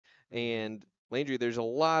And Landry, there's a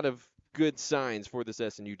lot of good signs for this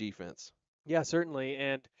SNU defense. Yeah, certainly.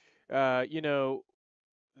 And,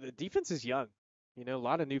 the defense is young. A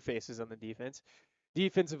lot of new faces on the defense.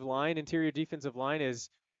 Defensive line, interior defensive line is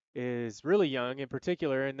really young in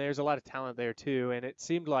particular, and there's a lot of talent there too. And it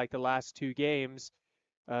seemed like the last two games,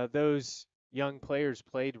 those young players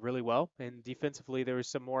played really well, and defensively there was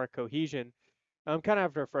some more cohesion. Kind of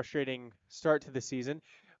after a frustrating start to the season,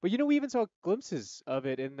 but we even saw glimpses of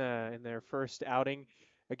it in their first outing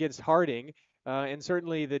against Harding, and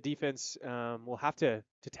certainly the defense will have to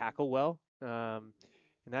tackle well.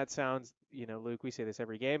 And that sounds, Luke, we say this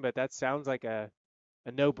every game, but that sounds like a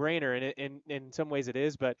no-brainer, and in some ways it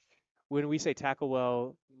is. But when we say tackle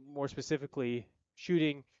well, more specifically,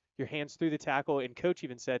 shooting your hands through the tackle, and coach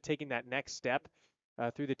even said taking that next step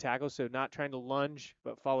through the tackle, so not trying to lunge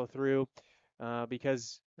but follow through,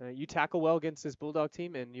 because you tackle well against this Bulldog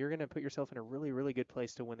team, and you're going to put yourself in a really, really good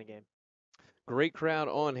place to win the game. Great crowd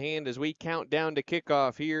on hand as we count down to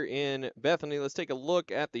kickoff here in Bethany. Let's take a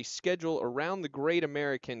look at the schedule around the Great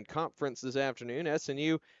American Conference this afternoon.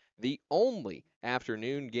 SNU, the only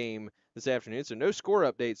afternoon game this afternoon, so no score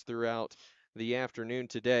updates throughout the afternoon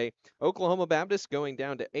today. Oklahoma Baptist going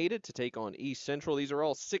down to Ada to take on East Central. These are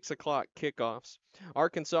all 6 o'clock kickoffs.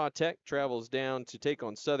 Arkansas Tech travels down to take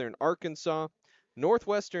on Southern Arkansas.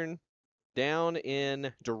 Northwestern down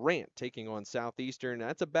in Durant taking on Southeastern.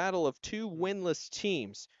 That's a battle of two winless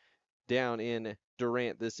teams down in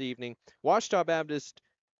Durant this evening. Ouachita Baptist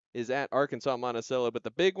is at Arkansas Monticello, but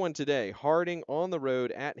the big one today, Harding on the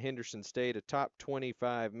road at Henderson State, a top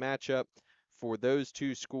 25 matchup for those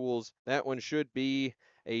two schools. That one should be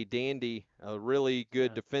a dandy, a really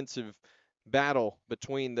good defensive battle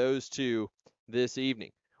between those two this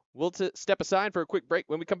evening. We'll step aside for a quick break.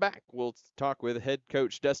 When we come back, we'll talk with head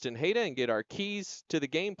coach Dustin Hayda and get our keys to the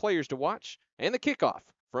game, players to watch, and the kickoff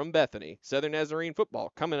from Bethany. Southern Nazarene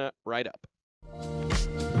football coming up right up.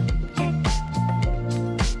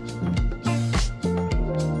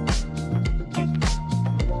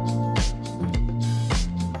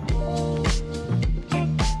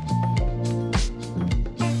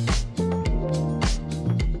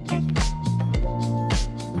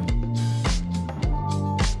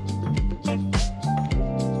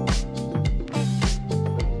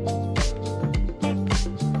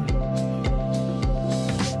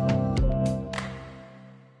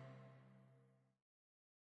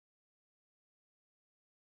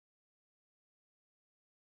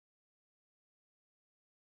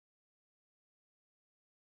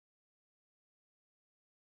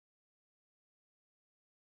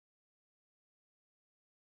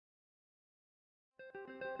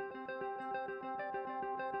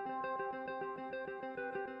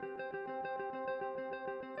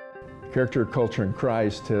 Character, culture, and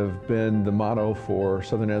Christ have been the motto for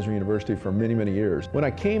Southern Nazarene University for many, many years. When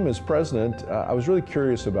I came as president, I was really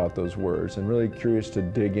curious about those words and really curious to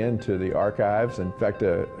dig into the archives. In fact,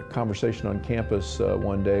 a conversation on campus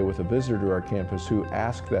one day with a visitor to our campus who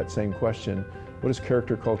asked that same question, what does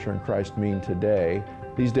character, culture, and Christ mean today?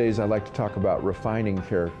 These days I like to talk about refining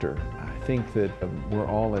character. I think that we're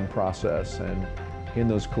all in process, and in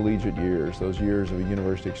those collegiate years, those years of a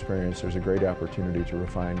university experience, there's a great opportunity to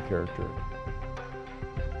refine character.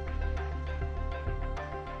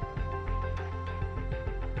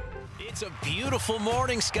 It's a beautiful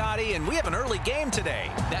morning, Scotty, and we have an early game today.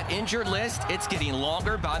 That injured list, it's getting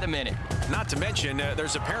longer by the minute. Not to mention,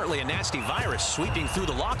 there's apparently a nasty virus sweeping through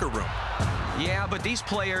the locker room. Yeah, but these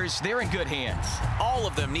players, they're in good hands. All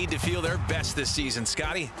of them need to feel their best this season,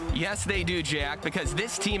 Scotty. Yes, they do, Jack, because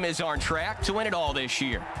this team is on track to win it all this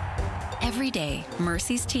year. Every day,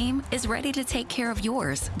 Mercy's team is ready to take care of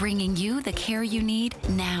yours, bringing you the care you need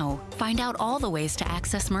now. Find out all the ways to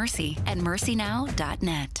access Mercy at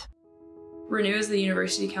mercynow.net. Renew is the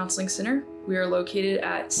University Counseling Center. We are located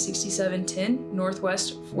at 6710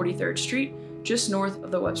 Northwest 43rd Street, just north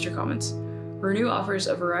of the Webster Commons. Renew offers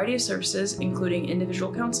a variety of services, including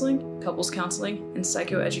individual counseling, couples counseling, and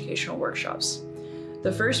psychoeducational workshops.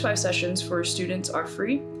 The first 5 sessions for students are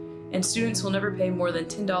free, and students will never pay more than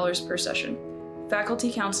 $10 per session.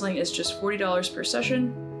 Faculty counseling is just $40 per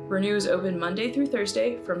session. Renew is open Monday through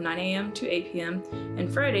Thursday from 9 a.m. to 8 p.m.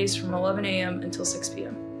 and Fridays from 11 a.m. until 6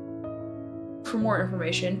 p.m. For more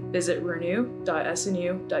information, visit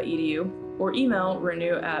renew.snu.edu or email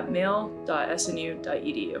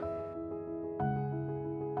renew@mail.snu.edu.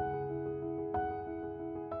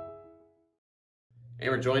 And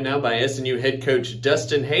we're joined now by SNU head coach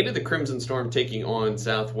Dustin Hayda, the Crimson Storm taking on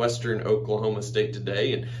Southwestern Oklahoma State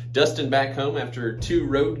today. And Dustin back home after 2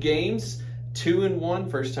 road games.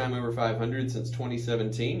 2-1, first time over 500 since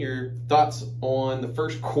 2017. Your thoughts on the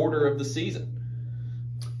first quarter of the season?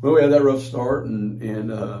 Well, we had that rough start and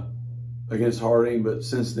against Harding, but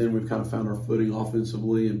since then we've kind of found our footing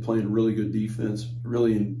offensively and playing really good defense.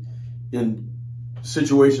 Really in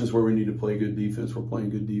situations where we need to play good defense, we're playing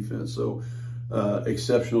good defense. So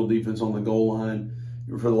exceptional defense on the goal line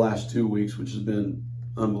for the last 2 weeks, which has been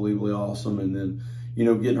unbelievably awesome. And then,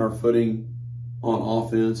 getting our footing on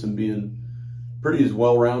offense and being pretty as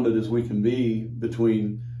well-rounded as we can be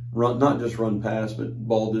between not just run pass, but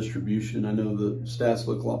ball distribution. I know the stats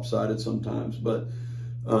look lopsided sometimes, but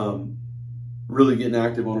really getting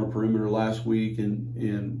active on our perimeter last week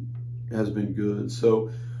and has been good.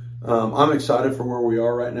 So I'm excited for where we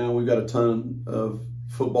are right now. We've got a ton of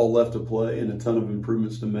football left to play and a ton of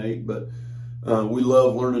improvements to make, but we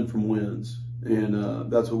love learning from wins,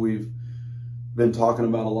 and that's what we've been talking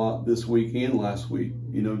about a lot this week and last week.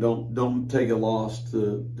 Don't take a loss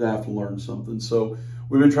to have to learn something. So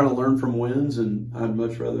we've been trying to learn from wins, and I'd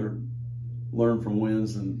much rather learn from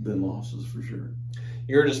wins than losses for sure.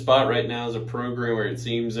 You're at a spot right now as a program where it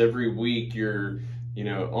seems every week you're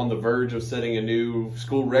on the verge of setting a new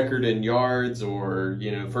school record in yards, or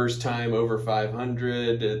first time over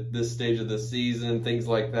 500 at this stage of the season, things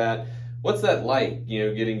like that. What's that like,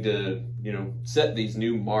 getting to set these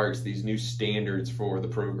new marks, these new standards for the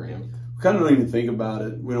program? We kind of don't even think about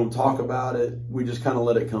it. We don't talk about it. We just kind of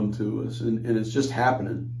let it come to us, and it's just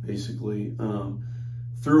happening basically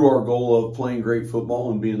through our goal of playing great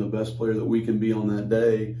football and being the best player that we can be on that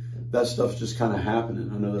day. That stuff's just kind of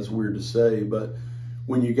happening. I know that's weird to say, but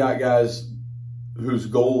when you got guys whose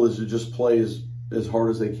goal is to just play as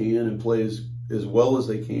hard as they can and play as well as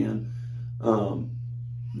they can,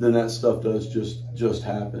 then that stuff does just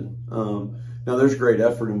happen. Now there's great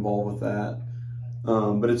effort involved with that,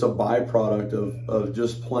 but it's a byproduct of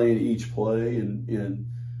just playing each play and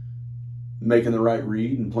making the right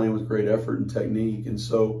read and playing with great effort and technique. And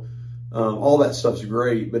so all that stuff's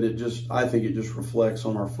great, but I think it just reflects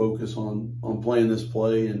on our focus on playing this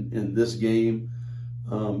play and this game.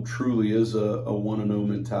 Truly is a 1-0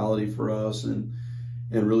 mentality for us, and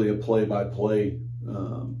really a play-by-play.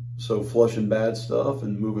 So flushing bad stuff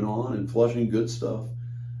and moving on, and flushing good stuff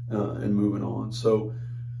and moving on. So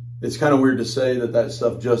it's kind of weird to say that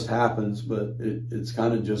stuff just happens, but it's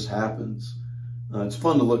kind of just happens. It's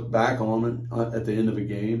fun to look back on it at the end of a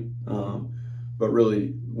game, but really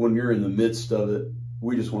when you're in the midst of it,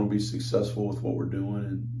 we just want to be successful with what we're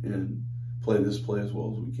doing and play this play as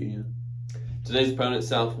well as we can. Today's opponent,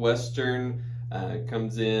 Southwestern,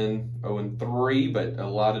 comes in 0-3, but a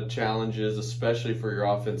lot of challenges, especially for your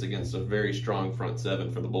offense against a very strong front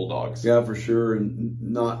seven for the Bulldogs. Yeah, for sure, and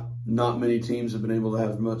not many teams have been able to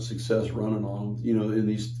have much success running on them, in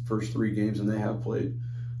these first 3 games, and they have played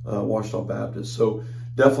Washita Baptist. So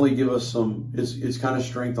definitely give us some. It's kind of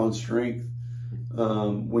strength on strength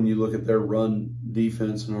when you look at their run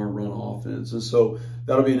defense and our run offense, and so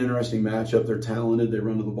that'll be an interesting matchup. They're talented, they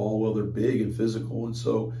run to the ball well, they're big and physical, and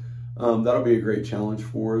so that'll be a great challenge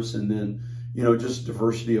for us. And then just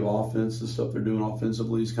diversity of offense, the stuff they're doing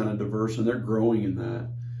offensively is kind of diverse, and they're growing in that,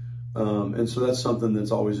 and so that's something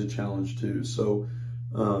that's always a challenge too. So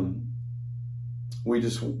we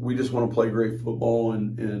just want to play great football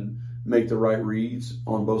and make the right reads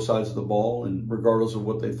on both sides of the ball, and regardless of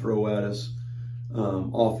what they throw at us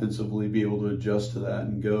offensively, be able to adjust to that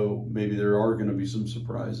and go. Maybe there are going to be some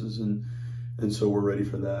surprises, and so we're ready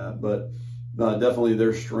for that. But definitely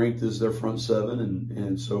their strength is their front seven,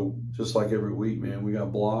 and so just like every week, man, we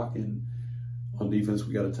got block, and on defense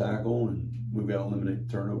we got to tackle, and we've got to eliminate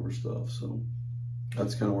turnover stuff. So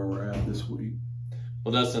that's kind of where we're at this week.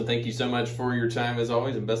 Well, Dustin, thank you so much for your time as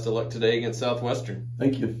always, and best of luck today against Southwestern.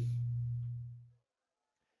 Thank you.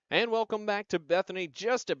 And welcome back to Bethany,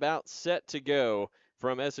 just about set to go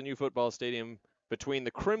from SNU Football Stadium between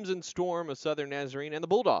the Crimson Storm of Southern Nazarene and the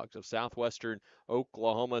Bulldogs of Southwestern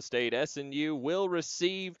Oklahoma State. SNU will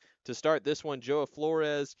receive to start this one Joa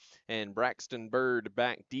Flores and Braxton Bird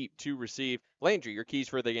back deep to receive. Landry, your keys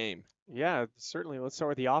for the game. Yeah, certainly. Let's start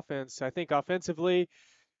with the offense. I think offensively,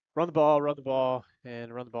 run the ball,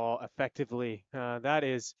 and run the ball effectively. That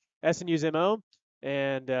is SNU's MO.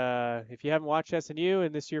 And if you haven't watched SNU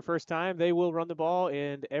and this is your first time, they will run the ball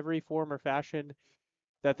in every form or fashion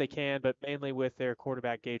that they can, but mainly with their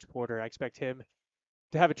quarterback, Gage Porter. I expect him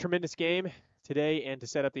to have a tremendous game today and to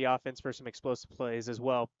set up the offense for some explosive plays as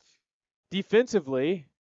well. Defensively,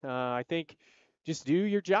 I think just do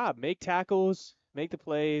your job. Make tackles, make the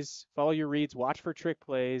plays, follow your reads, watch for trick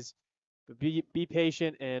plays, but be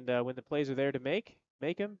patient, and when the plays are there to make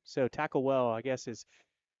them. So tackle well, I guess, is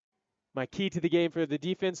my key to the game for the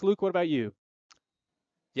defense. Luke, what about you?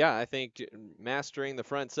 Yeah, I think mastering the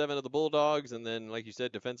front seven of the Bulldogs and then, like you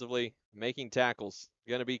said, defensively making tackles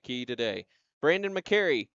going to be key today. Brandon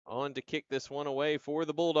McCary on to kick this one away for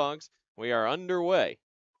the Bulldogs. We are underway.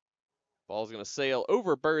 Ball's going to sail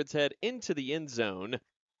over Bird's Head into the end zone,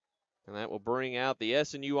 and that will bring out the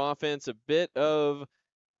SNU offense. A bit of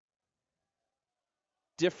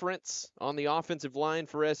difference on the offensive line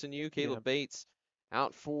for SNU. Caleb Bates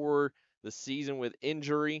out for the season with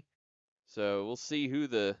injury. So we'll see who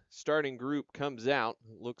the starting group comes out.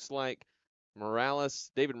 Looks like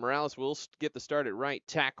David Morales will get the start at right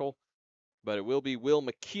tackle, but it will be Will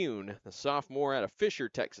McCune, the sophomore out of Fisher,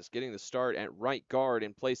 Texas, getting the start at right guard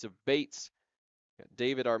in place of Bates. Got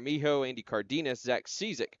David Armijo, Andy Cardenas, Zach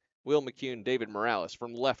Cizik, Will McCune, David Morales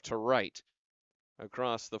from left to right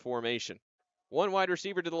across the formation. One wide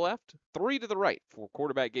receiver to the left, three to the right for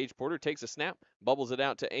quarterback Gage Porter. Takes a snap, bubbles it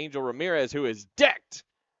out to Angel Ramirez, who is decked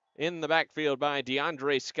in the backfield by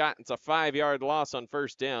DeAndre Scott. It's a 5-yard loss on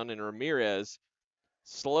first down, and Ramirez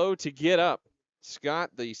slow to get up. Scott,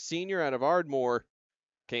 the senior out of Ardmore,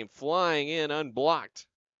 came flying in unblocked,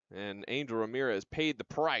 and Angel Ramirez paid the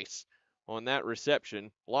price on that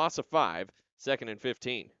reception. Loss of 5, 2nd and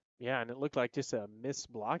 15. Yeah, and it looked like just a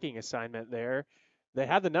misblocking assignment there. They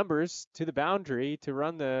had the numbers to the boundary to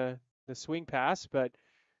run the swing pass, but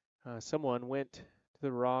someone went to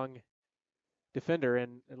the wrong defender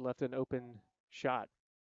and left an open shot.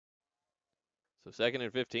 So 2nd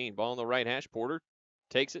and 15, ball on the right hash. Porter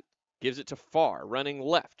takes it, gives it to Farr, running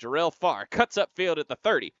left. Jarrell Farr cuts upfield at the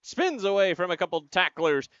 30, spins away from a couple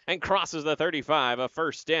tacklers, and crosses the 35. A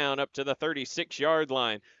first down up to the 36-yard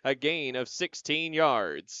line, a gain of 16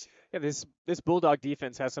 yards. Yeah, this Bulldog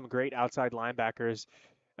defense has some great outside linebackers,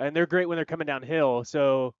 and they're great when they're coming downhill.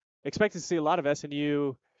 So expect to see a lot of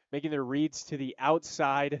SNU making their reads to the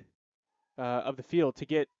outside of the field to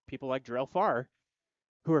get people like Jarrell Farr,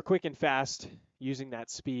 who are quick and fast, using that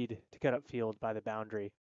speed to cut upfield by the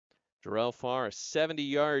boundary. Jarrell Farr, a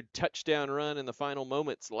 70-yard touchdown run in the final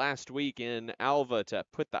moments last week in Alva to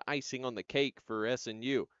put the icing on the cake for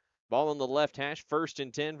SNU. Ball on the left hash, 1st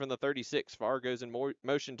and 10 from the 36. Farr goes in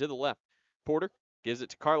motion to the left. Porter gives it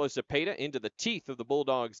to Carlos Zepeda into the teeth of the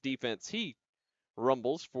Bulldogs defense. He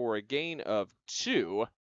rumbles for a gain of 2.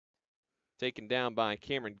 Taken down by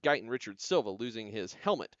Cameron Guyton. Richard Silva losing his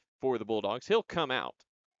helmet for the Bulldogs. He'll come out.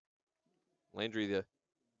 Landry, the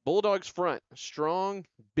Bulldogs front, strong,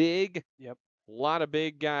 big. Yep. A lot of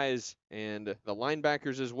big guys, and the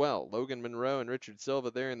linebackers as well. Logan Monroe and Richard Silva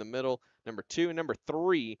there in the middle. Number 2 and number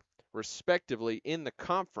 3, respectively, in the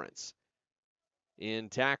conference in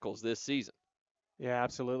tackles this season. Yeah,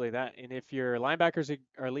 absolutely. And if your linebackers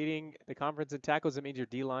are leading the conference in tackles, it means your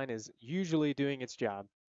D-line is usually doing its job.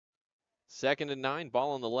 2nd and 9,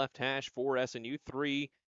 ball on the left hash for SNU. 3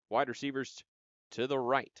 wide receivers to the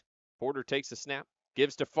right. Porter takes the snap,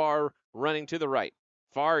 gives to Farr running to the right.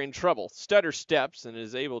 Farr in trouble, stutter steps, and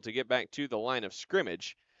is able to get back to the line of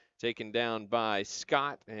scrimmage. Taken down by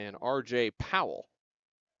Scott and R.J. Powell.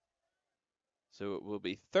 So it will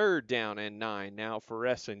be 3rd down and 9 now for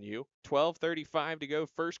SNU. 12:35 to go,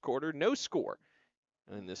 first quarter, no score.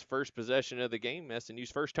 In this first possession of the game,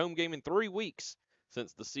 SNU's first home game in 3 weeks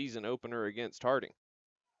since the season opener against Harding.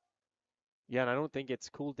 Yeah, and I don't think it's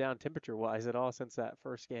cooled down temperature-wise at all since that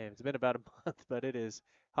first game. It's been about a month, but it is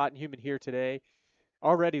hot and humid here today.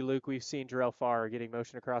 Already, Luke, we've seen Jarrell Farr getting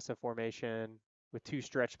motion across the formation with 2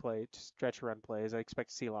 stretch run plays. I expect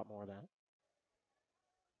to see a lot more of that.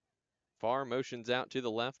 Farr motions out to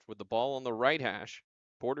the left with the ball on the right hash.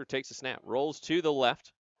 Porter takes a snap, rolls to the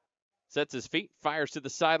left, sets his feet, fires to the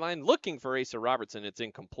sideline, looking for Asa Robertson. It's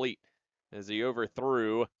incomplete as he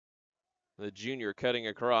overthrew the junior cutting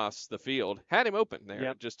across the field. Had him open there,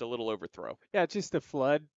 yep. Just a little overthrow. Yeah, just a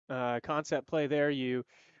flood concept play there. You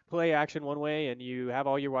play action one way, and you have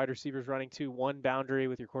all your wide receivers running to one boundary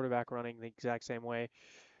with your quarterback running the exact same way.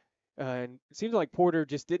 And it seems like Porter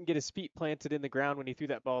just didn't get his feet planted in the ground when he threw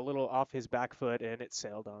that ball a little off his back foot, and it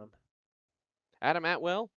sailed on him. Adam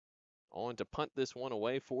Atwell on to punt this one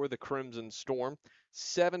away for the Crimson Storm.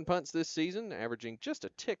 7 punts this season, averaging just a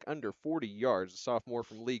tick under 40 yards. A sophomore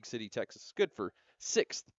from League City, Texas. Good for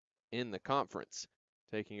 6th in the conference.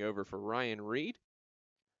 Taking over for Ryan Reed.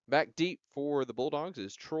 Back deep for the Bulldogs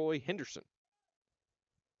is Troy Henderson.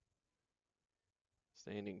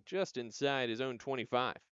 Standing just inside his own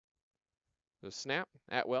 25. The snap,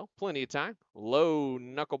 Atwell, plenty of time. Low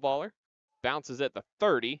knuckleballer. Bounces at the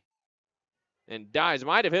 30. And dives.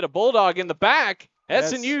 Might have hit a Bulldog in the back.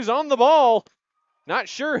 Yes. SNU's on the ball. Not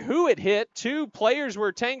sure who it hit. 2 players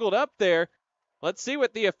were tangled up there. Let's see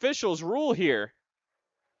what the officials rule here.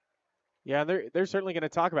 Yeah, they're certainly going to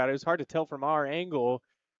talk about it. It was hard to tell from our angle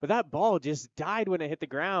But that ball just died when it hit the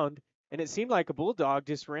ground, and it seemed like a Bulldog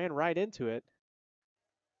just ran right into it.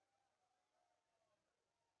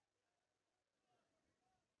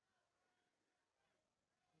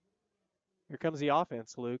 Here comes the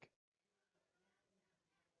offense, Luke.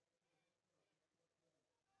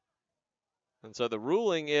 And so the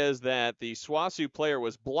ruling is that the SWOSU player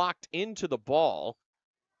was blocked into the ball,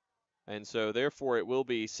 and so therefore it will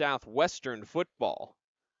be Southwestern football.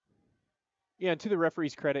 Yeah, and to the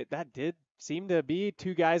referee's credit, that did seem to be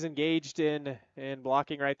two guys engaged in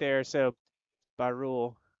blocking right there. So by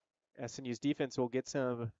rule, SNU's defense will get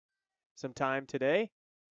some time today.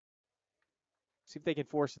 See if they can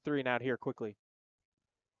force a 3 and out here quickly.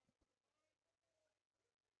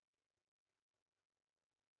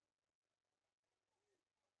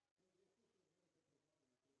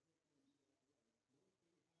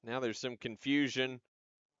 Now there's some confusion,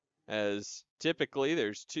 as typically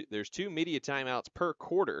there's two media timeouts per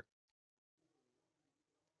quarter.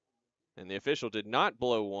 And the official did not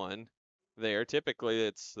blow one there. Typically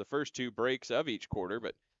it's the first 2 breaks of each quarter,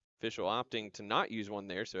 but official opting to not use one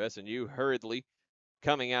there. So SNU hurriedly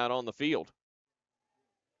coming out on the field.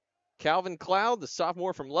 Calvin Cloud, the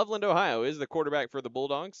sophomore from Loveland, Ohio, is the quarterback for the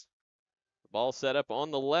Bulldogs. The ball set up on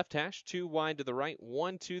the left hash, 2 wide to the right,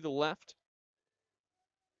 1 to the left.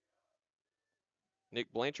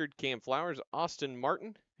 Nick Blanchard, Cam Flowers, Austin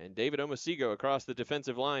Martin, and David Omosigo across the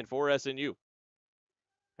defensive line for SNU.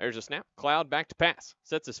 There's a snap. Cloud back to pass.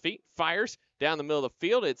 Sets his feet, fires down the middle of the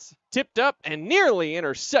field. It's tipped up and nearly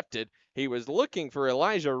intercepted. He was looking for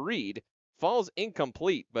Elijah Reed. Falls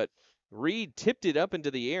incomplete, but Reed tipped it up into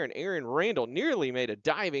the air, and Aaron Randall nearly made a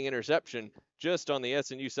diving interception just on the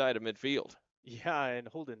SNU side of midfield. Yeah, and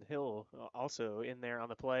Holden Hill also in there on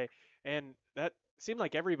the play. And that seemed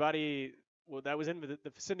like everybody that was in the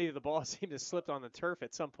vicinity of the ball seemed to have slipped on the turf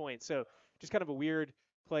at some point. So just kind of a weird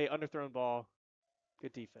play, underthrown ball.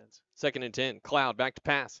 Good defense. 2nd and 10. Cloud back to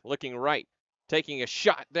pass, looking right, taking a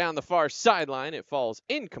shot down the far sideline. It falls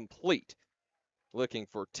incomplete. Looking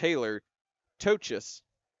for Taylor Tochis.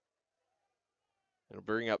 It'll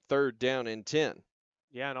bring up 3rd down and 10.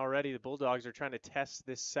 Yeah, and already the Bulldogs are trying to test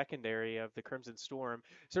this secondary of the Crimson Storm.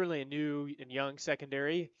 Certainly a new and young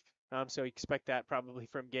secondary, so expect that probably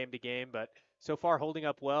from game to game. But so far holding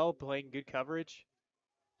up well, playing good coverage.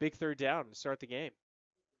 Big 3rd down to start the game.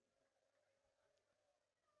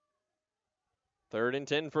 3rd and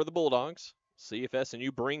 10 for the Bulldogs. See if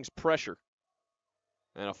SNU brings pressure.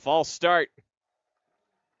 And a false start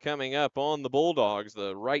coming up on the Bulldogs.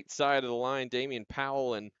 The right side of the line, Damian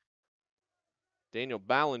Powell and Daniel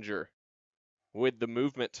Ballinger with the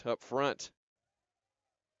movement up front.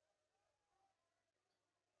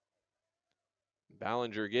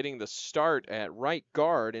 Ballinger getting the start at right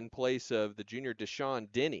guard in place of the junior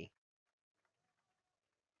Deshaun Denny.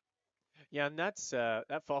 Yeah, and that's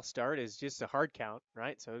that false start is just a hard count,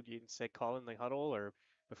 right? So you can say call in the huddle or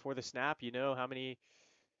before the snap, you know how many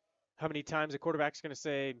times the quarterback's going to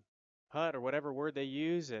say hut or whatever word they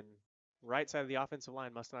use, and right side of the offensive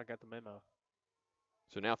line must not have got the memo.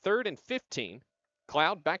 So now 3rd and 15.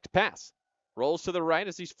 Cloud back to pass. Rolls to the right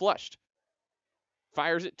as he's flushed.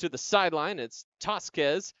 Fires it to the sideline. It's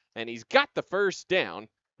Tosquez, and he's got the 1st down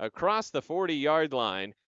across the 40-yard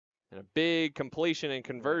line. And a big completion and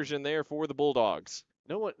conversion there for the Bulldogs.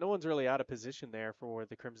 No one's really out of position there for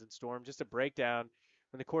the Crimson Storm. Just a breakdown.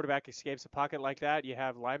 When the quarterback escapes a pocket like that, you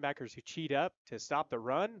have linebackers who cheat up to stop the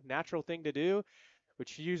run. Natural thing to do,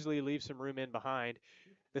 which usually leaves some room in behind.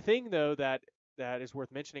 The thing, though, that is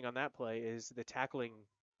worth mentioning on that play is the tackling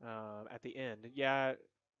at the end. Yeah,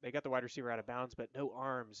 they got the wide receiver out of bounds, but no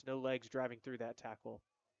arms, no legs driving through that tackle.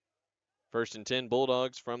 1st and 10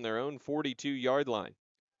 Bulldogs from their own 42-yard line.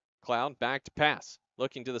 Cloud back to pass.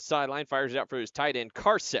 Looking to the sideline, fires it out for his tight end,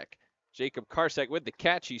 Karsek. Jacob Karsek with the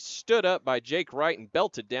catch. He stood up by Jake Wright and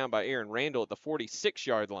belted down by Aaron Randall at the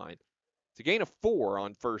 46-yard line. It's a gain of 4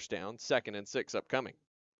 on 1st down, 2nd and 6 upcoming.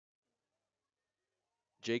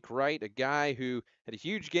 Jake Wright, a guy who had a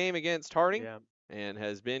huge game against Harding and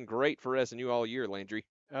has been great for SNU all year, Landry.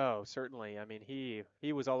 Oh, certainly. I mean,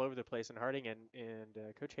 he was all over the place in Harding,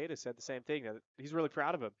 and Coach Hayda said the same thing, that he's really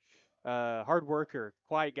proud of him. Hard worker,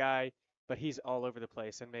 quiet guy, but he's all over the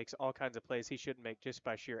place and makes all kinds of plays he shouldn't make just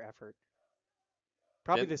by sheer effort.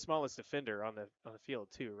 Probably the smallest defender on the field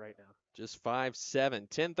too right now. Just 5'7".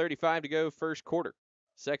 10:35 to go, 1st quarter.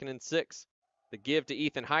 2nd and 6. The give to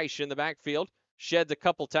Ethan Heisch in the backfield. Sheds a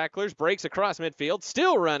couple tacklers, breaks across midfield,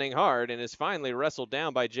 still running hard, and is finally wrestled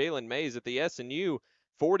down by Jalen Mays at the SNU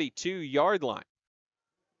 42-yard line.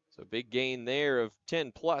 So big gain there of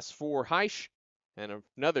 10 plus for Heisch, and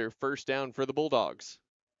another 1st down for the Bulldogs.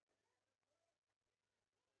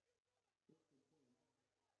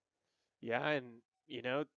 Yeah, and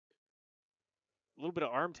a little bit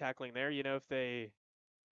of arm tackling there. If they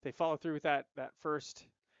follow through with that first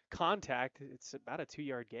contact, it's about a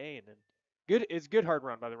 2-yard gain, and it's good hard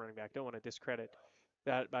run by the running back. Don't want to discredit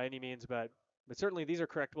that by any means, but certainly these are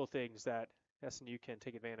correctable things that SNU can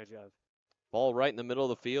take advantage of. Ball right in the middle of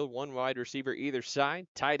the field, one wide receiver either side,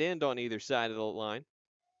 tight end on either side of the line.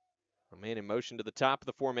 A man in motion to the top of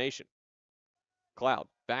the formation. Cloud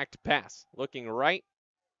back to pass, looking right,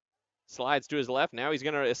 slides to his left. Now he's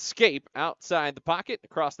going to escape outside the pocket.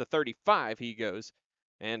 Across the 35 he goes,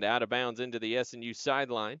 and out of bounds into the SNU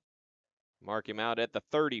sideline. Mark him out at the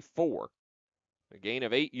 34. A gain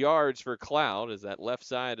of 8 yards for Cloud as that left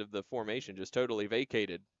side of the formation just totally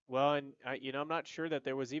vacated. Well, and I'm not sure that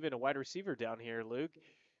there was even a wide receiver down here, Luke,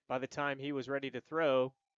 by the time he was ready to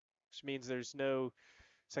throw, which means there's no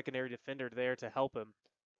secondary defender there to help him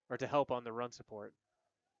or to help on the run support.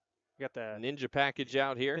 We got the ninja package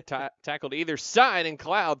out here, tackled either side, and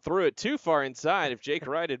Cloud threw it too far inside. If Jake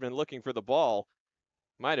Wright had been looking for the ball,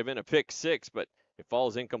 might have been a pick six, but it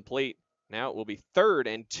falls incomplete. Now it will be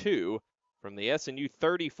 3rd and 2 from the SNU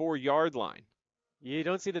 34-yard line. You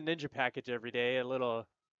don't see the ninja package every day. A little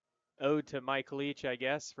ode to Mike Leach, I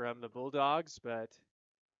guess, from the Bulldogs, but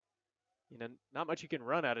not much you can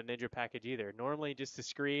run out of ninja package either. Normally just to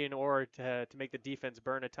screen or to make the defense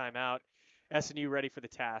burn a timeout. SNU ready for the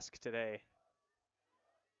task today.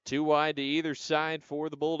 2 wide to either side for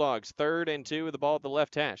the Bulldogs. 3rd and 2 with the ball at the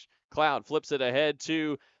left hash. Cloud flips it ahead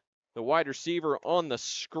to the wide receiver on the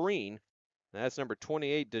screen. That's number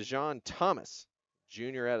 28, Dejon Thomas,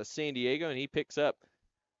 junior out of San Diego, and he picks up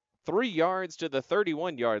 3 yards to the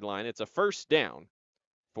 31-yard line. It's a first down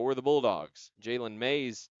for the Bulldogs. Jalen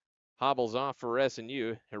Mays hobbles off for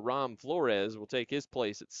SNU. Hiram Flores will take his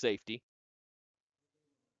place at safety.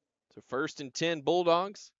 So 1st and 10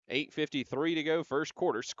 Bulldogs, 8:53 to go, first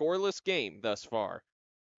quarter. Scoreless game thus far.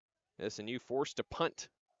 SNU forced to punt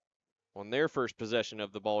on their first possession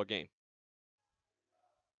of the ball game.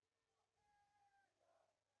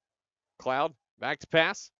 Cloud back to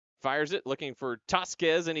pass, fires it, looking for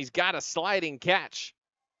Tosquez, and he's got a sliding catch.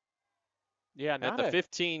 Yeah, at the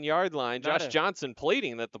 15-yard line. Josh Johnson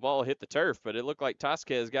pleading that the ball hit the turf, but it looked like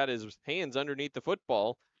Tosquez got his hands underneath the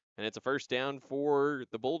football, and it's a first down for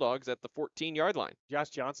the Bulldogs at the 14-yard line. Josh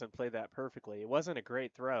Johnson played that perfectly. It wasn't a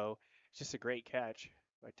great throw. It's just a great catch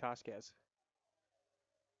by Tosquez.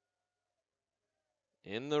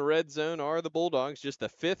 In the red zone are the Bulldogs. Just the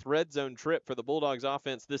 5th red zone trip for the Bulldogs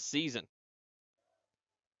offense this season.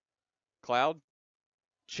 Cloud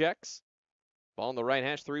checks. Ball on the right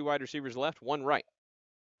hash. 3 wide receivers left, 1 right.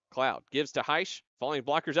 Cloud gives to Heisch. Falling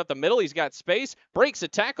blockers up the middle. He's got space. Breaks a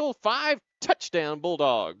tackle. 5 touchdown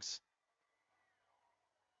Bulldogs.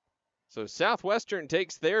 So Southwestern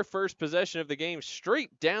takes their first possession of the game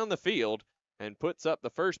straight down the field and puts up the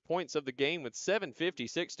first points of the game with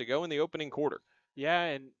 7:56 to go in the opening quarter. Yeah,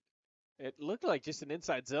 and it looked like just an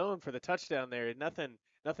inside zone for the touchdown there. Nothing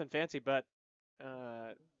fancy, but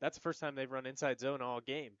that's the first time they've run inside zone all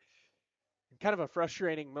game. Kind of a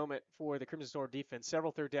frustrating moment for the Crimson Storm defense.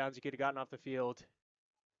 Several 3rd downs you could have gotten off the field.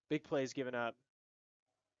 Big plays given up.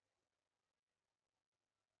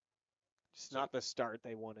 Just not the start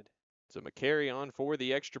they wanted. So McCary on for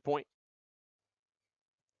the extra point.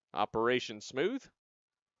 Operation smooth.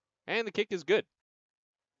 And the kick is good.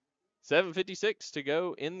 7:56 to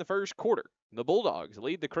go in the first quarter. The Bulldogs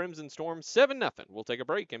lead the Crimson Storm 7-0. We'll take a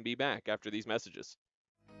break and be back after these messages.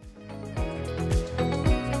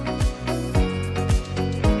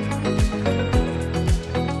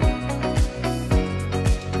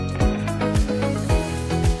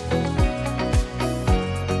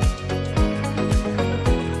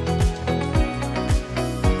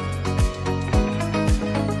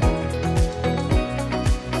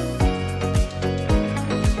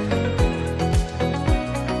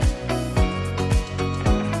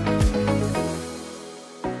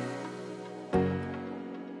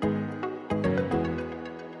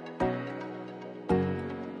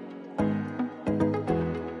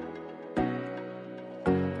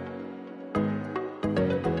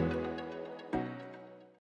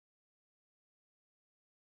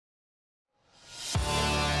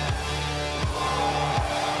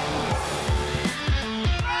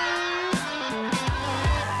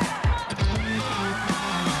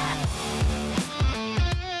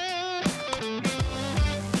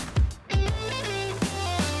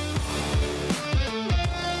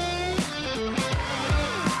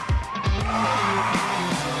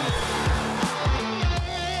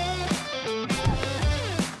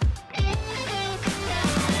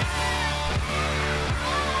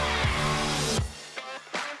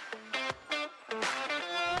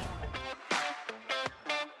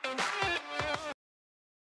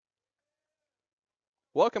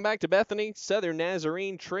 Welcome back to Bethany. Southern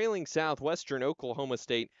Nazarene trailing Southwestern Oklahoma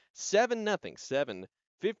State 7-0.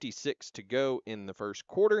 7:56 to go in the first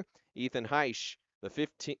quarter. Ethan Heisch, the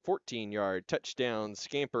 14-yard touchdown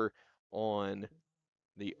scamper on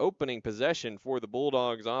the opening possession for the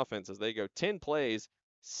Bulldogs offense as they go 10 plays,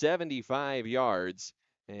 75 yards.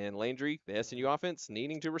 And Landry, the SNU offense,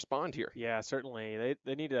 needing to respond here. Yeah, certainly.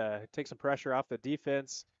 They need to take some pressure off the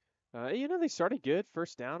defense. They started good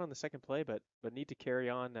first down on the second play, but need to carry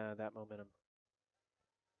on that momentum.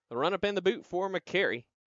 The run up in the boot for McCary.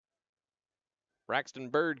 Braxton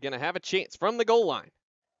Bird going to have a chance from the goal line.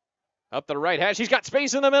 Up the right hash. He's got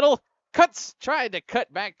space in the middle. Tried to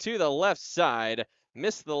cut back to the left side.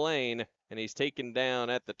 Missed the lane, and he's taken down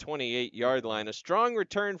at the 28-yard line. A strong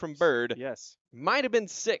return from Bird. Yes. Might have been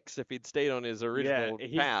 6 if he'd stayed on his original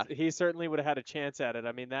path. He certainly would have had a chance at it.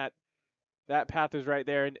 I mean, that path is right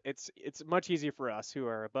there, and it's much easier for us who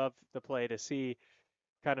are above the play to see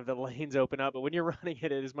kind of the lanes open up. But when you're running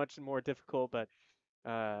it is much more difficult. But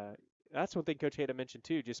that's one thing Coach Hayda mentioned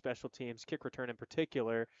too, just special teams, kick return in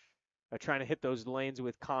particular, trying to hit those lanes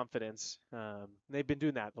with confidence. They've been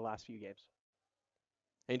doing that the last few games.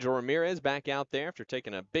 Angel Ramirez back out there after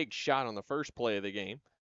taking a big shot on the first play of the game.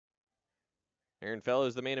 Aaron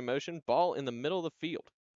Fellows the man in motion. Ball in the middle of the field.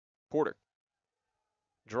 Porter.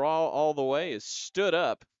 Draw all the way is stood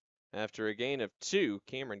up after a gain of 2.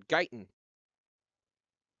 Cameron Guyton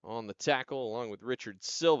on the tackle along with Richard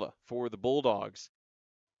Silva for the Bulldogs.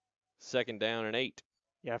 2nd down and 8.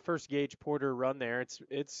 Yeah, first Gage Porter run there.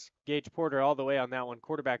 It's Gage Porter all the way on that one,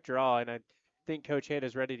 quarterback draw, and I think Coach Hayda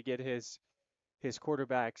is ready to get his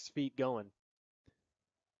quarterback's feet going.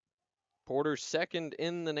 Porter 2nd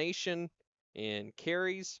in the nation in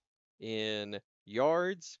carries, in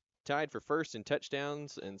yards, tied for 1st in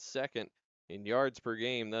touchdowns and 2nd in yards per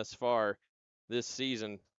game thus far this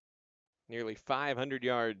season. Nearly 500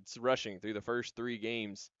 yards rushing through the first 3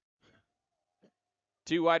 games.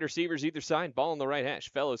 2 wide receivers either side, ball on the right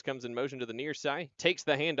hash. Fellows comes in motion to the near side, takes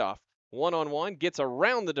the handoff. 1-on-1, gets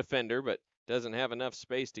around the defender, but doesn't have enough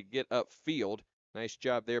space to get upfield. Nice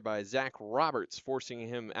job there by Zach Roberts, forcing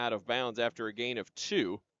him out of bounds after a gain of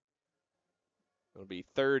 2. It'll be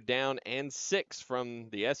 3rd down and 6 from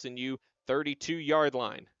the SNU 32-yard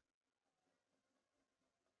line.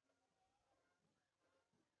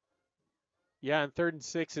 Yeah, and 3rd and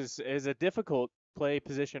 6 is a difficult play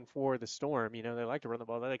position for the Storm. They like to run the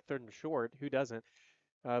ball. They like 3rd and short. Who doesn't?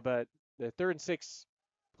 But the 3rd and 6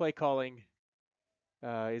 play calling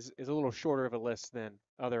is a little shorter of a list than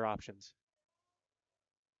other options.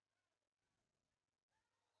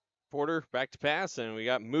 Porter back to pass, and we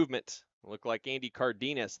got movement. Looked like Andy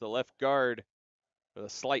Cardenas, the left guard, with a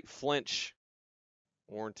slight flinch,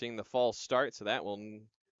 warranting the false start. So that will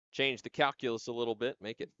change the calculus a little bit,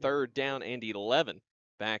 make it 3rd down and 11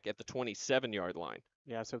 back at the 27-yard line.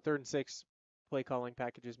 Yeah, so 3rd and 6 play calling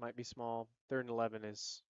packages might be small. 3rd and 11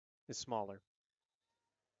 is smaller.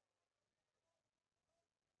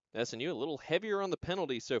 SNU a little heavier on the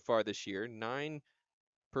penalties so far this year, 9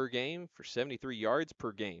 per game for 73 yards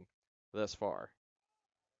per game thus far.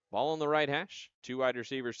 Ball on the right hash, 2 wide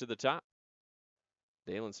receivers to the top.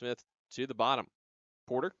 Dalen Smith to the bottom.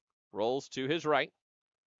 Porter rolls to his right,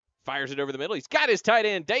 fires it over the middle. He's got his tight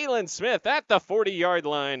end, Dalen Smith, at the 40-yard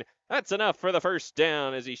line. That's enough for the first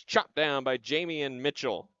down as he's chopped down by Jamian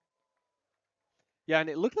Mitchell. Yeah, and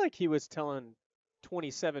it looked like he was telling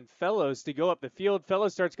 27 Fellows to go up the field.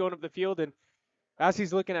 Fellows starts going up the field, and as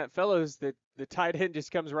he's looking at Fellows, the tight end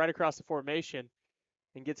just comes right across the formation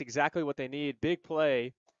and gets exactly what they need. Big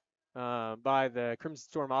play by the Crimson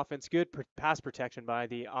Storm offense. Good pass protection by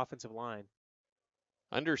the offensive line.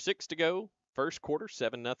 Under 6 to go. First quarter,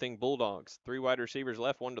 7-0 Bulldogs. 3 wide receivers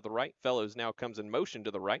left, 1 to the right. Fellows now comes in motion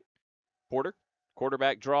to the right. Porter,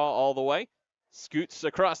 quarterback draw all the way. Scoots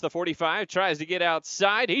across the 45, tries to get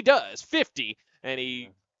outside. He does, 50, and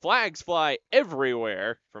flags fly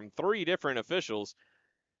everywhere from 3 different officials.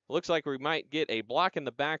 Looks like we might get a block in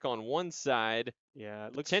the back on one side. Yeah,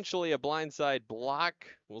 it potentially a blindside block.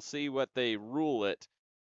 We'll see what they rule it.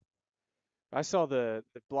 I saw the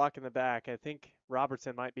block in the back. I think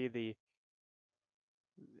Robertson might be the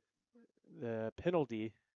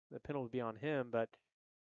penalty. The penalty would be on him, but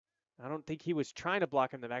I don't think he was trying to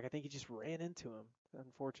block him in the back. I think he just ran into him.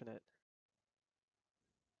 Unfortunate.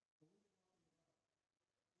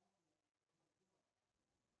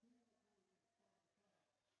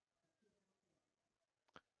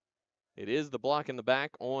 It is the block in the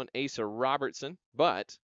back on Asa Robertson,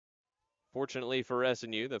 but fortunately for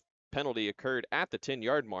SNU, the penalty occurred at the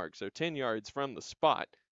 10-yard mark, so 10 yards from the spot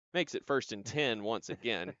makes it 1st and 10 once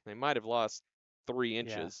again. They might have lost 3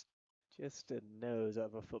 inches. Just a nose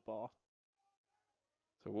of a football.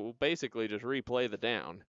 So we'll basically just replay the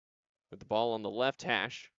down with the ball on the left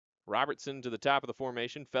hash. Robertson to the top of the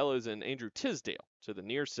formation. Fellows and Andrew Tisdale to the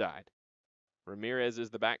near side. Ramirez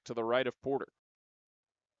is the back to the right of Porter.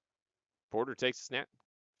 Porter takes a snap,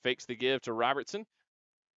 fakes the give to Robertson.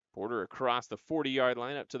 Porter across the 40-yard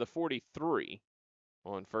line up to the 43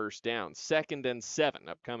 on first down. 2nd and 7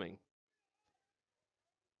 upcoming.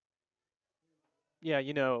 Yeah,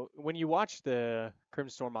 when you watch the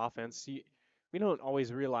Crimson Storm offense, we don't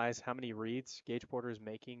always realize how many reads Gage Porter is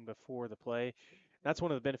making before the play. That's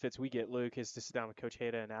one of the benefits we get, Luke, is to sit down with Coach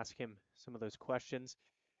Hayda and ask him some of those questions.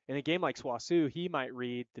 In a game like SWOSU, he might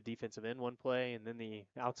read the defensive end one play, and then the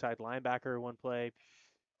outside linebacker one play,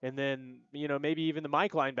 and then maybe even the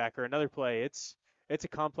Mike linebacker another play. It's a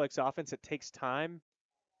complex offense. It takes time,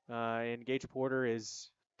 and Gage Porter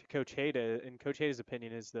is, to Coach Hayda, in Coach Hayda's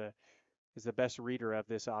opinion, is the best reader of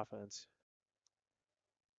this offense.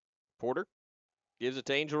 Porter gives it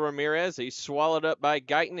to Angel Ramirez. He's swallowed up by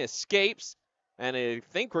Guyton, escapes, and I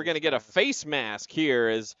think we're going to get a face mask here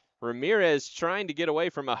as Ramirez trying to get away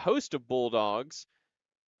from a host of Bulldogs.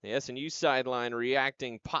 The SNU sideline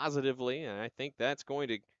reacting positively, and I think that's going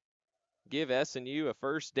to give SNU a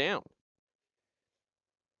first down.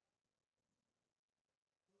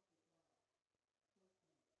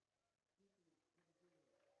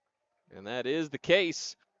 And that is the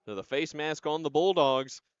case. So the face mask on the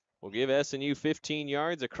Bulldogs will give SNU 15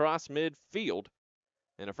 yards across midfield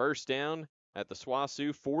and a first down at the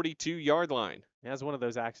SWOSU 42-yard line. That's one of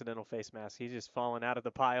those accidental face masks. He's just falling out of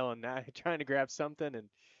the pile and now trying to grab something and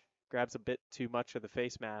grabs a bit too much of the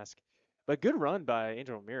face mask. But good run by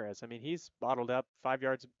Angel Ramirez. I mean, he's bottled up 5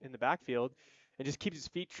 yards in the backfield and just keeps his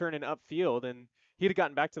feet churning upfield. And he'd have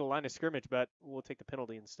gotten back to the line of scrimmage, but we'll take the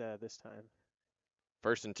penalty instead this time.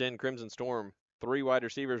 1st and 10, Crimson Storm. 3 wide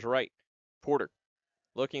receivers right. Porter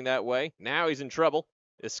looking that way. Now he's in trouble.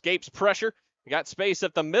 Escapes pressure. Got space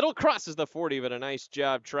up the middle. Crosses the 40, but a nice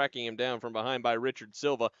job tracking him down from behind by Richard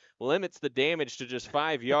Silva. Limits the damage to just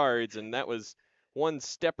 5 yards, and that was one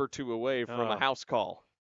step or two away from a house call.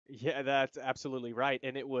 Yeah, that's absolutely right.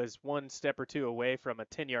 And it was one step or two away from a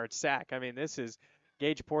 10-yard sack. I mean, this is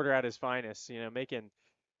Gage Porter at his finest, making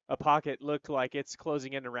a pocket look like it's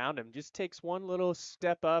closing in around him. Just takes one little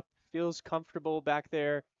step up, feels comfortable back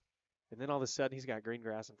there, and then all of a sudden he's got green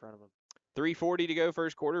grass in front of him. 3:40 to go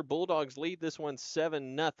first quarter. Bulldogs lead this one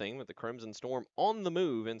 7-0 with the Crimson Storm on the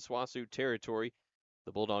move in SWOSU territory.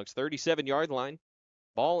 The Bulldogs 37-yard line.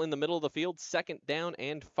 Ball in the middle of the field, 2nd down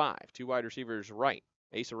and 5. 2 wide receivers right.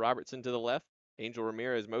 Asa Robertson to the left. Angel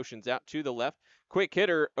Ramirez motions out to the left. Quick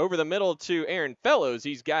hitter over the middle to Aaron Fellows.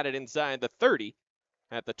 He's got it inside the 30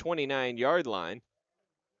 at the 29-yard line.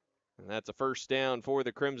 And that's a first down for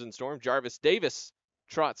the Crimson Storm. Jarvis Davis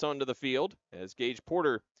trots onto the field as Gage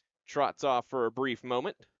Porter trots off for a brief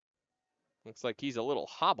moment. Looks like he's a little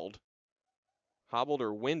hobbled. Hobbled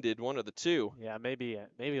or winded, one of the two. Yeah, maybe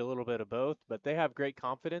a little bit of both, but they have great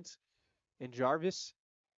confidence in Jarvis.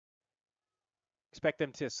 Expect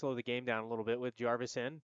them to slow the game down a little bit with Jarvis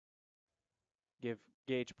in. Give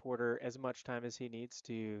Gage Porter as much time as he needs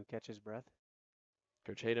to catch his breath.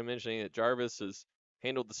 Coach Hayda mentioning that Jarvis has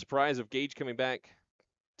handled the surprise of Gage coming back,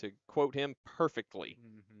 to quote him, perfectly.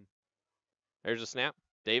 Mm-hmm. There's a snap.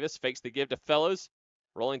 Davis fakes the give to Fellows.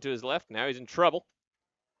 Rolling to his left. Now he's in trouble.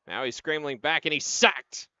 Now he's scrambling back, and he's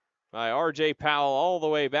sacked by R.J. Powell all the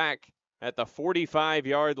way back at the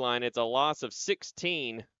 45-yard line. It's a loss of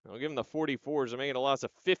 16. I'll give him the 44s. They're making a loss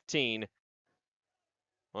of 15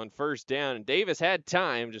 on first down. And Davis had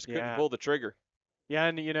time, just couldn't pull the trigger. Yeah,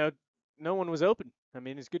 and, no one was open. I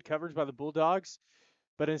mean, it's good coverage by the Bulldogs.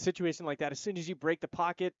 But in a situation like that, as soon as you break the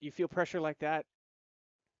pocket, you feel pressure like that,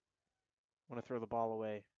 want to throw the ball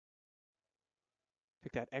away.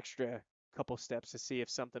 Took that extra couple steps to see if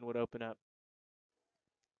something would open up.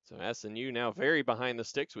 So SNU now very behind the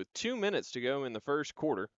sticks with 2 minutes to go in the first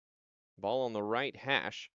quarter. Ball on the right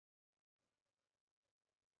hash.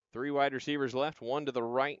 3 wide receivers left, 1 to the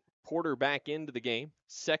right. Porter back into the game.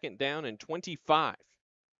 2nd down and 25.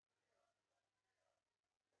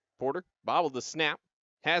 Porter bobbled the snap.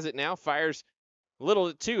 Has it now. Fires a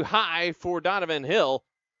little too high for Donovan Hill.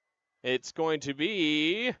 It's going to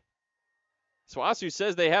be... SWOSU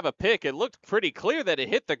says they have a pick. It looked pretty clear that it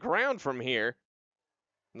hit the ground from here.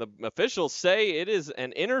 The officials say it is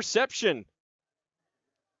an interception.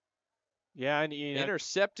 Yeah, and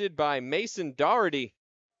intercepted by Mason Doherty.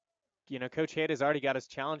 Coach Hayda has already got his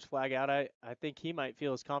challenge flag out. I think he might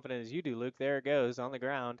feel as confident as you do, Luke. There it goes on the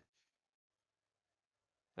ground.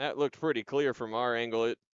 That looked pretty clear from our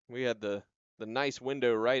angle. We had the nice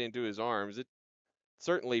window right into his arms. It's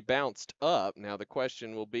certainly bounced up. Now the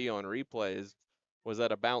question will be on replays, was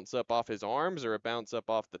that a bounce up off his arms or a bounce up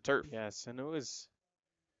off the turf? Yes, and it was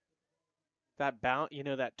that bounce.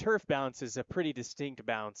 That turf bounce is a pretty distinct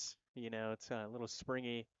bounce. It's a little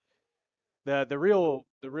springy. The real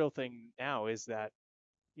thing now is that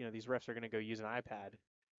these refs are going to go use an iPad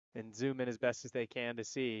and zoom in as best as they can to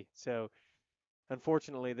see. So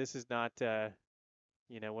unfortunately, this is not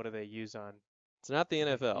what do they use on? It's not the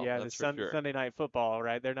NFL, Yeah, that's for sure. Sunday Night Football,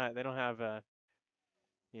 right? They don't have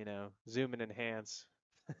zoom and enhance.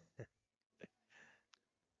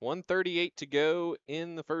 1:38 to go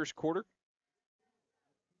in the first quarter.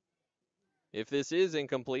 If this is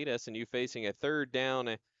incomplete, SNU facing a 3rd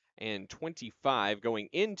down and 25 going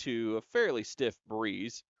into a fairly stiff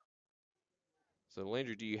breeze. So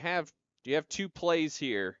Landry, do you have 2 plays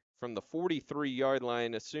here from the 43-yard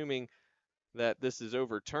line, assuming that this is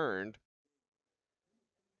overturned?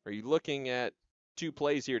 Are you looking at 2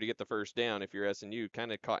 plays here to get the first down if you're SNU,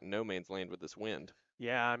 kind of caught in no man's land with this wind?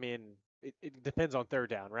 Yeah, I mean, it depends on 3rd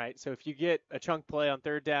down, right? So if you get a chunk play on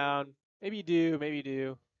 3rd down, maybe you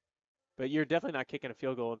do, but you're definitely not kicking a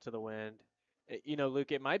field goal into the wind.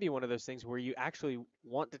 Luke, it might be one of those things where you actually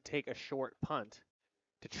want to take a short punt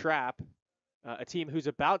to trap a team who's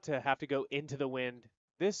about to have to go into the wind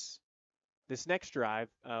this next drive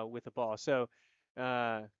with the ball. So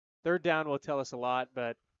 3rd down will tell us a lot,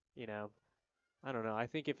 but I don't know. I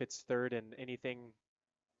think if it's 3rd and anything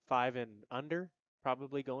 5 and under,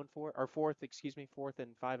 probably going for it. Or 4th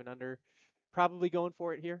and 5 and under, probably going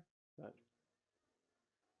for it here. But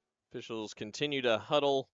officials continue to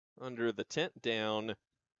huddle under the tent down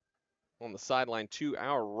on the sideline to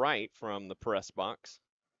our right from the press box.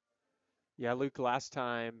 Yeah, Luke, last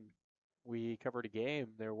time we covered a game,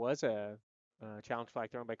 there was a challenge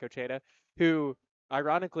flag thrown by Coach Ada, who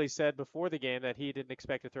ironically said before the game that he didn't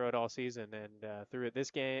expect to throw it all season, and threw it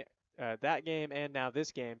this game, that game, and now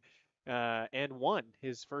this game, and won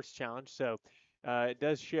his first challenge. So it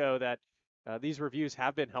does show that these reviews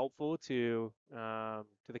have been helpful to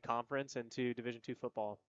the conference and to Division II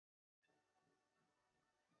football.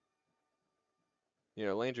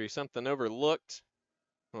 Landry, something overlooked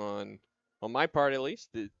on my part at least,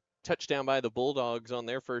 the touchdown by the Bulldogs on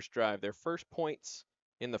their first drive, their first points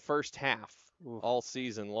in the first half all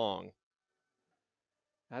season long.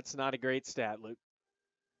 That's not a great stat, Luke.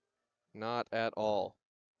 Not at all.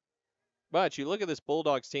 But you look at this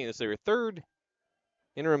Bulldogs team, it's their 3rd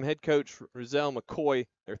interim head coach, Rizal McCoy,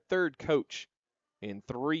 their 3rd coach in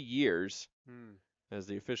 3 years. As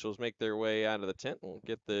the officials make their way out of the tent, we'll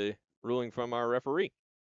get the ruling from our referee.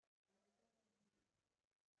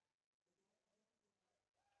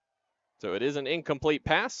 So it is an incomplete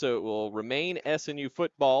pass, so it will remain SNU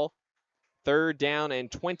football. 3rd down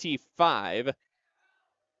and 25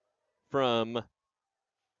 from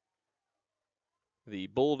the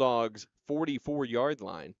Bulldogs' 44-yard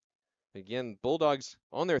line. Again, Bulldogs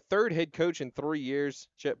on their 3rd head coach in 3 years.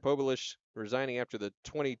 Chet Pobulish resigning after the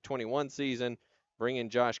 2021 season, bringing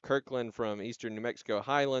Josh Kirkland from Eastern New Mexico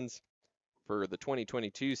Highlands for the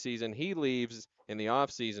 2022 season. He leaves in the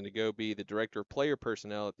offseason to go be the director of player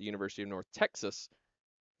personnel at the University of North Texas.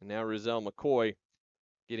 And now Rizal McCoy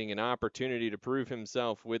getting an opportunity to prove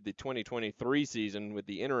himself with the 2023 season with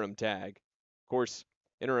the interim tag. Of course,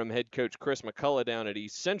 interim head coach Chris McCullough down at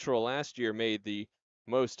East Central last year made the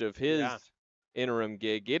most of his interim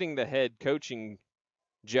gig, getting the head coaching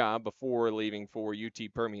job before leaving for UT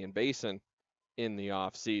Permian Basin in the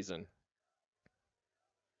offseason.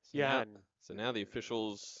 So now the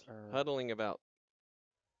officials huddling about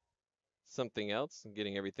something else and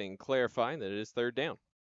getting everything clarified that it is 3rd down.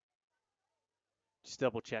 Just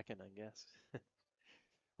double checking, I guess.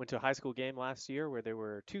 Went to a high school game last year where there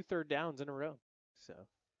were 2 3rd downs in a row. So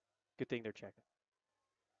good thing they're checking.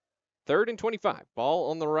 3rd and 25. Ball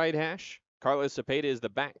on the right hash. Carlos Cepeda is the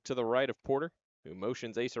back to the right of Porter, who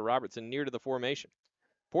motions Asa Robertson near to the formation.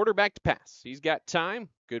 Porter back to pass. He's got time.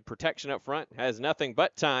 Good protection up front. Has nothing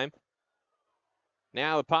but time.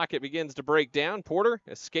 Now the pocket begins to break down. Porter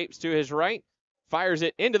escapes to his right. Fires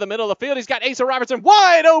it into the middle of the field. He's got Asa Robertson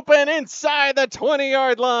wide open inside the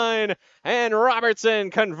 20-yard line. And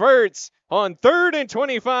Robertson converts on 3rd and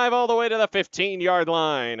 25 all the way to the 15-yard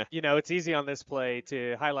line. It's easy on this play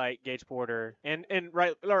to highlight Gage Porter. And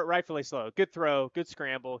rightfully so. Good throw, good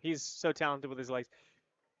scramble. He's so talented with his legs.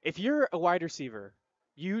 If you're a wide receiver,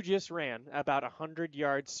 you just ran about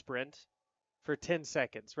 100-yard sprint for 10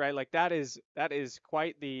 seconds, right? Like that is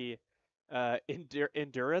quite the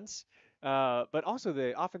endurance. But also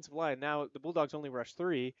the offensive line. Now the Bulldogs only rushed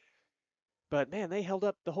 3, but man, they held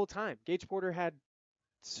up the whole time. Gage Porter had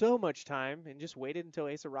so much time and just waited until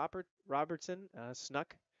Asa Robertson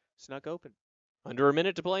snuck open. Under a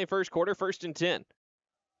minute to play, first quarter, 1st and 10.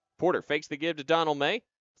 Porter fakes the give to Donald May,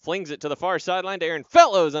 flings it to the far sideline to Aaron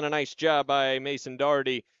Fellows, and a nice job by Mason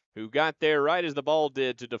Doherty, who got there right as the ball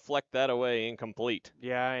did to deflect that away, incomplete.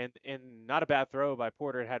 Yeah, and not a bad throw by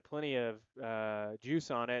Porter. It had plenty of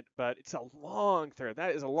juice on it, but it's a long throw.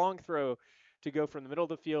 That is a long throw to go from the middle of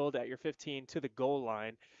the field at your 15 to the goal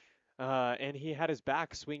line. And he had his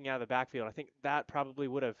back swinging out of the backfield. I think that probably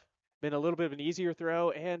would have been a little bit of an easier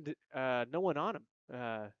throw, and no one on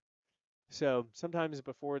him. So sometimes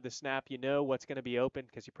before the snap, you know what's going to be open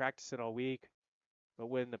because you practice it all week. But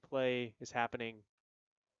when the play is happening,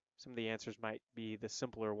 some of the answers might be the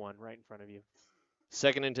simpler one right in front of you.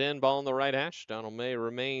 2nd and 10, ball on the right hash. Donald May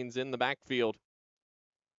remains in the backfield.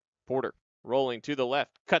 Porter rolling to the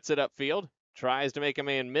left, cuts it upfield, tries to make a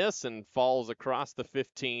man miss, and falls across the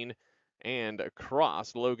 15 and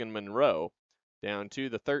across Logan Monroe down to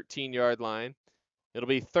the 13-yard line. It'll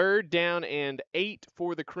be 3rd down and 8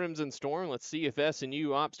 for the Crimson Storm. Let's see if SNU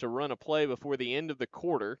opts to run a play before the end of the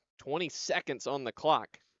quarter. 20 seconds on the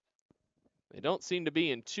clock. They don't seem to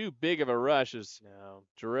be in too big of a rush as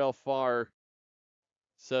Jarrell Farr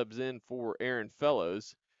subs in for Aaron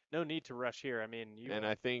Fellows. No need to rush here. I mean,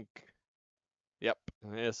 I think, yep,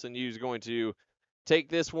 SNU is going to take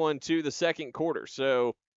this one to the second quarter.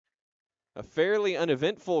 So a fairly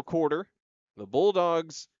uneventful quarter. The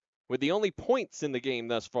Bulldogs with the only points in the game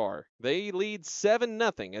thus far. They lead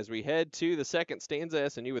 7-0 as we head to the second stanza.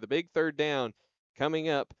 SNU with a big 3rd down coming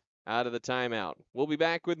up out of the timeout. We'll be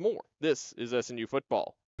back with more. This is SNU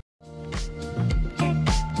Football.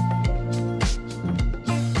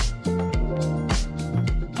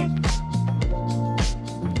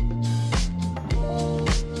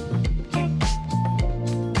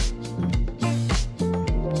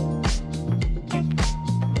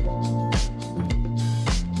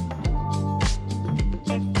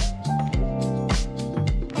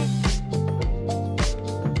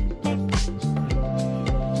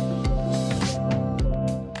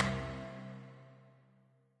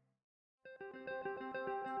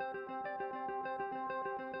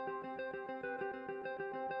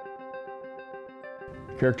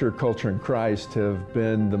 Character, culture, and Christ have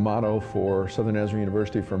been the motto for Southern Nazarene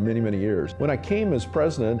University for many, many years. When I came as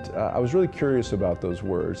president, I was really curious about those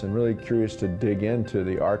words and really curious to dig into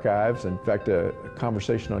the archives. In fact, a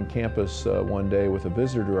conversation on campus one day with a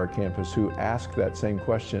visitor to our campus who asked that same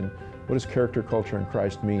question, what does character, culture, and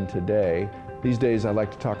Christ mean today? These days, I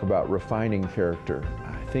like to talk about refining character.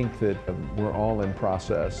 I think that we're all in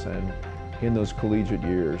process, and in those collegiate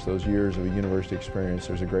years, those years of a university experience,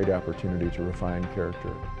 there's a great opportunity to refine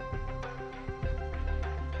character.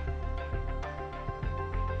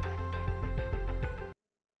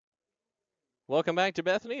 Welcome back to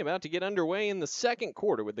Bethany. About to get underway in the second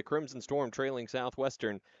quarter with the Crimson Storm trailing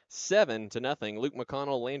Southwestern 7-0. Luke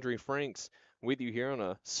McConnell, Landry Franks with you here on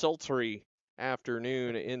a sultry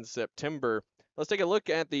afternoon in September. Let's take a look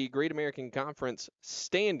at the Great American Conference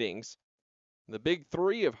standings. The big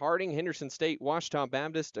three of Harding, Henderson State, Ouachita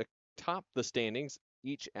Baptist atop the standings,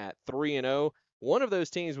 each at 3-0. One of those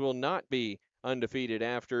teams will not be undefeated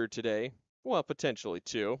after today. Well, potentially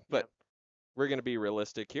two, but we're going to be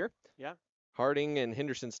realistic here. Yeah. Harding and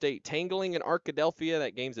Henderson State tangling in Arkadelphia.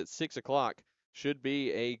 That game's at 6 o'clock. Should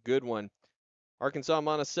be a good one. Arkansas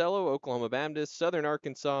Monticello, Oklahoma Baptist, Southern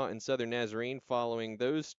Arkansas, and Southern Nazarene following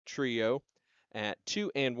those trio at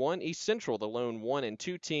 2-1. East Central, the lone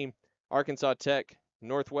 1-2 team. Arkansas Tech,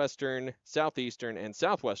 Northwestern, Southeastern, and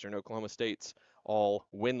Southwestern Oklahoma States all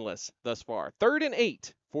winless thus far. 3rd and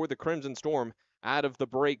 8 for the Crimson Storm out of the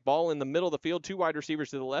break. Ball in the middle of the field. 2 wide receivers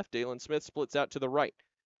to the left. Dalen Smith splits out to the right.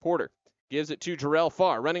 Porter gives it to Jarrell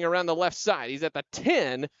Farr, running around the left side. He's at the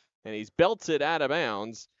 10, and he's belted out of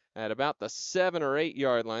bounds at about the 7 or 8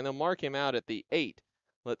 yard line. They'll mark him out at the 8.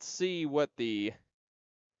 Let's see what the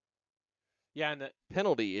and the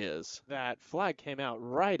penalty is. That flag came out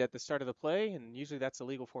right at the start of the play, and usually that's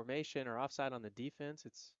illegal formation or offside on the defense.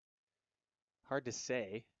 It's hard to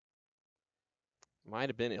say. Might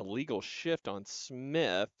have been illegal shift on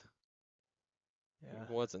Smith. Yeah. It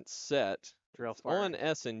wasn't set. Jarrell Farr on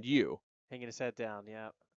SNU. Hanging his head down, yeah.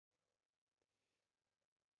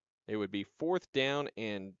 It would be 4th down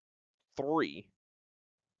and 3.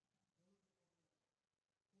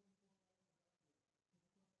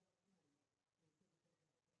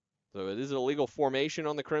 So it is an illegal formation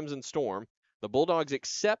on the Crimson Storm. The Bulldogs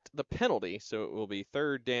accept the penalty, so it will be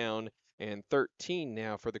 3rd down and 13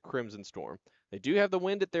 now for the Crimson Storm. They do have the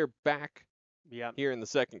wind at their back here in the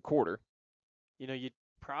second quarter. You know, you'd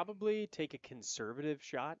probably take a conservative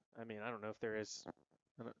shot. I mean, I don't know if there is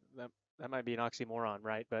That might be an oxymoron,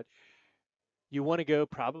 right? But you want to go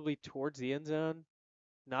probably towards the end zone,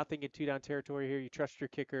 not thinking two-down territory here. You trust your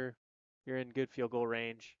kicker. You're in good field goal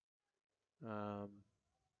range.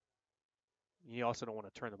 You also don't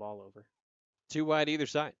want to turn the ball over. Two wide either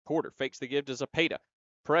side. Porter fakes the give to Zapata.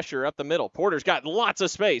 Pressure up the middle. Porter's got lots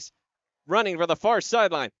of space. Running for the far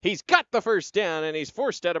sideline. He's got the first down, and he's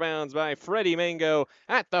forced out of bounds by Freddie Mango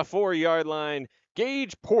at the 4-yard line.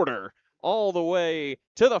 Gage Porter all the way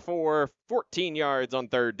to the 14 yards on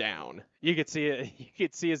third down. You could see it. You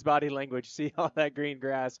could see his body language, see all that green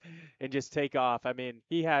grass, and just take off. I mean,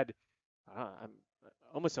 he had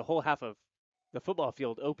almost a whole half of the football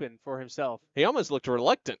field open for himself. He almost looked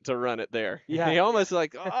reluctant to run it there. Yeah. He almost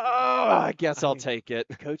like, oh, I guess I'll take it.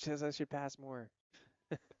 Coach says I should pass more.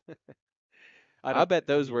 I bet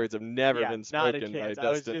those words have never been spoken by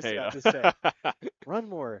Dustin Hayda. Run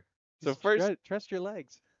more. So first, trust your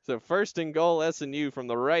legs. So first and goal, S&U from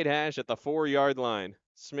the right hash at the 4-yard line.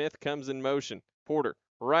 Smith comes in motion. Porter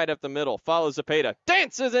right up the middle, follows Zapata,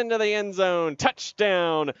 dances into the end zone.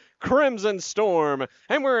 Touchdown, Crimson Storm,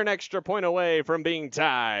 and we're an extra point away from being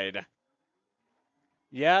tied.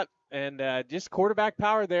 Yep, and just quarterback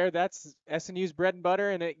power there. That's S&U's bread and butter,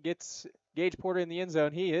 and it gets Gage Porter in the end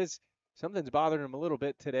zone. Something's bothering him a little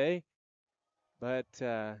bit today, but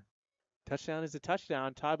touchdown is a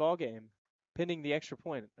touchdown, tie ball game, pending the extra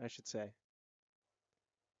point, I should say.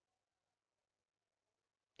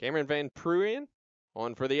 Cameron Van Pruyen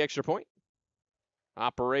on for the extra point.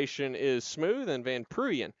 Operation is smooth, and Van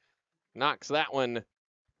Pruyen knocks that one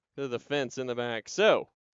to the fence in the back. So,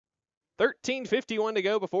 13:51 to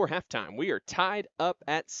go before halftime. We are tied up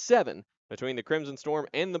at 7 between the Crimson Storm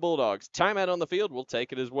and the Bulldogs. Timeout on the field, we'll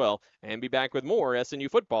take it as well, and be back with more S&U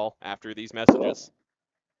football after these messages.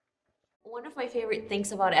 One of my favorite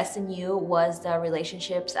things about SNU was the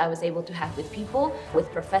relationships I was able to have with people,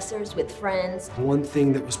 with professors, with friends. One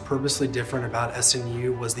thing that was purposely different about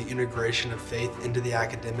SNU was the integration of faith into the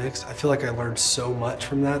academics. I feel like I learned so much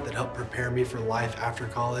from that helped prepare me for life after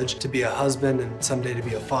college, to be a husband and someday to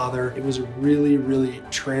be a father. It was a really, really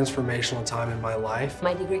transformational time in my life.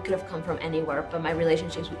 My degree could have come from anywhere, but my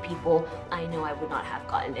relationships with people, I know I would not have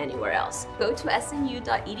gotten anywhere else. Go to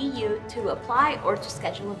snu.edu to apply or to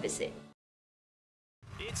schedule a visit.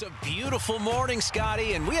 It's a beautiful morning,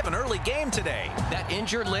 Scotty, and we have an early game today. That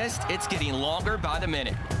injured list, it's getting longer by the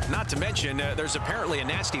minute. Not to mention, there's apparently a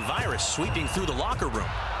nasty virus sweeping through the locker room.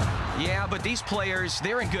 Yeah, but these players,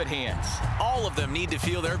 they're in good hands. All of them need to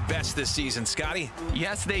feel their best this season, Scotty.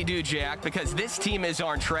 Yes, they do, Jack, because this team is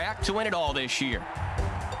on track to win it all this year.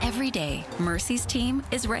 Every day, Mercy's team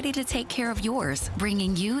is ready to take care of yours,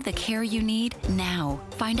 bringing you the care you need now.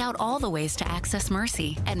 Find out all the ways to access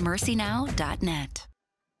Mercy at mercynow.net.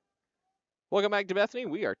 Welcome back to Bethany.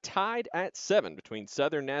 We are tied at 7 between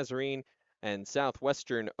Southern Nazarene and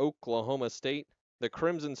Southwestern Oklahoma State. The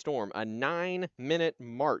Crimson Storm, a 9-minute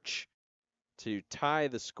march to tie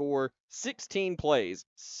the score. 16 plays,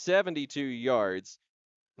 72 yards.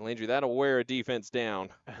 Landry, that'll wear a defense down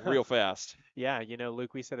real fast. Yeah,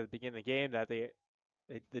 Luke, we said at the beginning of the game that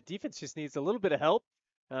the defense just needs a little bit of help.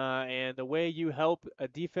 And the way you help a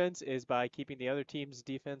defense is by keeping the other team's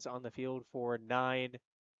defense on the field for 9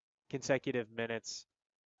 consecutive minutes.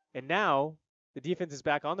 And now the defense is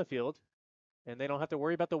back on the field, and they don't have to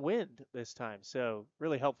worry about the wind this time. So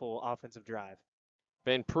really helpful offensive drive.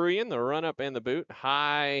 Van Pruyen, the run-up and the boot.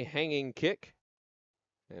 High hanging kick.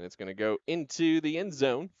 And it's going to go into the end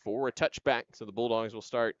zone for a touchback. So the Bulldogs will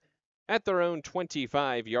start at their own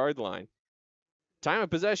 25-yard line. Time of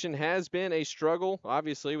possession has been a struggle,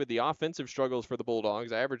 obviously, with the offensive struggles for the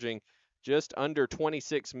Bulldogs, averaging just under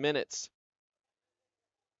 26 minutes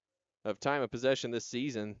of time of possession this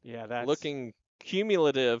season. Yeah, that's looking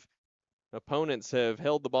cumulative. Opponents have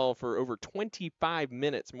held the ball for over 25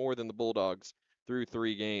 minutes more than the Bulldogs through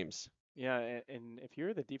 3 games. Yeah, and if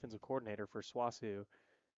you're the defensive coordinator for SWASU,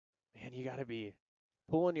 man, you got to be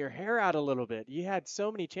pulling your hair out a little bit. You had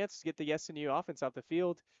so many chances to get the SNU offense off the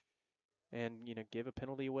field and, give a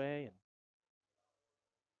penalty away. And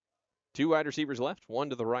 2 wide receivers left, 1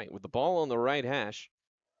 to the right. With the ball on the right hash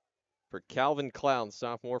for Calvin Cloud,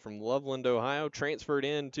 sophomore from Loveland, Ohio, transferred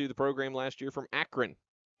into the program last year from Akron.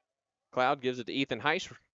 Cloud gives it to Ethan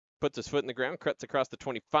Heiss, puts his foot in the ground, cuts across the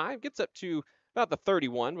 25, gets up to about the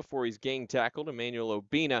 31 before he's gang tackled. Emmanuel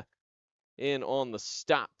Obina in on the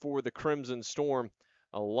stop for the Crimson Storm,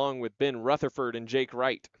 along with Ben Rutherford and Jake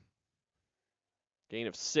Wright. Gain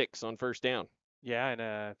of 6 on first down. Yeah, and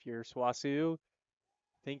if you're SWASU,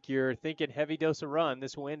 think you're thinking heavy dose of run.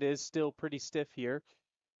 This wind is still pretty stiff here.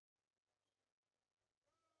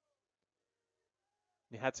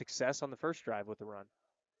 You had success on the first drive with the run.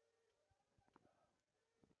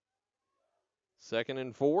 2nd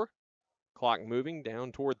and 4. Clock moving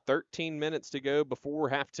down toward 13 minutes to go before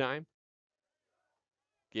halftime.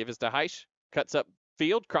 Give us to Heisch. Cuts up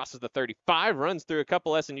field, crosses the 35, runs through a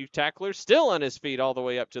couple SNU tacklers, still on his feet all the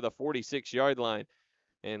way up to the 46-yard line.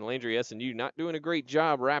 And Landry, SNU not doing a great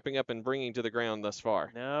job wrapping up and bringing to the ground thus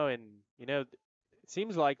far. No, and, it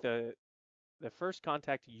seems like the first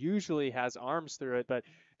contact usually has arms through it, but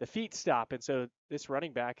the feet stop. And so this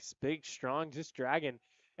running back is big, strong, just dragging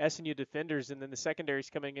SNU defenders. And then the secondary's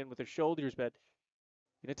coming in with their shoulders. But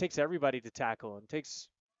it takes everybody to tackle. And it takes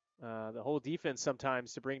the whole defense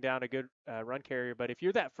sometimes to bring down a good run carrier. But if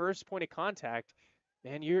you're that first point of contact,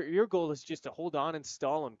 man, your goal is just to hold on and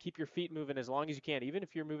stall them. Keep your feet moving as long as you can, even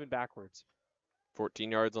if you're moving backwards.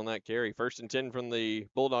 14 yards on that carry. 1st and 10 from the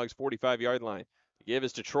Bulldogs' 45-yard line. The give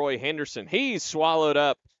is to Troy Henderson. He's swallowed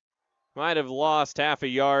up. Might have lost half a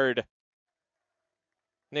yard.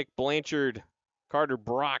 Nick Blanchard, Carter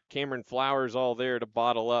Brock, Cameron Flowers all there to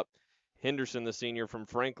bottle up Henderson, the senior from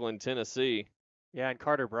Franklin, Tennessee. Yeah, and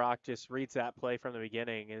Carter Brock just reads that play from the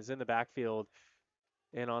beginning, is in the backfield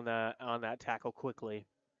and on that tackle quickly.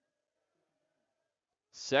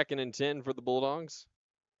 2nd and 10 for the Bulldogs.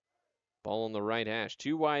 Ball on the right hash.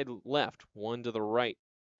 2 wide left, 1 to the right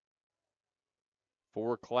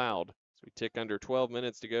for Cloud. So we tick under 12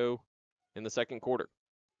 minutes to go in the 2nd quarter.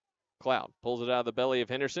 Cloud pulls it out of the belly of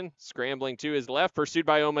Henderson, scrambling to his left, pursued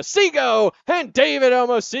by Omosigo, and David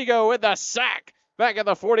Omosigo with the sack back at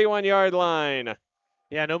the 41-yard line.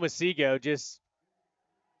 Yeah, and Omosigo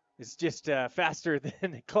is just faster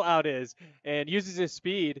than Cloud is and uses his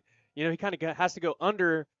speed. He kind of has to go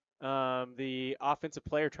under the offensive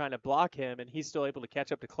player trying to block him, and he's still able to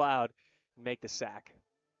catch up to Cloud and make the sack.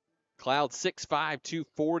 Cloud 6'5",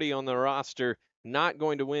 240 on the roster. Not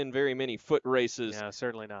going to win very many foot races. No,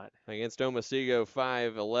 certainly not. Against Omosigo,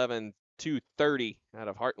 5'11", 230 out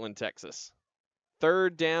of Heartland, Texas.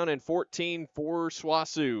 3rd down and 14 for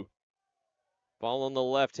SWOSU. Ball on the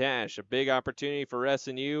left hash. A big opportunity for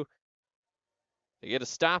SNU to get a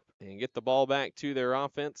stop and get the ball back to their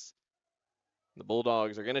offense. The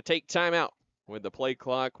Bulldogs are going to take timeout with the play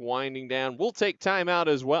clock winding down. We'll take timeout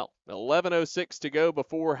as well. 11:06 to go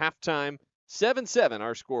before halftime. 7-7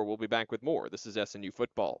 our score. We'll be back with more. This is SNU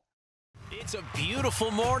football. It's a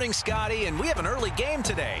beautiful morning, Scotty, and we have an early game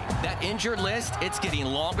today. That injured list, it's getting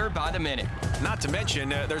longer by the minute. Not to mention,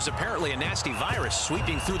 there's apparently a nasty virus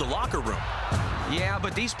sweeping through the locker room. Yeah,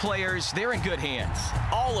 but these players, they're in good hands.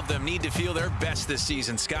 All of them need to feel their best this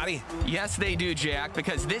season, Scotty. Yes, they do, Jack,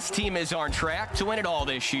 because this team is on track to win it all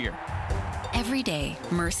this year. Every day,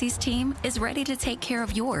 Mercy's team is ready to take care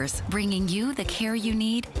of yours, bringing you the care you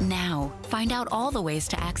need now. Find out all the ways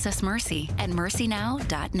to access Mercy at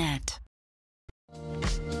mercynow.net.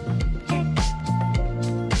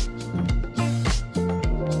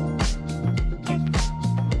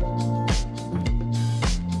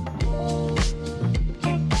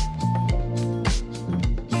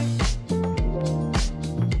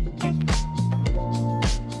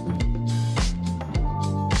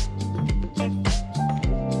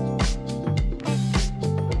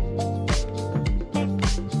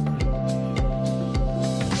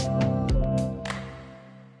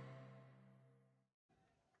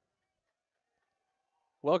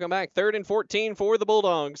 Welcome back. 3rd and 14 for the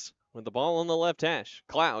Bulldogs with the ball on the left hash.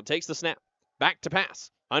 Cloud takes the snap. Back to pass.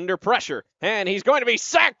 Under pressure. And he's going to be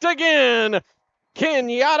sacked again.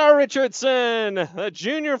 Kenyatta Richardson, a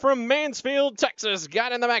junior from Mansfield, Texas,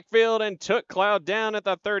 got in the backfield and took Cloud down at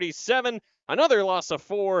the 37. Another loss of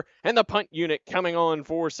 4, and the punt unit coming on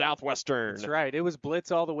for Southwestern. That's right. It was blitz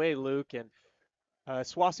all the way, Luke, and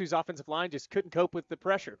SWOSU's offensive line just couldn't cope with the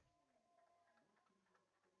pressure.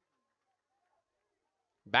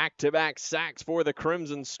 Back-to-back sacks for the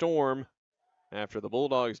Crimson Storm after the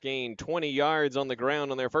Bulldogs gained 20 yards on the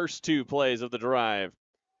ground on their first 2 plays of the drive.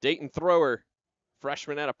 Dayton Thrower,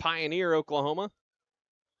 freshman out of Pioneer, Oklahoma,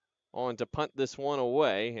 on to punt this one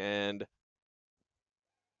away, and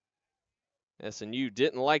SNU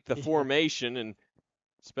didn't like the formation, and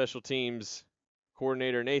special teams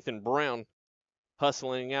coordinator Nathan Brown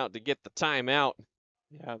hustling out to get the timeout.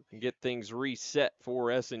 Yeah, and get things reset for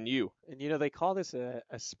SNU. And they call this a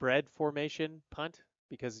spread formation punt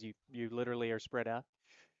because you literally are spread out.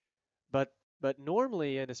 But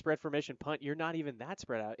normally in a spread formation punt, you're not even that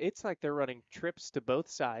spread out. It's like they're running trips to both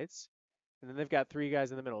sides, and then they've got 3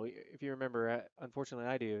 guys in the middle. If you remember, unfortunately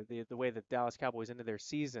I do, the way the Dallas Cowboys ended their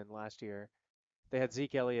season last year, they had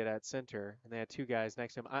Zeke Elliott at center, and they had 2 guys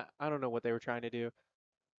next to him. I don't know what they were trying to do.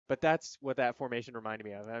 But that's what that formation reminded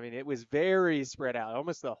me of. I mean, it was very spread out.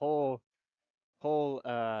 Almost the whole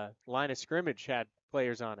line of scrimmage had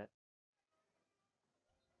players on it.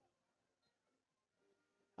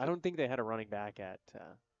 I don't think they had a running back at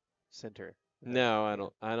center.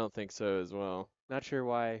 No, I don't think so as well. Not sure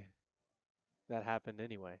why that happened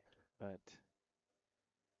anyway, but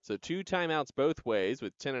So 2 timeouts both ways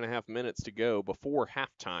with 10.5 minutes to go before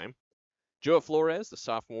halftime. Joe Flores, the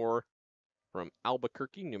sophomore from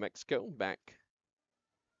Albuquerque, New Mexico, back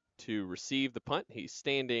to receive the punt. He's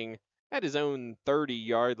standing at his own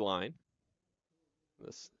 30-yard line.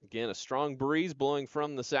 This, again, a strong breeze blowing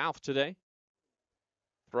from the south today.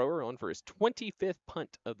 Thrower on for his 25th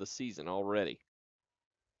punt of the season already.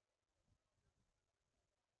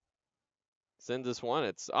 Sends this one.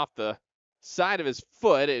 It's off the side of his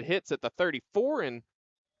foot. It hits at the 34 and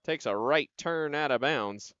takes a right turn out of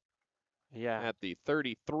bounds. Yeah. At the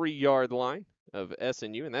 33-yard line of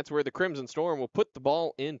SNU, and that's where the Crimson Storm will put the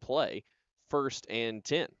ball in play, 1st and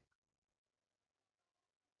 10.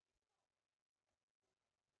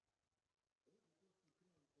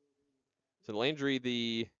 So Landry,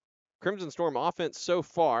 the Crimson Storm offense so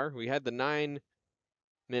far, we had the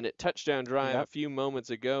 9-minute touchdown drive a few moments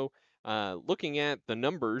ago. Looking at the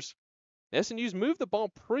numbers, SNU's moved the ball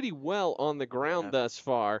pretty well on the ground thus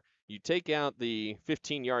far. You take out the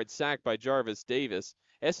 15-yard sack by Jarvis Davis.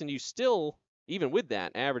 SNU still, even with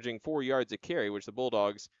that, averaging 4 yards a carry, which the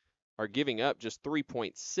Bulldogs are giving up just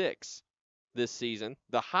 3.6 this season.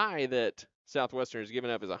 The high that Southwestern has given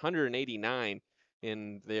up is 189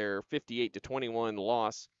 in their 58-21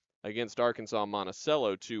 loss against Arkansas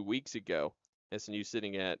Monticello 2 weeks ago. SNU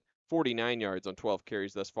sitting at 49 yards on 12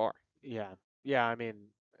 carries thus far. Yeah, I mean,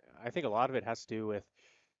 I think a lot of it has to do with,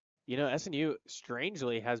 SNU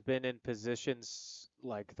strangely has been in positions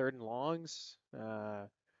like 3rd and longs,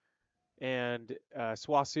 and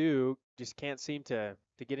SWASU just can't seem to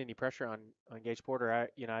get any pressure on Gage Porter.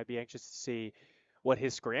 I'd be anxious to see what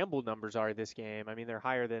his scramble numbers are this game. I mean, they're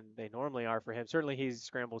higher than they normally are for him. Certainly he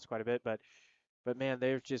scrambles quite a bit, but man,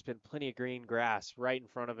 there's just been plenty of green grass right in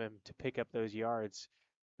front of him to pick up those yards.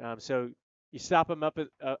 So you stop him up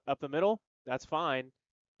the middle, that's fine.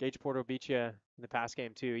 Gage Porter will beat you in the pass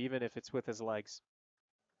game too, even if it's with his legs.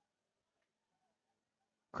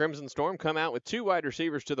 Crimson Storm come out with 2 wide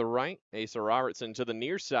receivers to the right. Asa Robertson to the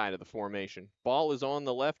near side of the formation. Ball is on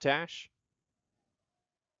the left hash.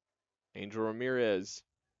 Angel Ramirez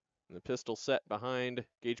in the pistol set behind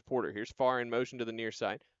Gage Porter. Here's Farr in motion to the near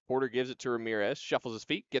side. Porter gives it to Ramirez, shuffles his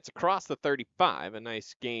feet, gets across the 35. A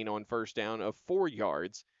nice gain on 1st down of 4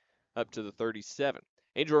 yards up to the 37.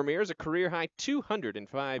 Angel Ramirez, a career-high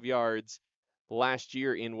 205 yards last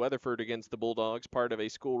year in Weatherford against the Bulldogs, part of a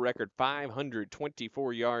school record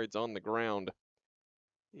 524 yards on the ground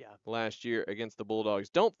last year against the Bulldogs.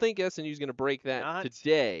 Don't think SNU's going to break that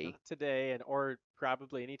today. Not today, or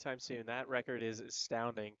probably anytime soon. That record is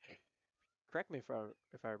astounding. Correct me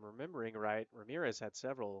if I'm remembering right, Ramirez had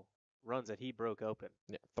several runs that he broke open.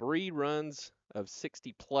 Yeah, 3 runs of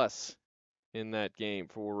 60-plus in that game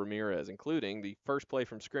for Ramirez, including the first play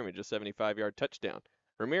from scrimmage, a 75-yard touchdown.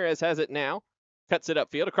 Ramirez has it now, cuts it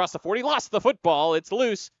upfield across the 40, lost the football. It's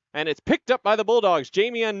loose, and it's picked up by the Bulldogs.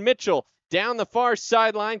 Jamian Mitchell down the far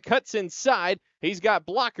sideline, cuts inside. He's got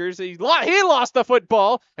blockers. He lost the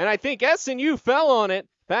football, and I think SNU fell on it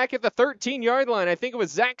back at the 13-yard line. I think it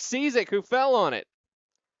was Zach Cizik who fell on it.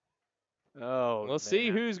 We'll see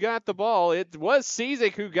who's got the ball. It was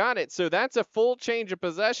Cizik who got it, so that's a full change of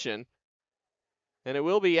possession. And it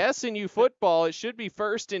will be SNU football. It should be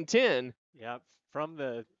 1st and 10. Yep, from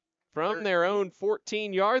their own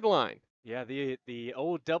 14-yard line. Yeah, the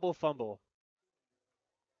old double fumble.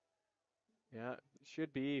 Yeah,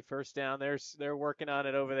 should be 1st down. They're working on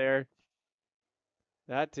it over there.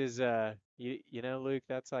 That is, Luke,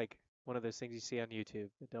 that's like one of those things you see on YouTube,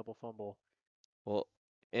 the double fumble. Well,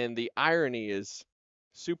 and the irony is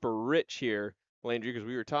super rich here, Landry, because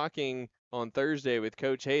we were talking on Thursday with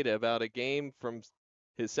Coach Hayda about a game from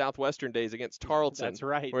his Southwestern days against Tarleton. That's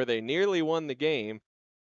right. Where they nearly won the game,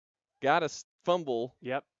 got a fumble,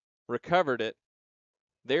 recovered it.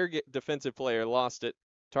 Their defensive player lost it.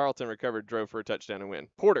 Tarleton recovered, drove for a touchdown and win.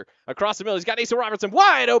 Porter across the middle. He's got Asa Robertson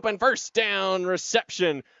wide open. 1st down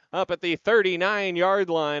reception up at the 39-yard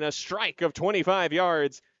line. A strike of 25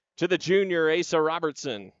 yards to the junior Asa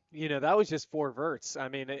Robertson. That was just 4 verts. I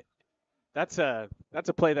mean, that's a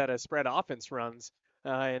play that a spread offense runs.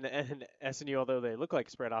 And SNU, although they look like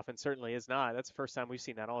a spread offense, certainly is not. That's the first time we've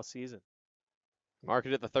seen that all season. Mark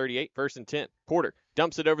it at the 38, 1st and 10. Porter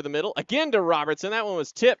dumps it over the middle. Again to Robertson. That one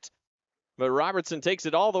was tipped. But Robertson takes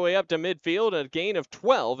it all the way up to midfield, a gain of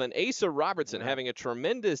 12. And Asa Robertson having a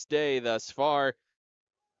tremendous day thus far.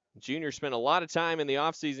 Junior spent a lot of time in the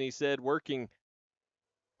offseason, he said, working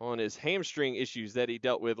on his hamstring issues that he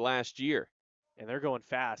dealt with last year. And they're going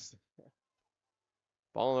fast.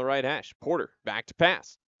 Ball on the right hash. Porter back to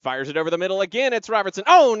pass. Fires it over the middle again. It's Robertson.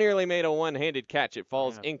 Oh, nearly made a one-handed catch. It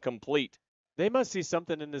falls incomplete. They must see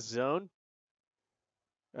something in this zone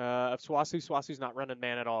of SWASU. SWASU's not running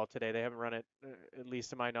man at all today. They haven't run it, at least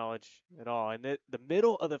to my knowledge, at all. And the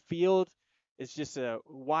middle of the field is just a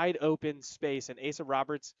wide open space, and Asa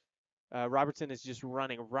Robertson is just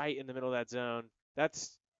running right in the middle of that zone.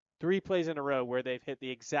 That's 3 plays in a row where they've hit the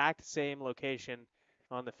exact same location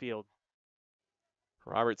on the field.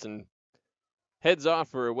 Robertson heads off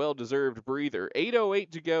for a well-deserved breather.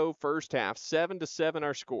 8:08 to go, first half. 7-7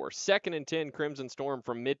 our score. 2nd and 10, Crimson Storm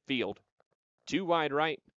from midfield. 2 wide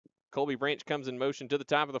right. Colby Branch comes in motion to the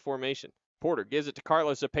top of the formation. Porter gives it to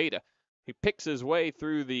Carlos Cepeda. He picks his way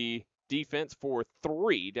through the defense for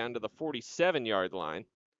 3 down to the 47-yard line.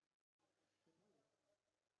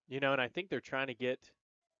 And I think they're trying to get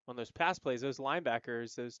on those pass plays, those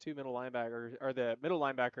linebackers, those 2 middle linebackers, or the middle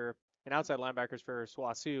linebacker and outside linebackers for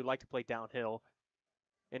SWASU like to play downhill.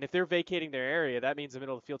 And if they're vacating their area, that means the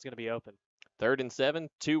middle of the field's going to be open. 3rd and 7,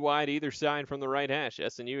 2 wide either side from the right hash.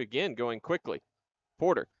 SNU again going quickly.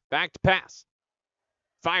 Porter back to pass.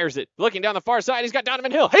 Fires it. Looking down the far side. He's got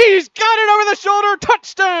Donovan Hill. He's got it over the shoulder.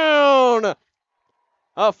 Touchdown!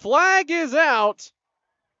 A flag is out.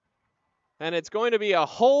 And it's going to be a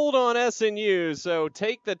hold on SNU. So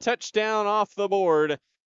take the touchdown off the board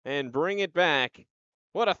and bring it back.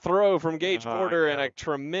 What a throw from Gage Porter and a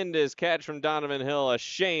tremendous catch from Donovan Hill. A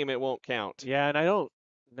shame it won't count. Yeah, and I don't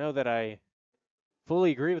know that I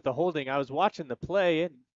fully agree with the holding. I was watching the play,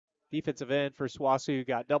 and defensive end for SWASU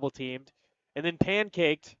got double-teamed and then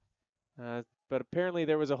pancaked. But apparently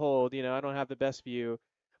there was a hold. I don't have the best view.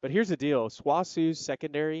 But here's the deal. SWASU's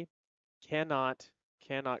secondary cannot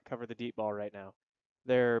cover the deep ball right now.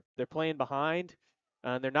 They're playing behind,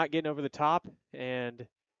 and they're not getting over the top, and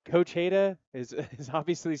Coach Hayda is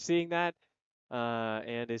obviously seeing that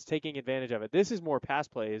and is taking advantage of it. This is more pass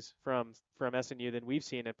plays from SNU than we've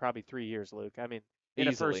seen in probably 3 years, Luke. I mean, in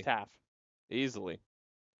a first half. Easily.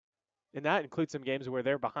 And that includes some games where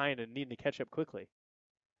they're behind and needing to catch up quickly.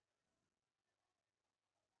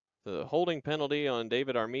 The holding penalty on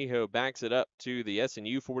David Armijo backs it up to the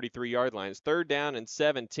SNU 43-yard line. It's 3rd down and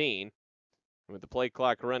 17. With the play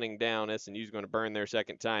clock running down, SNU's going to burn their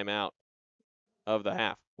second timeout of the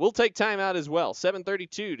half. We'll take timeout as well.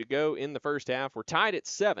 7:32 to go in the first half. We're tied at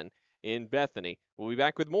 7 in Bethany. We'll be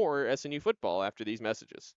back with more SNU football after these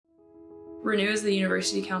messages. Renew is the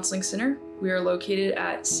University Counseling Center. We are located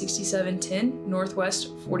at 6710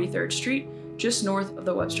 Northwest 43rd Street, just north of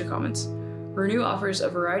the Webster Commons. Renew offers a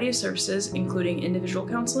variety of services, including individual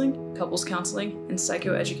counseling, couples counseling, and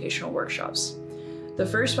psychoeducational workshops. The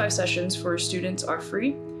first 5 sessions for students are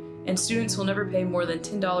free, and students will never pay more than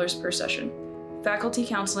 $10 per session. Faculty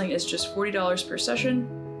counseling is just $40 per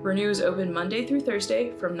session. Renew is open Monday through Thursday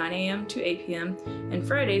from 9 a.m. to 8 p.m. and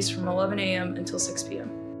Fridays from 11 a.m. until 6 p.m.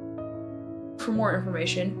 For more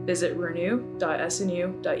information, visit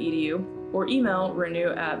renew.snu.edu or email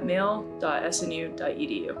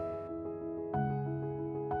renew@mail.snu.edu.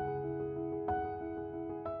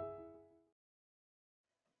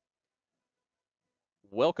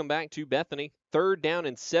 Welcome back to Bethany. 3rd down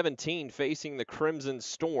and 17 facing the Crimson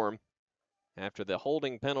Storm. After the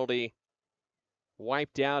holding penalty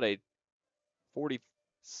wiped out a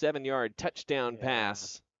 47-yard touchdown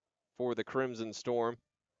pass for the Crimson Storm.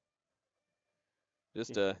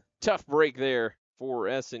 Just a tough break there for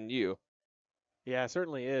SNU. Yeah, it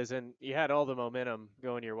certainly is. And you had all the momentum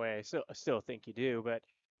going your way. So I still think you do, but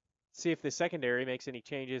see if the secondary makes any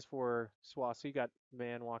changes for SWASU. You got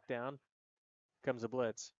man walk down. Comes a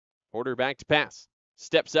blitz. Porter back to pass.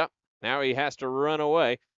 Steps up. Now he has to run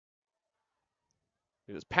away.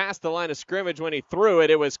 He was past the line of scrimmage when he threw it.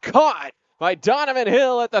 It was caught by Donovan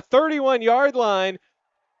Hill at the 31-yard line.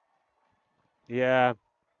 Yeah.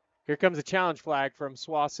 Here comes a challenge flag from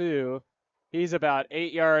SWASU. He's about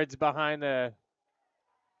 8 yards behind the...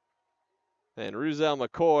 And Ruzel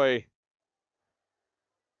McCoy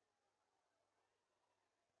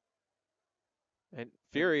and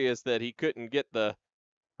furious that he couldn't get the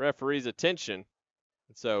referee's attention.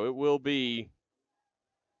 So it will be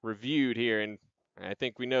reviewed here, and I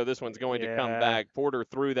think we know this one's going to come back. Porter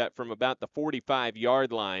threw that from about the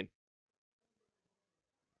 45-yard line.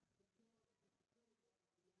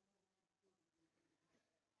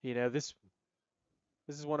 This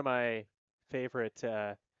is one of my favorite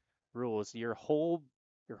rules. Your whole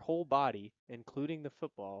body, including the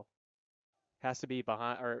football, has to be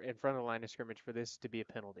behind or in front of the line of scrimmage for this to be a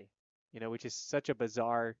penalty. Which is such a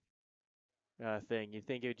bizarre thing. You'd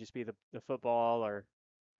think it would just be the football, or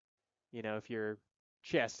if your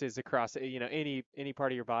chest is across any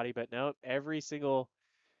part of your body, but no, every single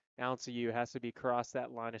ounce of you has to be across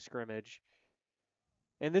that line of scrimmage.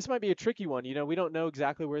 And this might be a tricky one. We don't know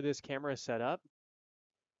exactly where this camera is set up.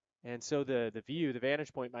 And so the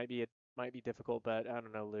vantage point might be difficult, but I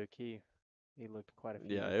don't know, Luke. He looked quite a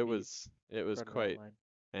few. Yeah, it was quite.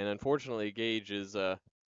 And unfortunately, Gage is on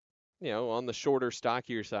the shorter,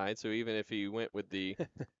 stockier side. So even if he went with the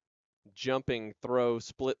jumping throw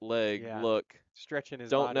split leg look, stretching his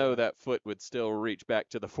don't body know out. that foot would still reach back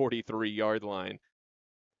to the 43-yard line.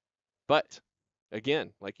 But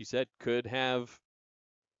again, like you said, could have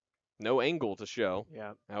no angle to show.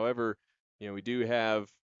 Yeah. However, we do have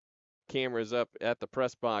cameras up at the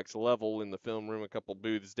press box level in the film room, a couple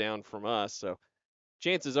booths down from us. So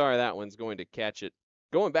chances are that one's going to catch it.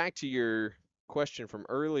 Going back to your question from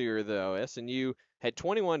earlier, though, SNU had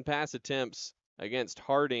 21 pass attempts against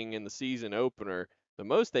Harding in the season opener, the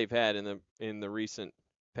most they've had in the recent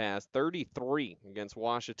past. 33 against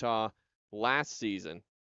Ouachita last season,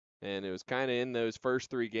 and it was kind of in those first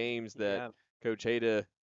 3 games that Coach Hayda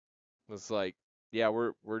was like, "Yeah,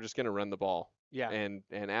 we're just going to run the ball." Yeah. And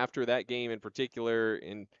after that game in particular,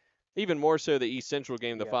 and even more so the East Central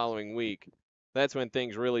game the following week, that's when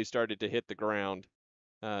things really started to hit the ground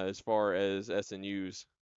as far as SNU's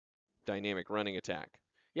dynamic running attack.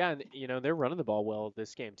 Yeah, and they're running the ball well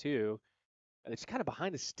this game too. It's kind of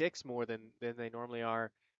behind the sticks more than they normally are,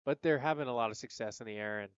 but they're having a lot of success in the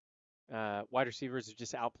air, and wide receivers are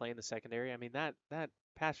just outplaying the secondary. I mean, that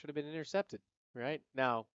pass should have been intercepted, right?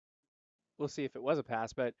 Now, we'll see if it was a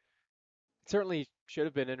pass, but it certainly should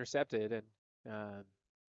have been intercepted, and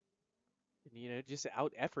just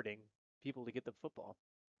out efforting people to get the football.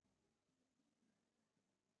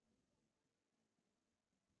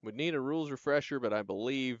 Would need a rules refresher, but I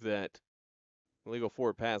believe that illegal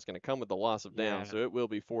forward pass is going to come with the loss of down, so it will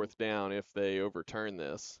be 4th down if they overturn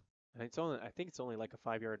this. And I think it's only like a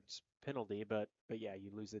 5-yard penalty, but yeah, you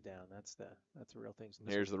lose it down. That's the real thing.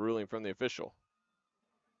 Here's the ruling from the official.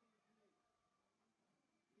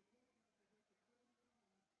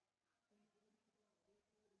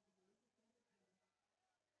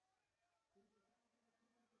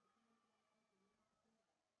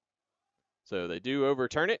 So they do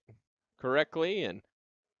overturn it correctly, and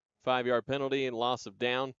 5-yard penalty and loss of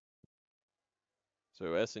down. So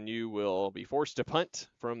SNU will be forced to punt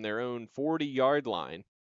from their own 40-yard line.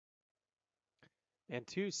 And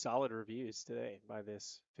 2 solid reviews today by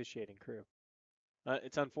this officiating crew.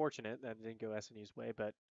 It's unfortunate that it didn't go SNU's way,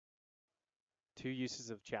 but 2 uses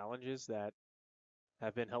of challenges that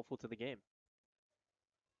have been helpful to the game.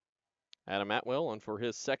 Adam Atwell on for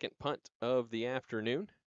his 2nd punt of the afternoon.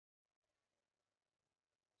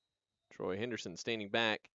 Troy Henderson standing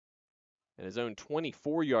back at his own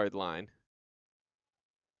 24-yard line.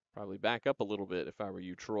 Probably back up a little bit if I were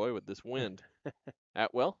you, Troy, with this wind.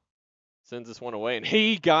 Atwell sends this one away, and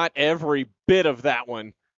he got every bit of that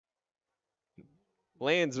one.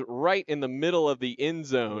 Lands right in the middle of the end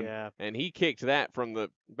zone, and he kicked that from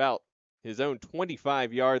about his own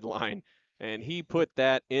 25-yard line, and he put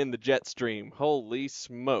that in the jet stream. Holy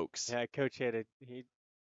smokes. Yeah, Coach Hayda, he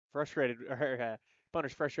frustrated, or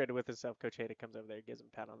punter's frustrated with himself. Coach Hayda comes over there, gives him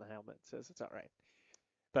a pat on the helmet, says it's all right.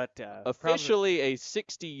 But officially a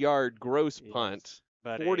 60-yard gross punt,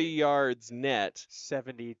 40 yards net.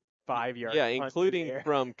 75-yard yeah, punt including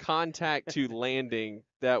from contact to landing,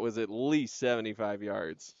 that was at least 75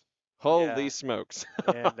 yards. Holy smokes.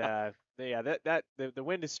 And the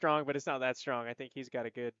wind is strong, but it's not that strong. I think he's got a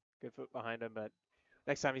good foot behind him, but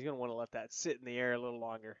next time he's going to want to let that sit in the air a little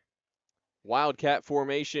longer. Wildcat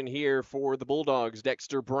formation here for the Bulldogs.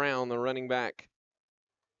 Dexter Brown, the running back,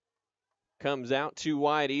 comes out 2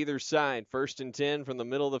 wide either side. 1st and 10 from the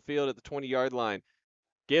middle of the field at the 20-yard line.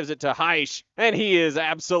 Gives it to Heisch, and he is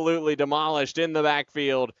absolutely demolished in the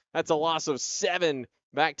backfield. That's a loss of 7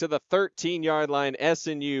 back to the 13-yard line.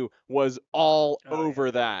 SNU was all over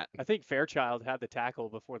that. I think Fairchild had the tackle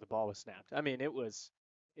before the ball was snapped. I mean,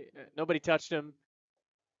 nobody touched him.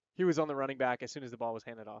 He was on the running back as soon as the ball was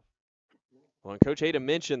handed off. Well, and Coach Hayda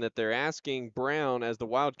mentioned that they're asking Brown as the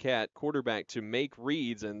Wildcat quarterback to make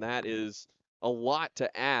reads, and that is a lot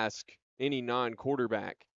to ask any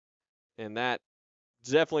non-quarterback. And that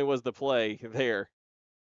definitely was the play there.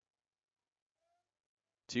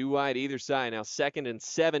 2 wide either side. Now 2nd and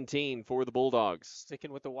 17 for the Bulldogs.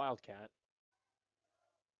 Sticking with the Wildcat.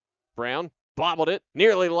 Brown bobbled it,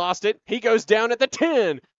 nearly lost it. He goes down at the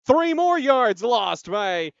 10. 3 more yards lost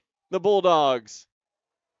by the Bulldogs.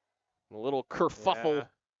 A little kerfuffle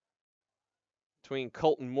between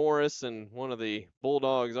Colton Morris and one of the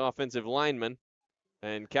Bulldogs' offensive linemen.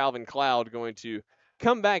 And Calvin Cloud going to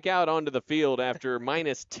come back out onto the field after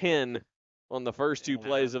minus 10 on the first two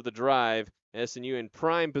plays of the drive. SNU in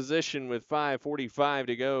prime position with 5:45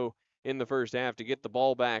 to go in the first half to get the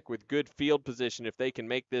ball back with good field position if they can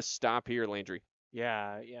make this stop here, Landry.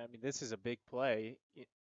 Yeah. I mean, this is a big play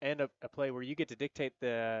and a play where you get to dictate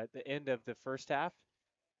the end of the first half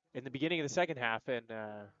in the beginning of the second half and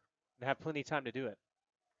have plenty of time to do it.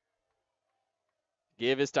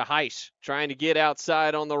 Give is to Heiss, trying to get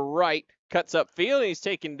outside on the right. Cuts up field, and he's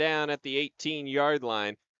taken down at the 18-yard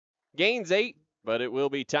line. Gains 8, but it will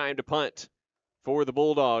be time to punt for the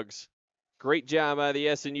Bulldogs. Great job by the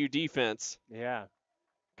SNU defense. Yeah.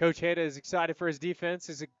 Coach Hayda is excited for his defense.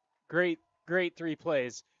 It's a great 3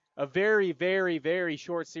 plays. A very, very, very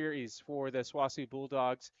short series for the SWOSU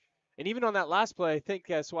Bulldogs. And even on that last play, I think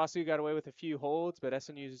SWOSU got away with a few holds, but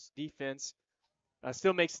SNU's defense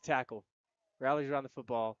still makes the tackle. Rallies around the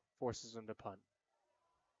football, forces them to punt.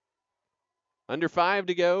 Under 5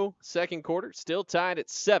 to go, second quarter, still tied at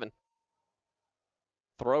 7.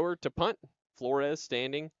 Thrower to punt. Flores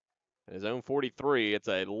standing at his own 43. It's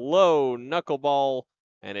a low knuckleball,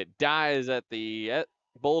 and it dies at the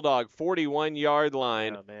Bulldog 41-yard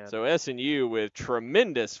line. Oh, man. So SNU with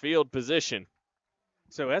tremendous field position.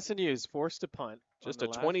 So SNU is forced to punt. Just a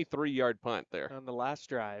 23-yard punt there. On the last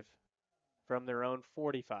drive from their own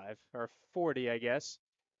 45, or 40, I guess.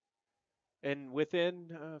 And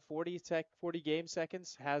within 40 game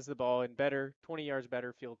seconds, has the ball in 20 yards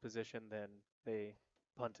better field position than they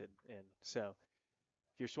punted in. So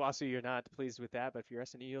if you're SWOSU, you're not pleased with that, but if you're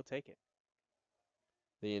SNU, you'll take it.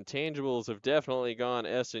 The intangibles have definitely gone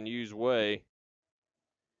SNU's way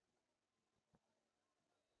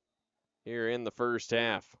here in the first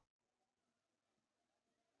half.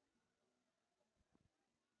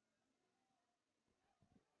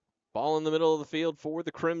 Ball in the middle of the field for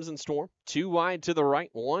the Crimson Storm. 2 wide to the right,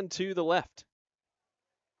 1 to the left.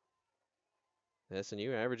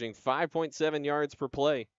 SNU averaging 5.7 yards per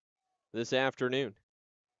play this afternoon.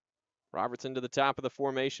 Robertson to the top of the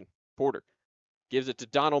formation. Porter gives it to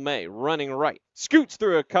Donald May, running right. Scoots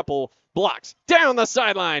through a couple blocks. Down the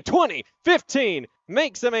sideline, 20, 15,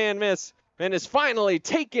 makes the man miss, and is finally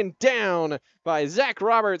taken down by Zach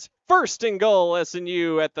Roberts. First and goal,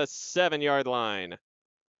 SNU at the 7-yard line.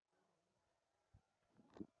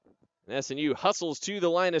 SNU hustles to the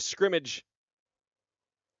line of scrimmage,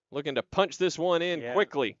 looking to punch this one in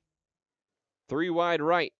quickly. 3 wide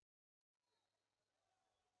right.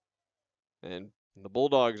 And the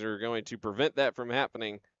Bulldogs are going to prevent that from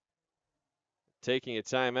happening, taking a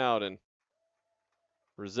timeout, and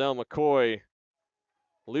Roselle McCoy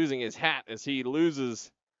losing his hat as he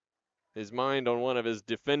loses his mind on one of his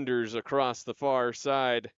defenders across the far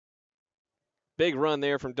side. Big run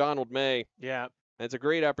there from Donald May. Yeah. It's a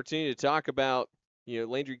great opportunity to talk about,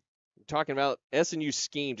 Landry talking about SNU's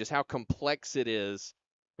scheme, just how complex it is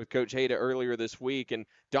with Coach Hayda earlier this week. And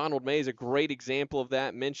Donald May is a great example of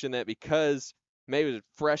that. Mentioned that because May was a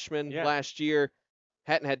freshman last year,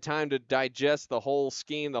 hadn't had time to digest the whole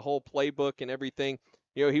scheme, the whole playbook and everything.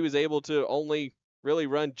 He was able to only really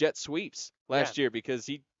run jet sweeps last year because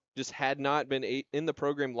he just had not been in the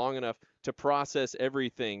program long enough to process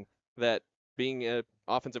everything that being an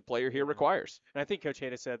offensive player here requires. And I think Coach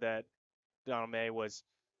Hayda said that Donald May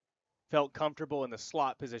felt comfortable in the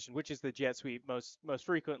slot position, which is the jet sweep most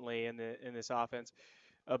frequently in this offense.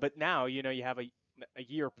 But now, you have a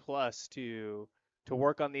year plus to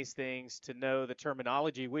work on these things, to know the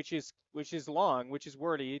terminology, which is long, which is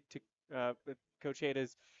wordy, to Coach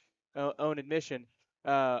Hayda's own admission.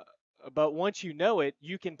 But once you know it,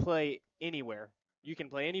 you can play anywhere. You can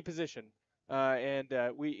play any position. And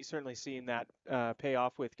we certainly seen that pay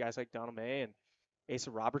off with guys like Donald May and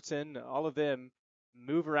Asa Robertson. All of them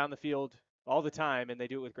move around the field all the time, and they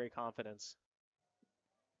do it with great confidence.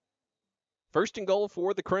 First and goal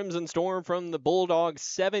for the Crimson Storm from the Bulldogs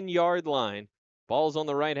 7-yard line. Ball's on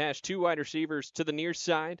the right hash. 2 wide receivers to the near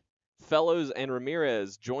side. Fellows and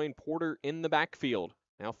Ramirez join Porter in the backfield.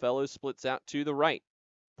 Now Fellows splits out to the right.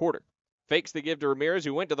 Porter fakes the give to Ramirez,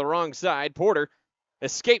 who went to the wrong side. Porter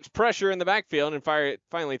escapes pressure in the backfield and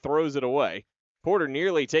finally throws it away. Porter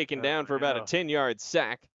nearly taken down for about a 10-yard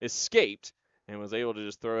sack, escaped, and was able to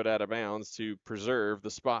just throw it out of bounds to preserve the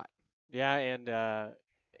spot. Yeah, and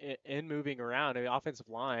in moving around, the offensive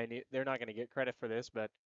line, they're not going to get credit for this, but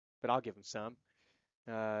I'll give them some.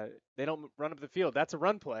 They don't run up the field. That's a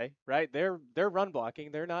run play, right? They're run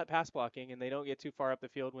blocking. They're not pass blocking, and they don't get too far up the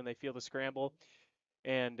field when they feel the scramble.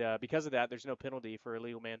 And because of that, there's no penalty for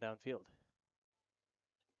illegal man downfield.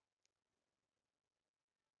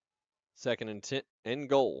 Second and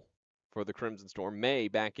goal for the Crimson Storm. May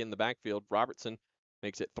back in the backfield. Robertson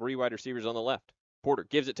makes it 3 wide receivers on the left. Porter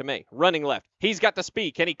gives it to May, running left. He's got the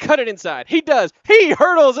speed. Can he cut it inside? He does. He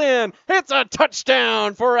hurdles in. It's a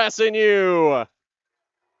touchdown for SNU.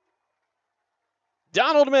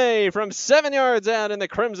 Donald May from 7 yards out, and the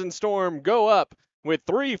Crimson Storm go up with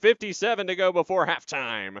 3:57 to go before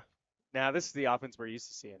halftime. Now, this is the offense we're used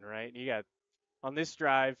to seeing, right? You got on this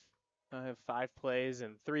drive, 5 plays,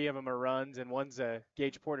 and 3 of them are runs, and one's a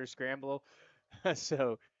Gage Porter scramble.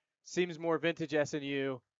 So, seems more vintage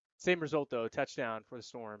SNU. Same result, though, touchdown for the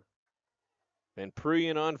Storm. Van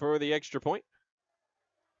Pruyen on for the extra point.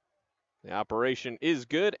 The operation is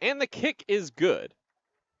good, and the kick is good.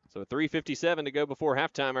 So 3:57 to go before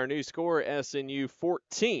halftime. Our new score, SNU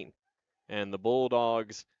 14, and the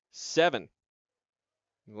Bulldogs 7.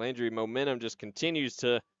 Landry momentum just continues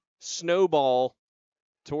to snowball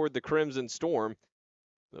toward the Crimson Storm.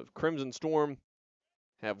 The Crimson Storm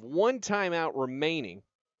have 1 timeout remaining,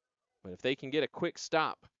 but if they can get a quick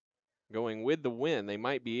stop going with the win, they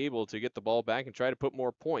might be able to get the ball back and try to put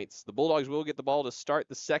more points. The Bulldogs will get the ball to start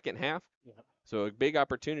the second half. Yeah. So a big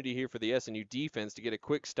opportunity here for the SNU defense to get a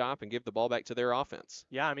quick stop and give the ball back to their offense.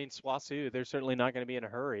 Yeah, I mean, SWASU, they're certainly not going to be in a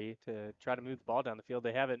hurry to try to move the ball down the field.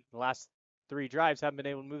 They haven't, the last 3 drives, haven't been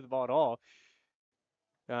able to move the ball at all.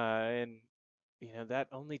 And, that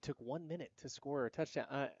only took 1 minute to score a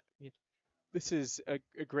touchdown. This is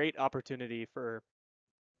a great opportunity for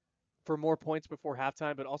more points before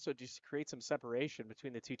halftime, but also just create some separation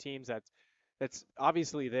between the two teams that's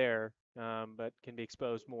obviously there, but can be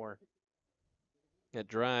exposed more. That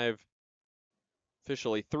drive,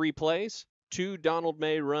 officially 3 plays, 2 Donald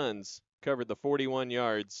May runs, covered the 41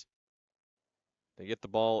 yards. They get the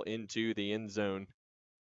ball into the end zone.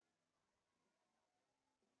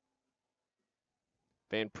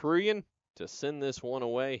 Van Pruyen to send this one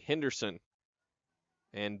away. Henderson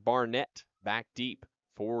and Barnett back deep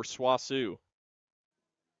for SWASU.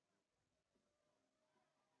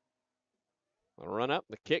 A run up,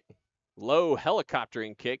 the kick, low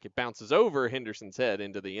helicoptering kick. It bounces over Henderson's head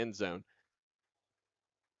into the end zone.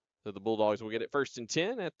 So the Bulldogs will get it 1st and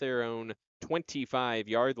 10 at their own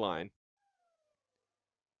 25-yard line.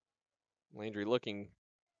 Landry looking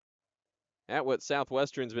at what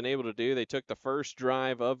Southwestern's been able to do. They took the first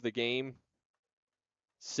drive of the game,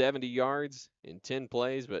 70 yards in 10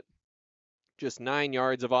 plays, but just 9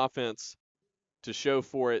 yards of offense to show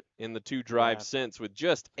for it in the 2 drives since, with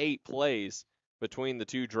just 8 plays between the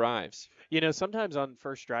 2 drives. Sometimes on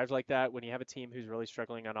first drives like that, when you have a team who's really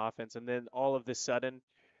struggling on offense, and then all of a sudden,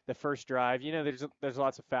 the first drive, there's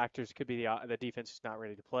lots of factors. It could be the defense is not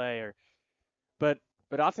ready to play, but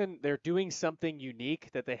often they're doing something unique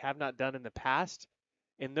that they have not done in the past,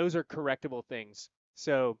 and those are correctable things.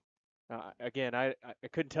 So, again, I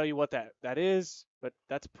couldn't tell you what that is, but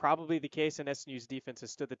that's probably the case, and SNU's defense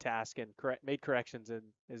has stood the task and made corrections and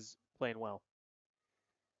is playing well.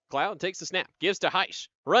 Cloud takes the snap, gives to Heisch,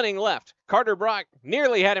 running left. Carter Brock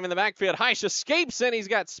nearly had him in the backfield. Heisch escapes, and he's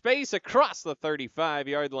got space across the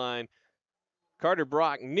 35-yard line. Carter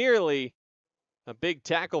Brock nearly a big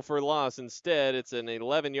tackle for loss. Instead, it's an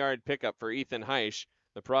 11-yard pickup for Ethan Heisch,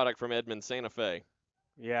 the product from Edmond Santa Fe.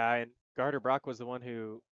 Yeah, and Carter Brock was the one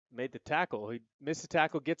who made the tackle. He missed the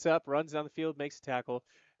tackle, gets up, runs down the field, makes a tackle.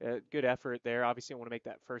 Good effort there. Obviously, I want to make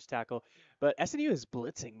that first tackle. But SNU is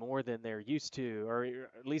blitzing more than they're used to, or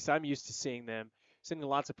at least I'm used to seeing them, sending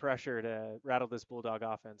lots of pressure to rattle this Bulldog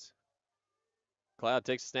offense. Cloud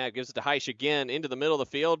takes a snap, gives it to Heisch again into the middle of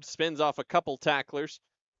the field, spins off a couple tacklers,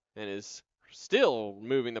 and is still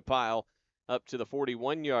moving the pile up to the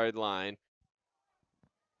 41-yard line.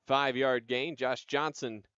 5-yard gain. Josh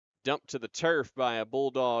Johnson dumped to the turf by a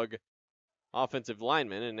Bulldog offensive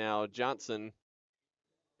lineman, and now Johnson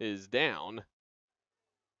is down.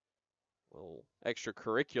 A little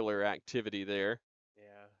extracurricular activity there.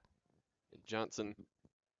 Yeah. Johnson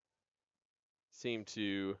seemed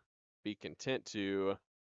to be content to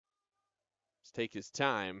just take his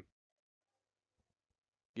time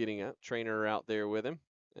getting a trainer out there with him,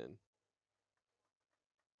 and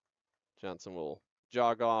Johnson will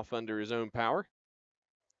jog off under his own power.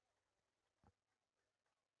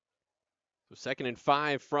 So 2nd and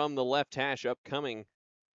 5 from the left hash upcoming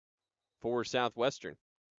for Southwestern.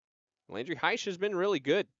 Landry Heisch has been really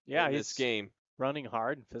good in this game. Running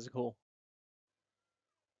hard and physical.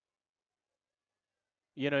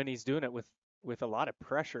 And he's doing it with a lot of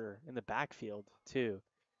pressure in the backfield, too.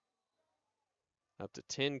 Up to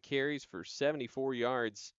 10 carries for 74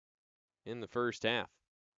 yards in the first half.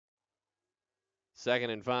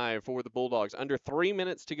 2nd and 5 for the Bulldogs. Under 3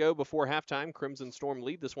 minutes to go before halftime. Crimson Storm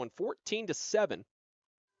lead this one 14-7.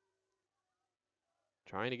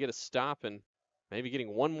 Trying to get a stop and maybe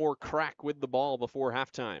getting one more crack with the ball before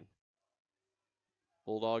halftime.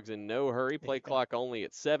 Bulldogs in no hurry. Play clock only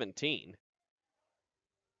at 17.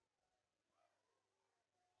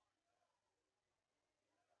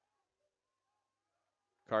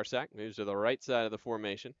 Karsak moves to the right side of the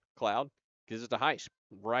formation. Cloud gives it to Heisch.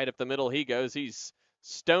 Right up the middle he goes. He's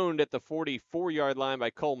stoned at the 44-yard line by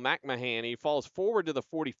Cole McMahon. He falls forward to the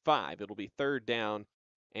 45. It'll be 3rd down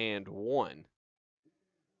and 1.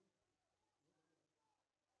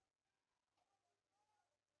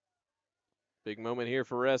 Big moment here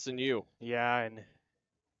for SNU. Yeah, and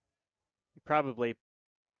you probably,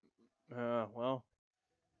 well,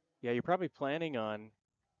 yeah, you're probably planning on,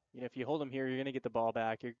 if you hold them here, you're going to get the ball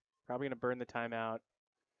back. You're probably going to burn the timeout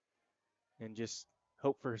and just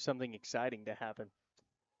hope for something exciting to happen.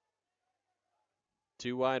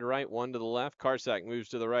 2 wide right, 1 to the left. Karsak moves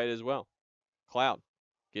to the right as well. Cloud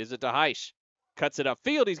gives it to Heisch. Cuts it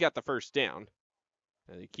upfield. He's got the 1st down.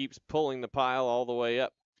 And he keeps pulling the pile all the way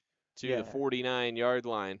up to the 49-yard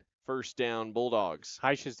line. 1st down, Bulldogs.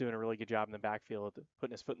 Heisch is doing a really good job in the backfield,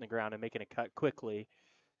 putting his foot in the ground and making a cut quickly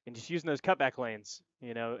and just using those cutback lanes.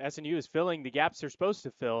 SNU is filling the gaps they're supposed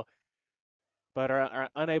to fill, but are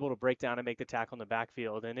unable to break down and make the tackle in the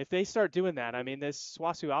backfield. And if they start doing that, I mean, this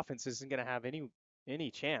SWASU offense isn't going to have any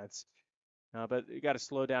chance. But you got to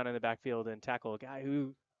slow down in the backfield and tackle a guy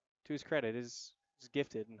who, to his credit, is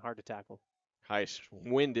gifted and hard to tackle. Heisch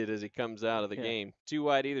winded as he comes out of the game. 2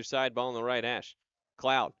 wide either side, ball on the right hash.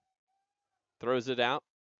 Cloud throws it out.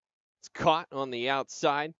 It's caught on the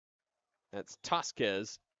outside. That's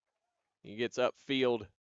Tosquez. He gets upfield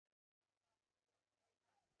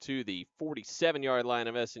to the 47-yard line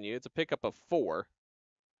of SNU. It's a pickup of 4.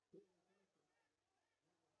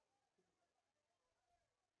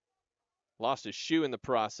 Lost his shoe in the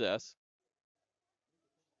process.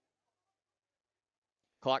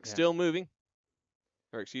 Clock still moving.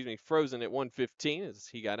 Or excuse me, frozen at 1:15 as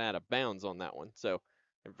he got out of bounds on that one. So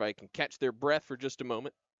everybody can catch their breath for just a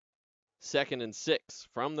moment. 2nd and 6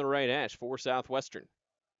 from the right hash for Southwestern.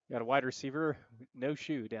 Got a wide receiver, no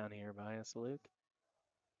shoe down here by us, Luke.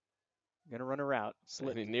 Gonna run a route.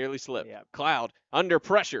 Slipped. He nearly slipped. Yeah. Cloud under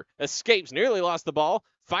pressure, escapes, nearly lost the ball,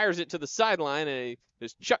 fires it to the sideline, and he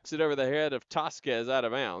just chucks it over the head of Tosquez out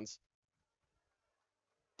of bounds.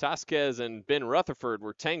 Tosquez and Ben Rutherford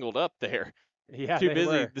were tangled up there. Yeah, Too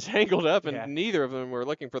busy tangled up, and Yeah. neither of them were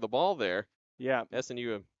looking for the ball there. Yeah.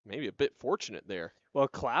 SNU maybe a bit fortunate there. Well,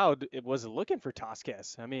 Cloud was looking for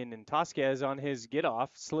Tosquez. I mean, and Tosquez on his get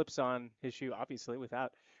off slips on his shoe, obviously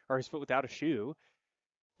his foot without a shoe.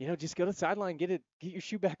 Just go to the sideline, get your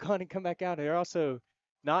shoe back on, and come back out. They're also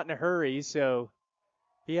not in a hurry, so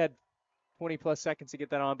he had 20 plus seconds to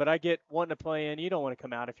get that on. But I get wanting to play in. You don't want to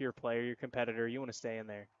come out if you're a player, you're a competitor. You want to stay in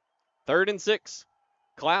there. 3rd and 6.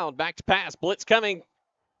 Cloud back to pass. Blitz coming.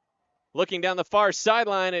 Looking down the far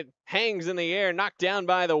sideline, it hangs in the air, knocked down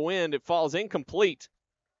by the wind. It falls incomplete.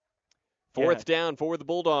 4th down for the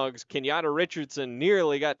Bulldogs. Kenyatta Richardson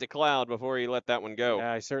nearly got to Cloud before he let that one go.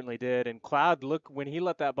 Yeah, he certainly did. And Cloud, when he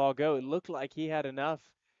let that ball go, it looked like he had enough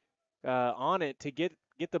on it to get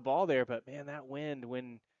the ball there. But, man, that wind,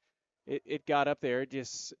 when it got up there, it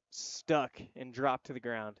just stuck and dropped to the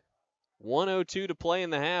ground. 1:02 to play in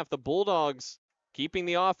the half. The Bulldogs keeping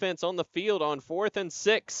the offense on the field on 4th and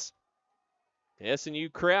 6.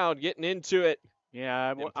 SNU crowd getting into it.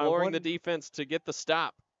 Yeah, imploring the defense to get the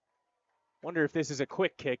stop. Wonder if this is a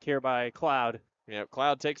quick kick here by Cloud. Yeah,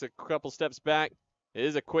 Cloud takes a couple steps back. It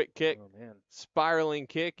is a quick kick. Oh, man. Spiraling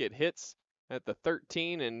kick. It hits at the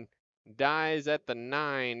 13 and dies at the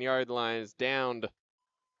 9-yard line. It's down to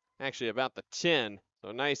actually about the 10.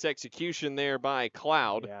 So nice execution there by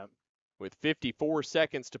Cloud. Yeah. With 54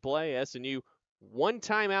 seconds to play, SNU 1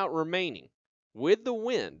 timeout remaining. With the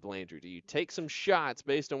wind, Landry, do you take some shots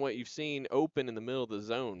based on what you've seen open in the middle of the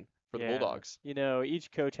zone for the Bulldogs? Each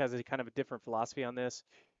coach has a kind of a different philosophy on this.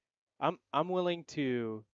 I'm willing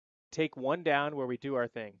to take 1 down where we do our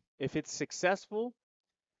thing. If it's successful,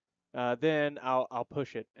 then I'll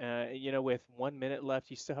push it. With 1 minute left,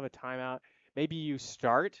 you still have a timeout. Maybe you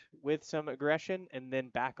start with some aggression and then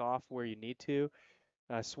back off where you need to.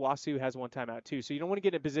 SWASU has 1 timeout too, so you don't want to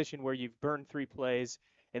get in a position where you've burned 3 plays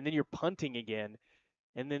and then you're punting again,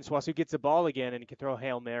 and then SWASU gets the ball again and you can throw a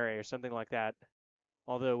Hail Mary or something like that.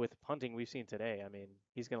 Although with punting we've seen today, I mean,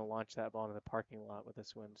 he's going to launch that ball into the parking lot with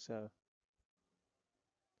this wind. So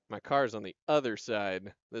my car's on the other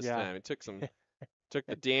side this time. It took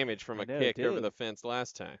the damage from a kick over the fence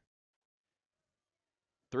last time.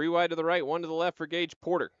 3 wide to the right, 1 to the left for Gage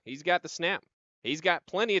Porter. He's got the snap. He's got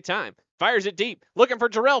plenty of time. Fires it deep, looking for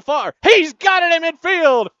Jarrell Farr. He's got it in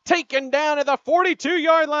midfield, taken down at the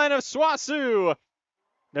 42-yard line of SWASU.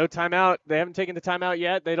 No timeout. They haven't taken the timeout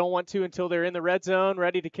yet. They don't want to until they're in the red zone,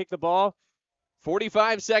 ready to kick the ball.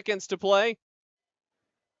 45 seconds to play.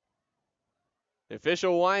 The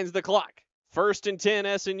official winds the clock. 1st and 10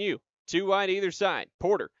 SNU. 2 wide either side.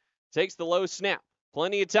 Porter takes the low snap.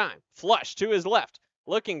 Plenty of time. Flush to his left.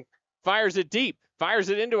 Looking, fires it deep. Fires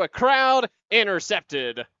it into a crowd.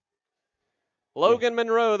 Intercepted. Logan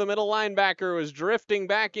Monroe, the middle linebacker, was drifting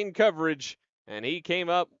back in coverage, and he came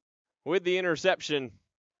up with the interception.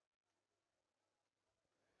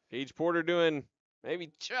 Gage Porter doing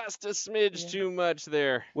maybe just a smidge too much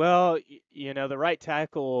there. Well, the right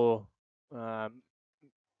tackle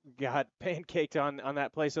got pancaked on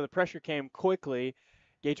that play, so the pressure came quickly.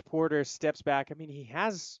 Gage Porter steps back. I mean,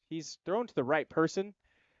 he's thrown to the right person,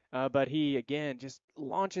 but he, again, just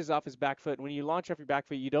launches off his back foot. When you launch off your back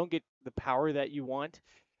foot, you don't get the power that you want,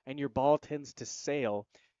 and your ball tends to sail.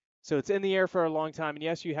 So it's in the air for a long time, and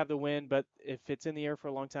yes, you have the wind, but if it's in the air for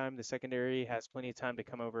a long time, the secondary has plenty of time to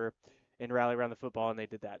come over and rally around the football, and they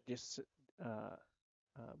did that just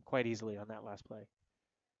quite easily on that last play.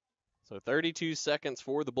 So 32 seconds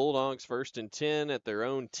for the Bulldogs, 1st and 10 at their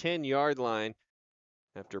own 10-yard line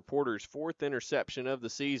after Porter's 4th interception of the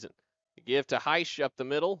season. The give to Heisch up the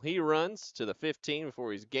middle. He runs to the 15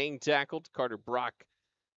 before he's gang tackled. Carter Brock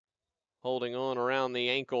holding on around the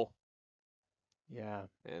ankle. Yeah.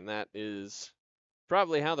 And that is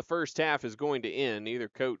probably how the first half is going to end. Neither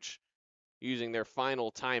coach using their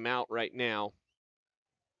final timeout right now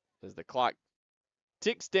as the clock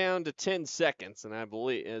ticks down to 10 seconds, and I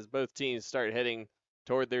believe as both teams start heading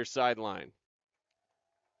toward their sideline.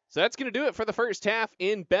 So that's going to do it for the first half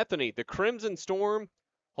in Bethany. The Crimson Storm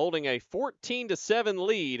holding a 14-7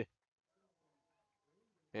 lead.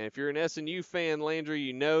 And if you're an SNU fan, Landry,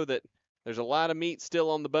 you know that there's a lot of meat still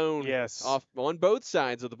on the bone. Yes. On both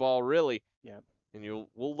sides of the ball, really. Yeah. And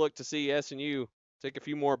we'll look to see SNU take a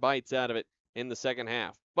few more bites out of it in the second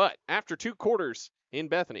half. But after 2 quarters in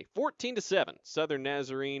Bethany, 14-7, Southern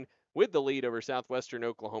Nazarene with the lead over Southwestern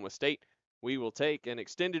Oklahoma State. We will take an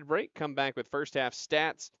extended break, come back with first half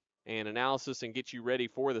stats and analysis, and get you ready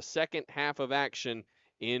for the second half of action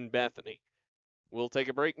in Bethany. We'll take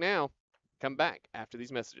a break now. Come back after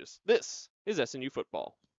these messages. This is SNU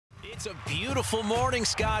Football. It's a beautiful morning,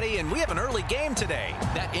 Scotty, and we have an early game today.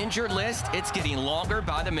 That injured list, it's getting longer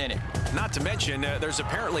by the minute. Not to mention, there's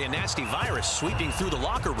apparently a nasty virus sweeping through the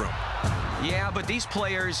locker room. Yeah, but these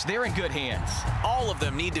players, they're in good hands. All of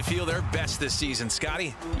them need to feel their best this season,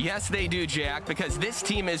 Scotty. Yes, they do, Jack, because this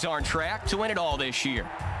team is on track to win it all this year.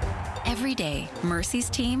 Every day, Mercy's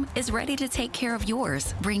team is ready to take care of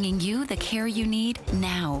yours, bringing you the care you need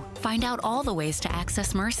now. Find out all the ways to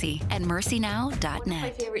access Mercy at mercynow.net. One of my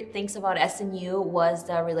favorite things about SNU was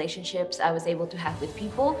the relationships I was able to have with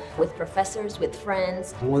people, with professors, with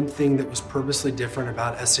friends. One thing that was purposely different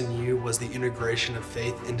about SNU was the integration of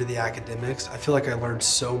faith into the academics. I feel like I learned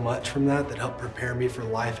so much from that helped prepare me for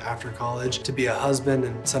life after college, to be a husband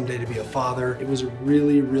and someday to be a father. It was a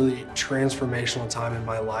really, really transformational time in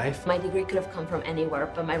my life. My degree could have come from anywhere,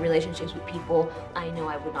 but my relationships with people, I know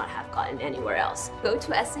I would not have gotten anywhere else. Go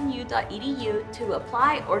to snu.edu to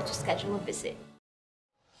apply or to schedule a visit.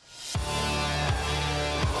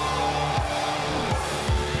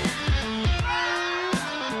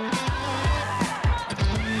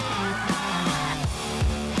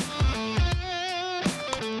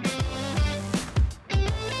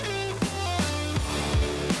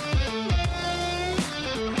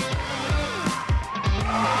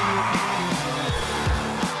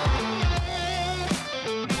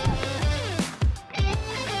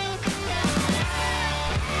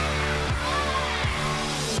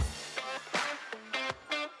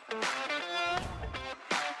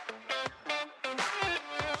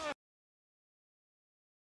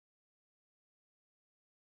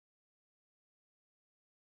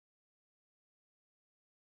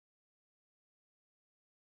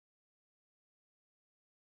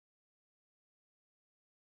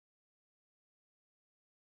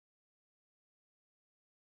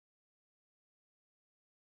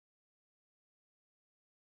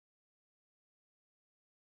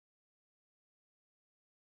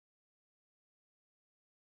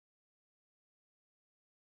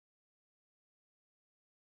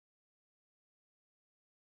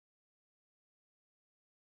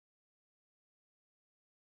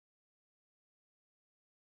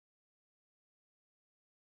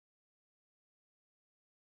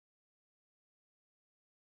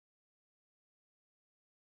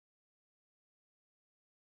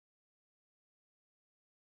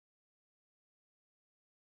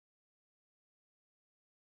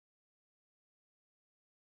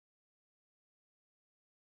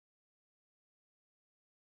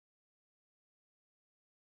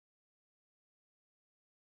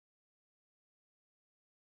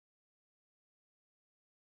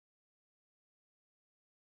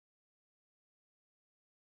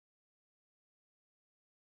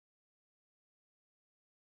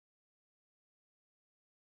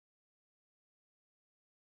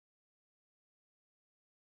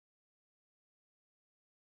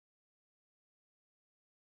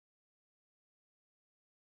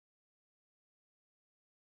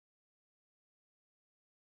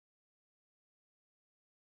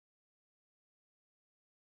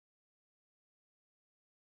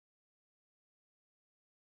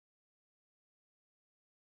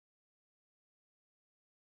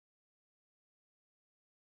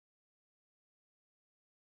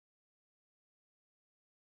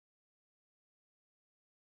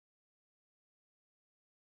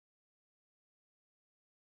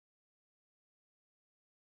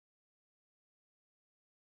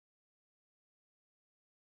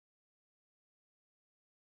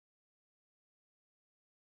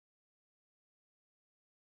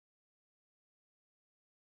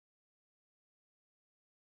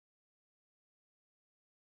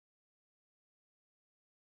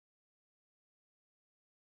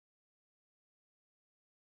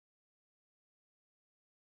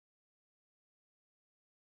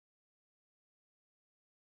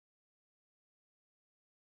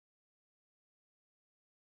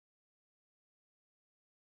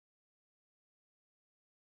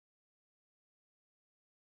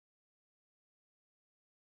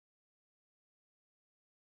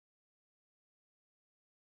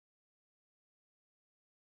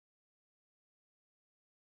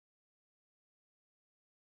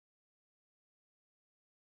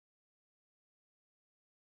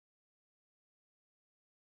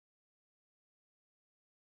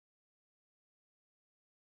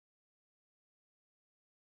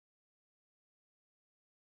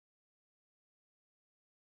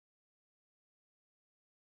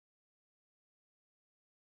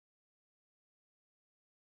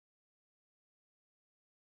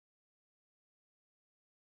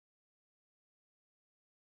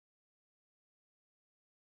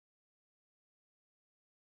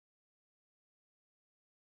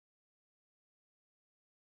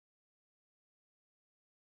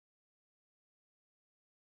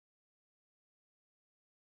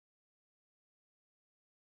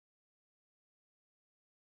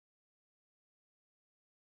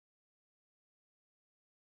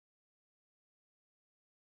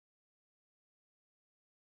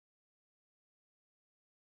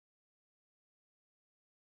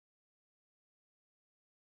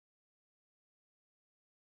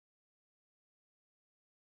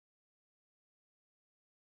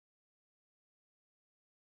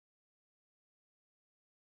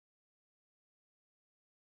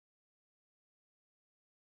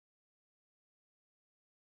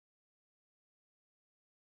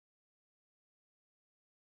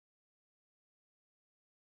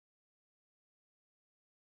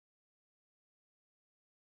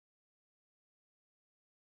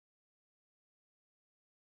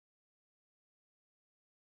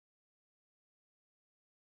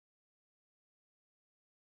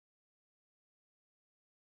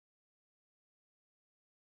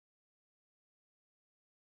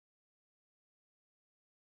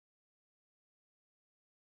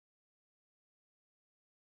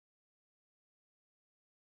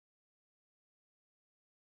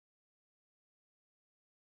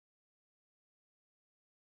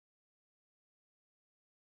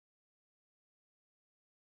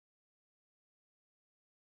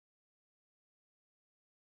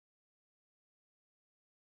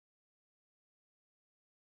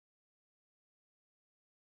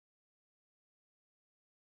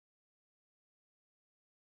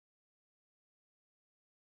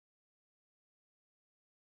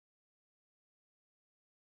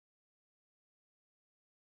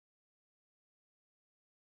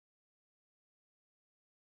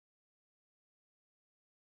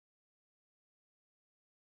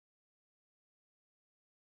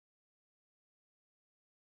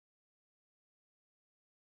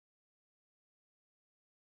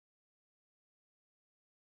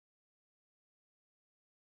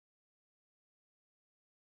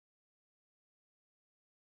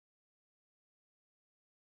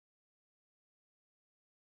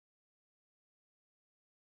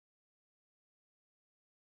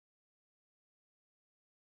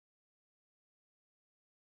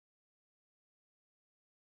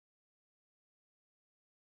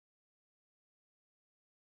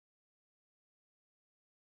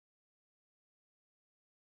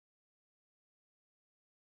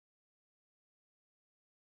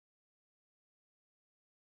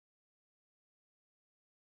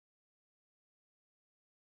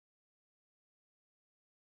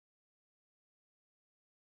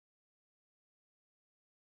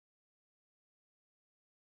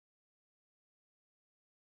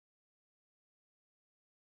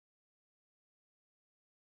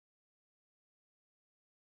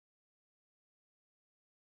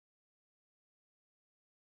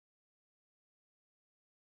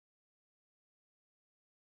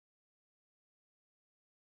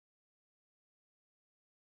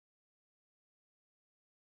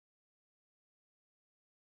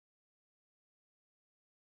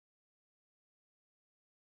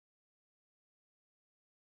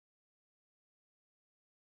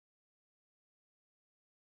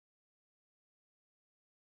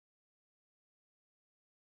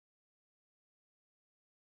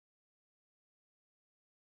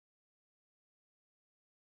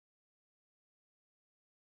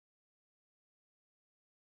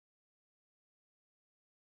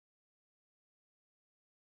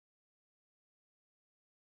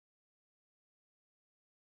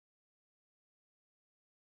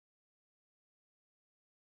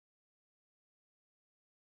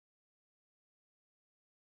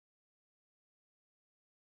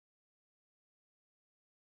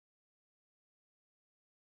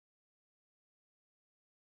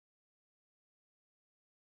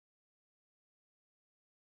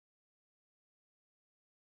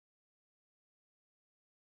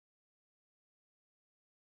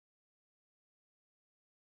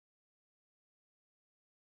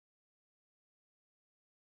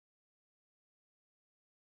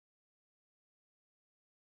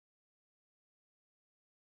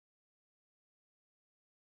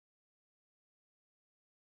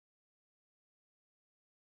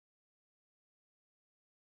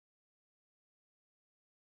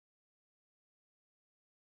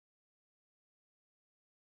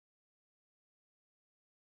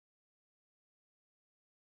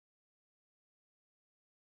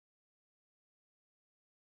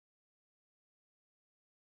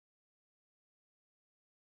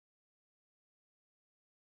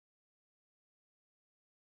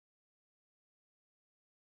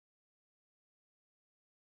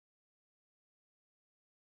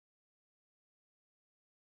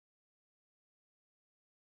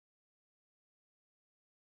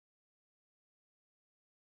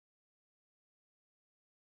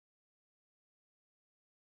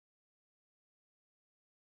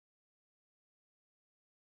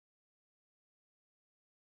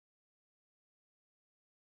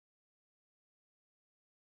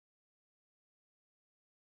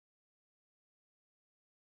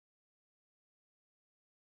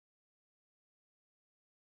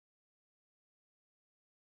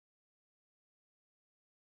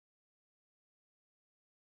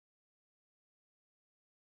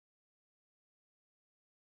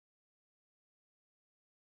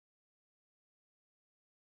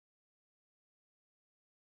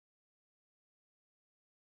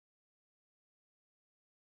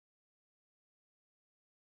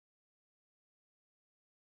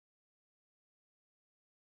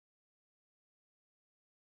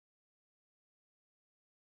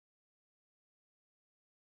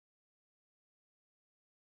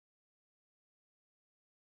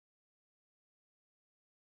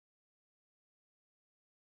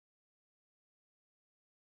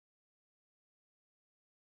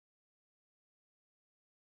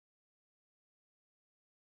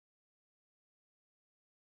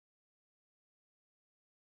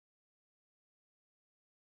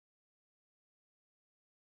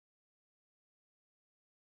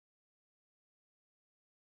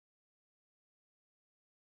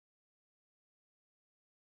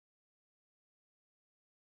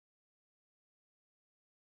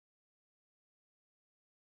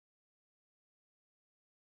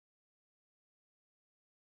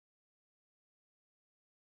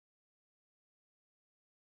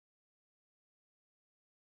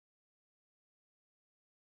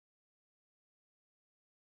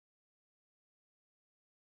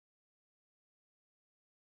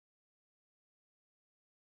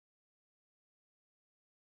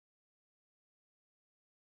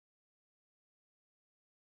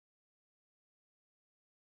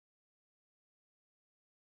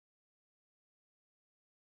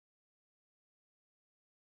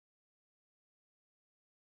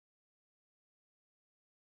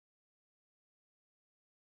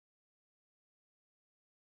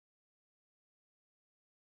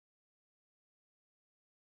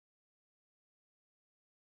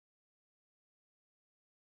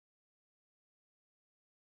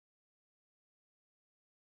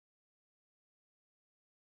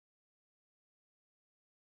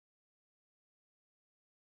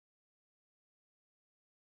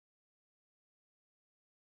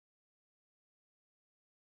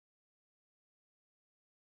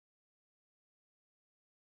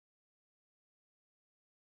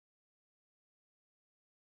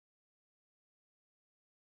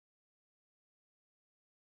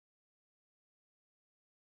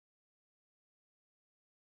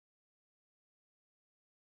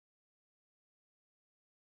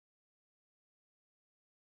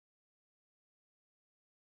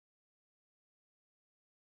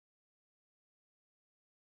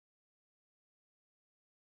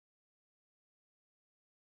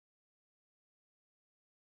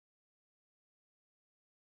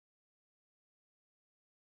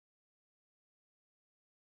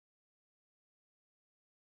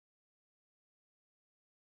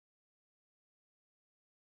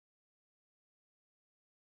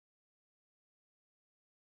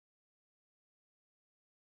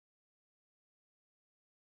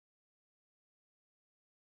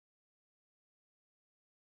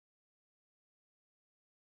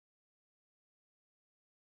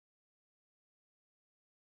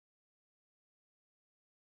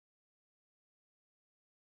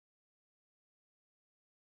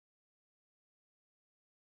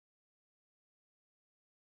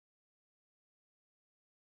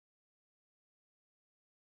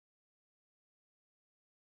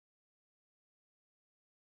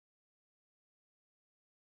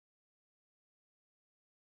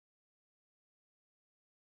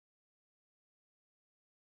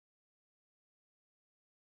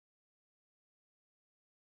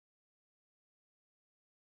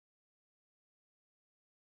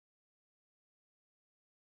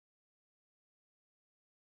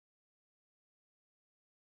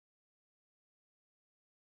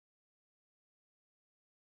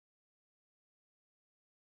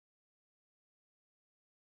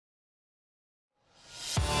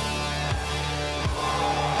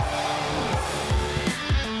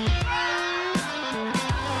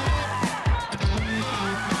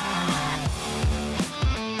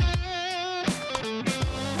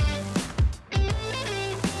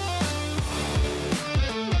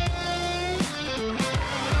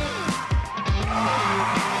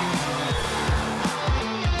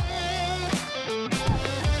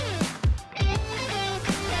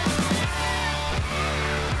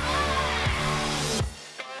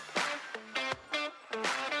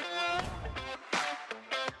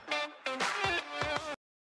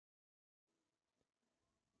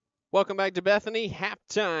 Welcome back to Bethany.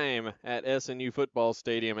 Halftime at SNU Football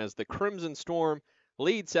Stadium as the Crimson Storm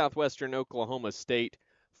lead Southwestern Oklahoma State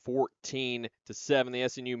 14-7. The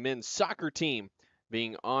SNU men's soccer team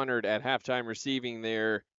being honored at halftime, receiving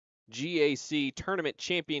their GAC tournament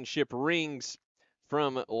championship rings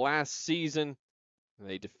from last season.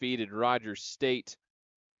 They defeated Rogers State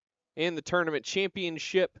in the tournament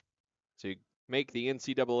championship to make the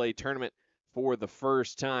NCAA tournament for the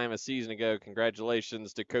first time a season ago.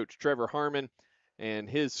 Congratulations to Coach Trevor Harmon and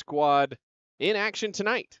his squad in action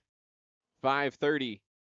tonight. 5:30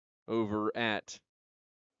 over at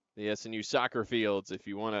the SNU soccer fields. If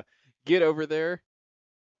you want to get over there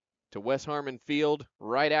to West Harmon Field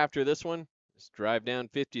right after this one, just drive down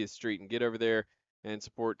 50th Street and get over there and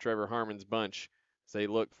support Trevor Harmon's bunch as they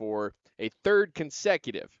look for a third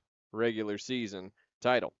consecutive regular season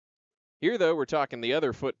title. Here, though, we're talking the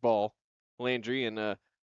other football, Landry, and a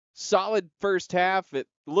solid first half. It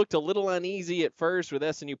looked a little uneasy at first with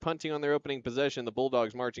SNU punting on their opening possession, the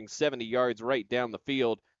Bulldogs marching 70 yards right down the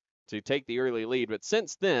field to take the early lead. But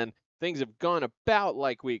since then, things have gone about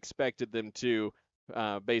like we expected them to,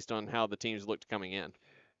 based on how the teams looked coming in.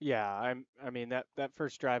 Yeah, I mean that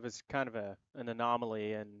first drive is kind of an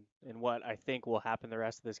anomaly in what I think will happen the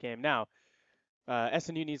rest of this game. Now,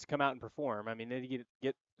 SNU needs to come out and perform. I mean, they need to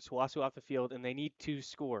get SWOSU off the field, and they need to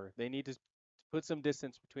score. They need to put some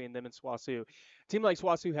distance between them and SWOSU. A team like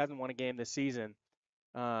SWOSU hasn't won a game this season.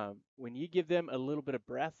 When you give them a little bit of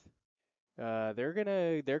breath, they're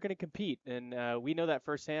gonna compete, and we know that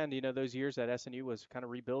firsthand. You know, those years that SNU was kind of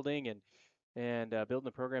rebuilding and building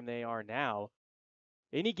the program they are now.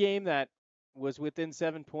 Any game that was within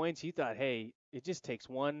 7 points, you thought, hey, it just takes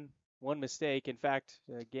one mistake. In fact,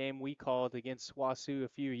 a game we called against SWOSU a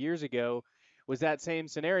few years ago was that same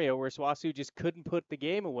scenario where SWOSU just couldn't put the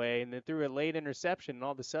game away and then threw a late interception, and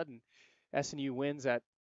all of a sudden SNU wins at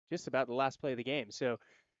just about the last play of the game. So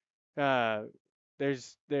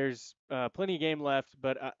there's plenty of game left,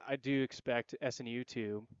 but I do expect SNU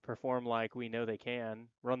to perform like we know they can,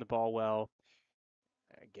 run the ball well.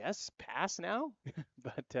 I guess pass now,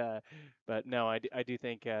 but no, I do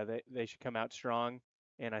think they should come out strong,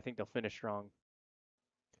 and I think they'll finish strong.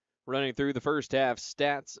 Running through the first half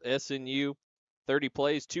stats, SNU 30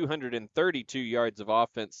 plays, 232 yards of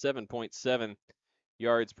offense, 7.7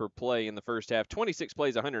 yards per play in the first half. 26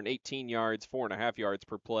 plays, 118 yards, 4.5 yards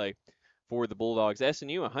per play for the Bulldogs.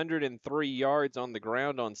 SNU 103 yards on the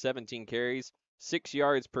ground on 17 carries, 6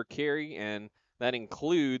 yards per carry, and that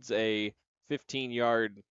includes a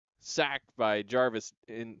 15-yard sack by Jarvis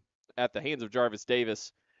at the hands of Jarvis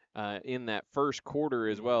Davis in that first quarter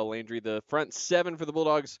as well. Landry, the front seven for the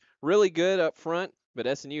Bulldogs, really good up front, but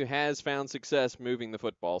SNU has found success moving the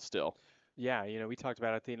football still. Yeah, you know, we talked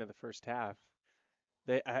about it at the end of the first half.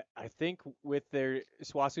 I think with their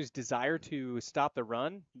SWOSU's desire to stop the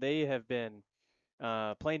run, they have been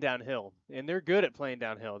playing downhill, and they're good at playing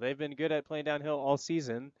downhill. They've been good at playing downhill all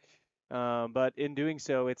season. But in doing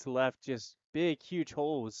so, it's left just big, huge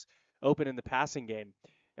holes open in the passing game.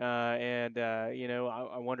 You know,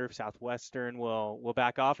 I wonder if Southwestern will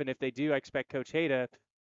back off. And if they do, I expect Coach Hayda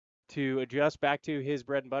to adjust back to his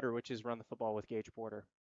bread and butter, which is run the football with Gage Porter.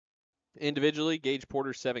 Individually, Gage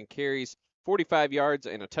Porter, 7 carries, 45 yards,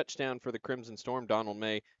 and a touchdown for the Crimson Storm. Donald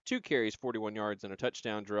May, 2 carries, 41 yards, and a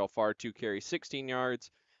touchdown. Jarrell Farr, 2 carries, 16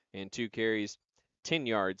 yards, and 2 carries, 10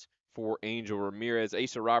 yards for Angel Ramirez.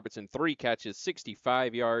 Asa Robertson, 3 catches,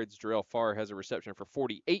 65 yards. Jarrell Farr has a reception for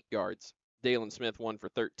 48 yards. Dalen Smith, 1 for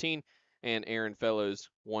 13, and Aaron Fellows,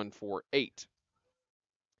 1 for 8.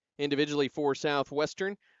 Individually for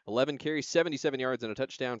Southwestern, 11 carries, 77 yards, and a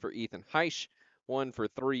touchdown for Ethan Heisch, 1 for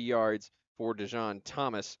 3 yards for Dejon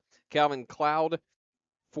Thomas. Calvin Cloud,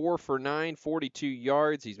 4 for 9, 42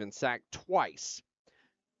 yards. He's been sacked twice.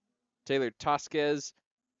 Taylor Tosquez,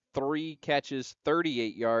 3 catches,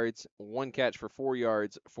 38 yards, 1 catch for 4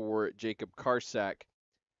 yards for Jacob Karsak.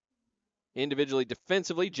 Individually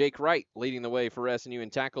defensively, Jake Wright leading the way for SNU in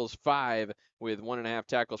tackles, 5 with 1.5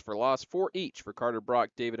 tackles for loss, 4 each for Carter Brock,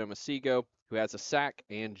 David Omasigo, who has a sack,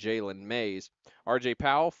 and Jalen Mays. RJ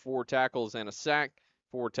Powell, 4 tackles and a sack,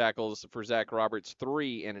 4 tackles for Zach Roberts,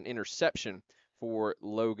 3 and an interception for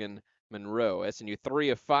Logan Monroe. SNU 3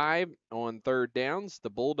 of 5 on third downs. The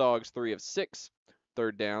Bulldogs 3 of 6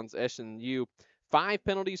 third downs. SNU 5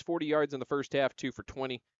 penalties, 40 yards in the first half, 2 for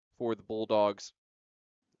 20 for the Bulldogs.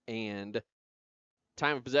 And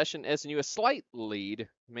time of possession, SNU a slight lead,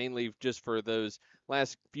 mainly just for those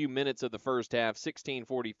last few minutes of the first half.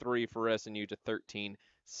 16:43 for SNU to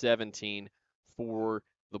 13:17 for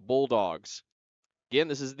the Bulldogs. Again,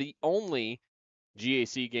 this is the only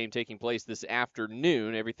GAC game taking place this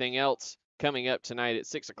afternoon. Everything else coming up tonight at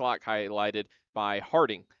 6 o'clock, highlighted by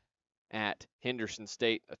Harding at Henderson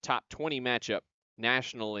State, a top 20 matchup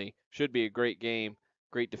nationally. Should be a great game,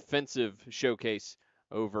 great defensive showcase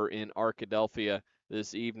over in Arkadelphia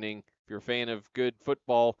this evening. If you're a fan of good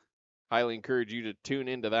football, highly encourage you to tune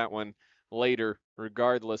into that one later,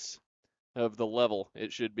 regardless of the level.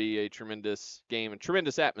 It should be a tremendous game and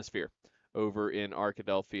tremendous atmosphere over in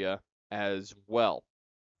Arkadelphia as well.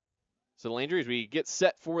 So, Landry, as we get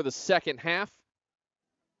set for the second half,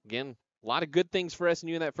 again, a lot of good things for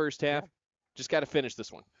SNU in that first half. Just got to finish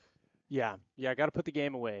this one. Yeah, got to put the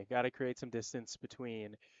game away. Got to create some distance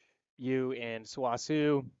between you and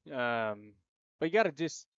SWOSU. But you got to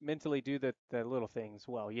just mentally do the little things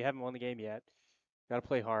well. You haven't won the game yet. Got to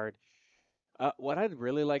play hard. What I'd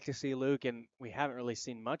really like to see, Luke, and we haven't really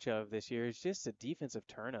seen much of this year, is just a defensive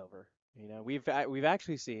turnover. You know, we've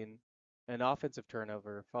actually seen an offensive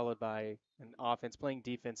turnover followed by an offense playing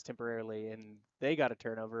defense temporarily, and they got a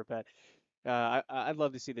turnover. But I'd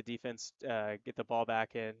love to see the defense get the ball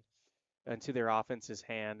back into their offense's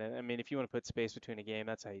hand. And I mean, if you want to put space between a game,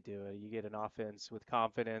 that's how you do it. You get an offense with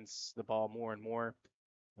confidence, the ball more and more.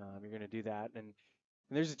 You're going to do that, and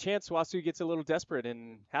there's a chance SWOSU gets a little desperate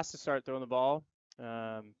and has to start throwing the ball.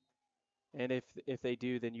 And if they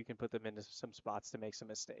do, then you can put them into some spots to make some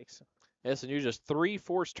mistakes. SNU just 3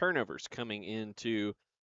 forced turnovers coming into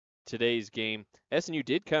today's game. SNU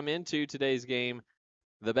did come into today's game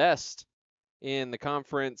the best in the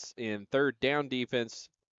conference in third down defense.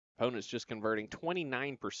 Opponents just converting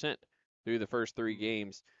 29% through the first 3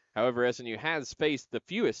 games. However, SNU has faced the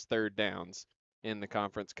fewest third downs in the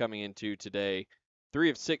conference coming into today.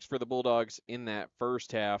 3 of 6 for the Bulldogs in that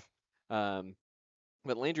first half.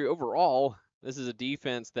 But Landry, overall, this is a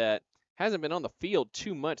defense that hasn't been on the field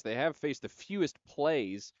too much. They have faced the fewest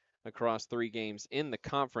plays across 3 games in the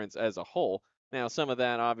conference as a whole. Now, some of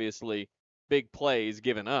that, obviously, big plays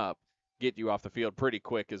given up get you off the field pretty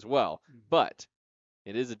quick as well. But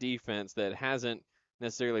it is a defense that hasn't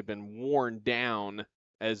necessarily been worn down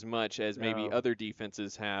as much as maybe other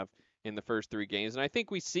defenses have in the first 3 games. And I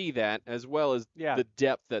think we see that as well as the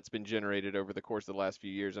depth that's been generated over the course of the last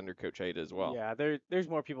few years under Coach Hayda as well. Yeah, there's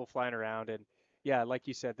more people flying around. And, yeah, like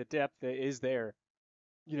you said, the depth is there.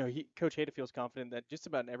 You know, Coach Hayda feels confident that just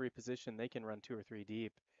about in every position they can run 2 or 3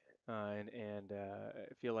 deep and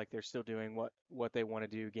feel like they're still doing what they want to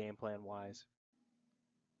do game plan-wise.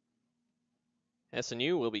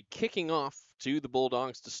 SNU will be kicking off to the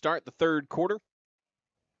Bulldogs to start the third quarter.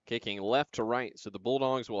 Kicking left to right, so the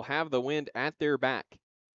Bulldogs will have the wind at their back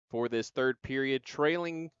for this third period,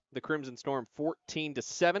 trailing the Crimson Storm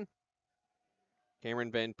 14-7.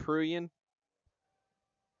 Cameron Van Pruyen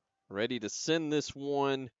ready to send this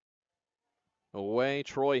one away.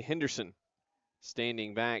 Troy Henderson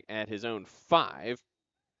standing back at his own 5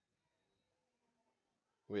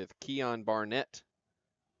 with Keon Barnett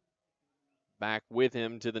back with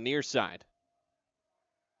him to the near side.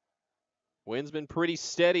 Wind's been pretty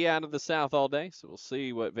steady out of the south all day, so we'll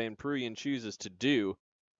see what Van Pruyen chooses to do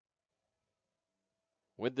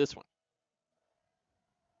with this one.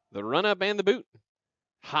 The run up and the boot.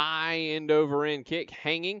 High end over end kick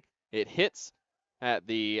hanging. It hits at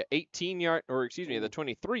the 18-yard, or excuse me, the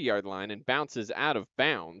 23-yard line and bounces out of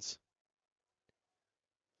bounds.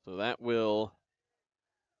 So that will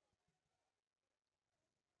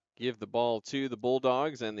give the ball to the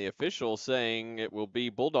Bulldogs, and the official saying it will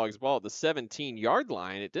be Bulldogs ball at the 17-yard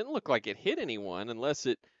line. It didn't look like it hit anyone unless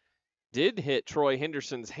it did hit Troy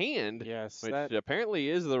Henderson's hand, yes, which apparently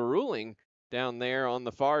is the ruling down there on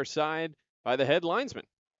the far side by the head linesman.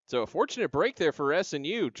 So a fortunate break there for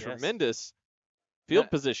SNU. Tremendous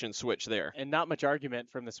field position switch there. And not much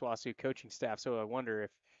argument from the SWOSU coaching staff, so I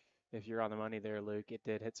wonder if you're on the money there, Luke. It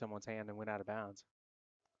did hit someone's hand and went out of bounds.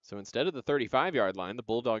 So instead of the 35-yard line, the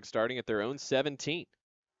Bulldogs starting at their own 17.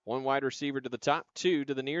 1 wide receiver to the top, 2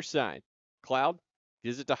 to the near side. Cloud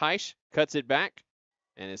gives it to Heisch, cuts it back,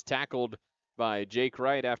 and is tackled by Jake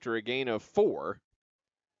Wright after a gain of 4.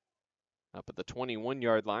 Up at the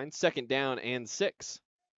 21-yard line, 2nd down and 6.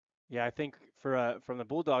 Yeah, I think from the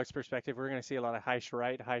Bulldogs' perspective, we're going to see a lot of Heisch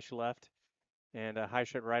right, Heisch left, and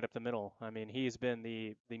Heisch right up the middle. I mean, he's been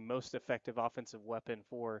the most effective offensive weapon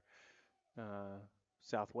for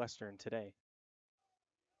Southwestern today.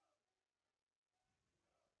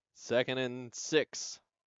 2nd and 6.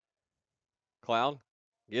 Cloud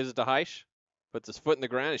gives it to Heisch, puts his foot in the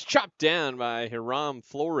ground, is chopped down by Hiram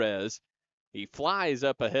Flores. He flies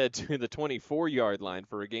up ahead to the 24-yard line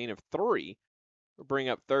for a gain of 3. We'll bring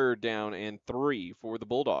up 3rd down and 3 for the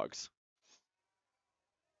Bulldogs.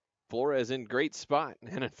 Flores in great spot,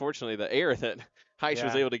 and unfortunately the air that Heish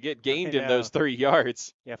was Yeah, able to get I gained in know. those 3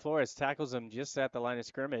 yards. Yeah, Flores tackles him just at the line of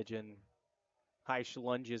scrimmage, and Heish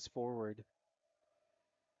lunges forward,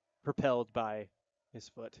 propelled by his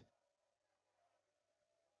foot.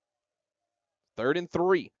 3rd and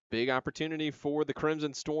 3. Big opportunity for the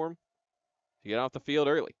Crimson Storm to get off the field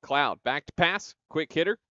early. Cloud back to pass. Quick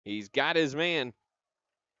hitter. He's got his man.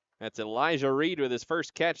 That's Elijah Reed with his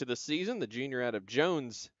first catch of the season, the junior out of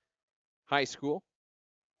Jones High School.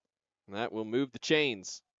 And that will move the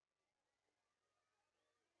chains.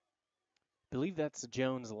 I believe that's the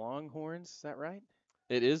Jones Longhorns. Is that right?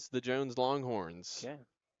 It is the Jones Longhorns. Yeah.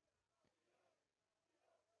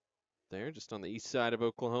 There, just on the east side of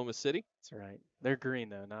Oklahoma City. That's right. They're green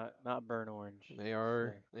though, not burnt orange. They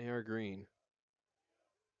are green.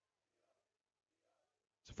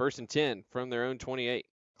 So 1st and 10 from their own 28.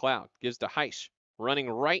 Cloud gives to Heish, running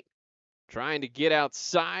right, trying to get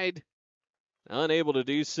outside, unable to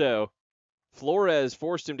do so. Flores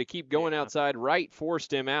forced him to keep going outside. Right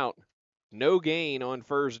forced him out. No gain on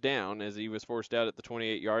 1st down as he was forced out at the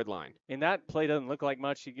 28-yard line. And that play doesn't look like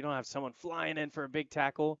much. You don't have someone flying in for a big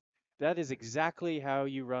tackle. That is exactly how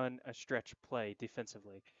you run a stretch play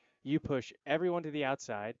defensively. You push everyone to the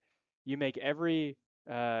outside. You make every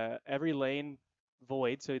lane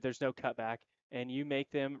void, so there's no cutback, and you make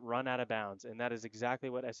them run out of bounds. And that is exactly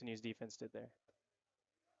what SNU's defense did there.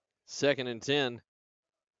 2nd and 10.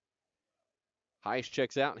 Heish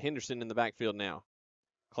checks out. Henderson in the backfield now.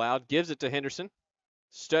 Cloud gives it to Henderson.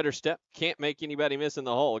 Stutter step. Can't make anybody miss in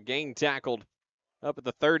the hole. Gain tackled up at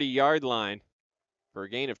the 30-yard line for a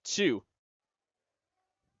gain of 2.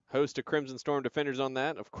 Host of Crimson Storm defenders on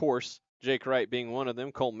that, of course. Jake Wright being one of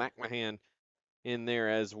them. Cole McMahon in there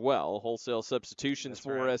as well. Wholesale substitutions That's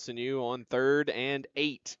for right. SNU on 3rd and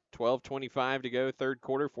 8. 12:25 to go, 3rd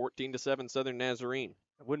quarter, 14-7 Southern Nazarene.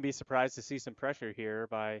 I wouldn't be surprised to see some pressure here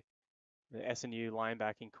by the SNU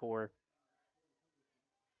linebacking core.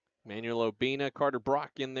 Manuel Obina, Carter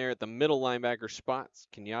Brock in there at the middle linebacker spots.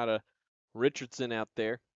 Kenyatta Richardson out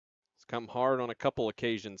there. It's come hard on a couple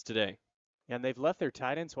occasions today. And they've left their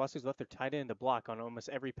tight end. Swasu's left their tight end to block on almost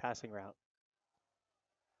every passing route.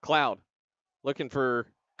 Cloud looking for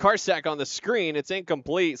Karsak on the screen. It's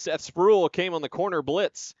incomplete. Seth Spruill came on the corner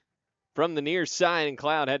blitz from the near side, and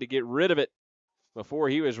Cloud had to get rid of it before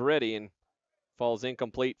he was ready and falls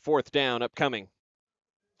incomplete. 4th down upcoming.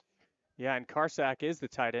 Yeah, and Karsak is the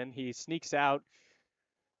tight end. He sneaks out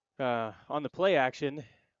on the play action,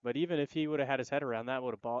 but even if he would have had his head around that,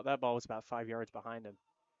 that ball was about 5 yards behind him.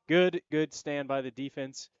 Good stand by the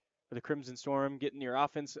defense for the Crimson Storm, getting your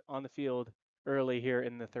offense on the field early here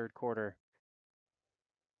in the 3rd quarter.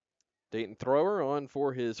 Dayton Thrower on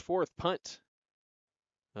for his 4th punt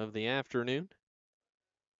of the afternoon.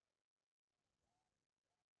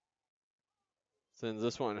 Sends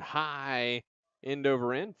this one high, end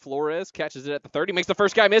over end. Flores catches it at the 30, makes the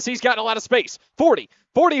first guy miss. He's got a lot of space. 40,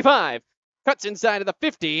 45, cuts inside of the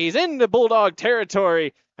 50. He's into Bulldog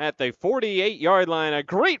territory at the 48-yard line. A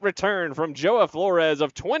great return from Joa Flores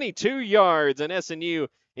of 22 yards, and SNU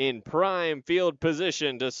in prime field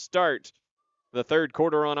position to start the 3rd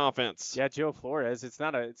quarter on offense. Yeah, Joe Flores, it's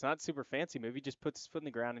not super fancy move. He just puts his foot in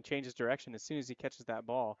the ground and changes direction as soon as he catches that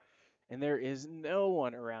ball. And there is no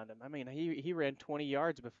one around him. I mean, he ran 20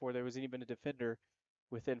 yards before there was even a defender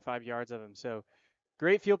within 5 yards of him. So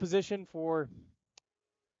great field position for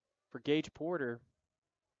Gage Porter.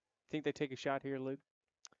 Think they take a shot here, Luke?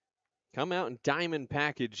 Come out in diamond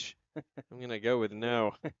package. I'm going to go with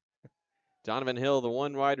no. Donovan Hill, the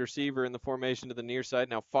one wide receiver in the formation to the near side.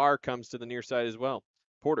 Now Farr comes to the near side as well.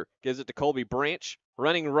 Porter gives it to Colby Branch.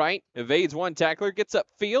 Running right, evades one tackler, gets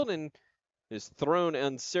upfield, and is thrown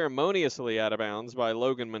unceremoniously out of bounds by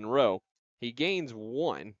Logan Monroe. He gains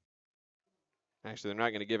 1. Actually, they're not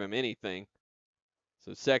going to give him anything.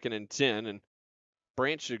 So 2nd and 10, and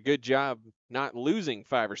Branch did a good job not losing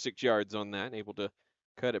 5 or 6 yards on that, able to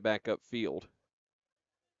cut it back upfield.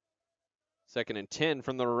 2nd and 10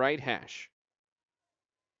 from the right hash.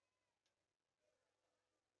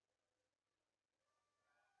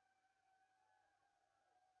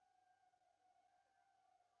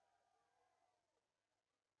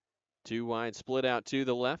 Two wide split out to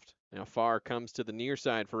the left. Now Farr comes to the near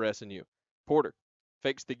side for SNU. Porter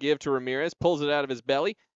fakes the give to Ramirez, pulls it out of his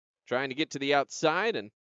belly, trying to get to the outside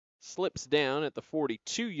and slips down at the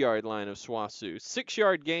 42-yard line of SWOSU.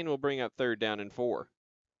 6-yard gain will bring up 3rd down and 4.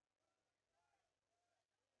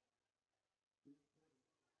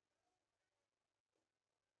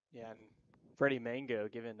 Yeah, and Freddie Mango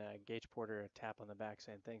giving Gage Porter a tap on the back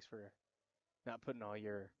saying, thanks for not putting all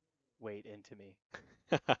your weight into me.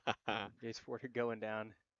 Gage Porter going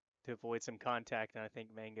down to avoid some contact, and I think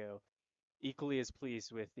Mango equally as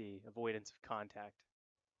pleased with the avoidance of contact.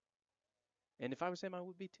 And if I was him, I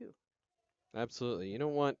would be too. Absolutely. You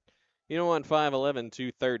don't want 5'11",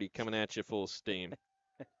 230 coming at you full steam.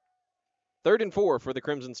 3rd and 4 for the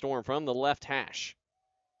Crimson Storm from the left hash.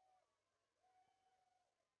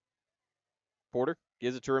 Porter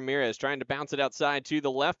gives it to Ramirez, trying to bounce it outside to the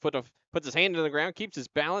left, puts his hand on the ground, keeps his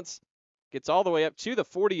balance, gets all the way up to the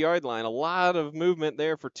 40-yard line. A lot of movement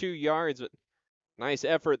there for 2 yards, but nice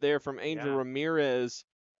effort there from Angel Ramirez.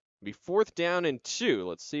 Be 4th down and 2.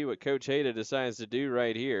 Let's see what Coach Hayda decides to do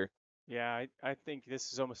right here. Yeah, I think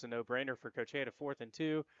this is almost a no-brainer for Coach Hayda. 4th and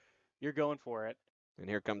 2, you're going for it. And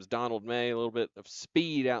here comes Donald May, a little bit of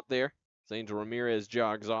speed out there as Angel Ramirez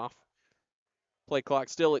jogs off. Play clock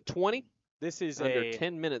still at 20. This is under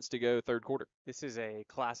 10 minutes to go, 3rd quarter. This is a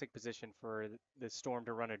classic position for the Storm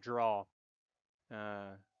to run a draw.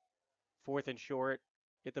 4th and short,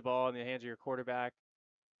 get the ball in the hands of your quarterback,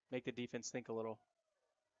 make the defense think a little.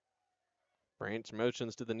 Branch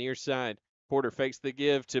motions to the near side. Porter fakes the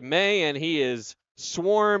give to May, and he is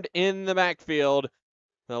swarmed in the backfield.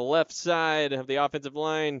 The left side of the offensive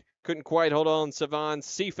line couldn't quite hold on. Savon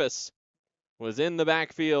Cephas was in the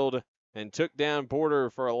backfield and took down Porter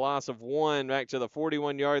for a loss of 1 back to the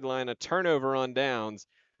 41-yard line. A turnover on downs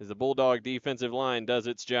as the Bulldog defensive line does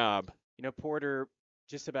its job. You know, Porter,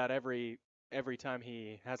 just about every time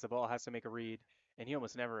he has the ball, has to make a read, and he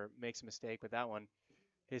almost never makes a mistake. But that one,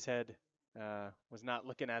 his head was not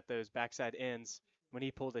looking at those backside ends. When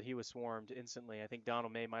he pulled it, he was swarmed instantly. I think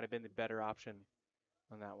Donald May might have been the better option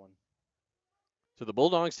on that one. So the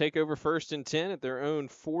Bulldogs take over 1st and 10 at their own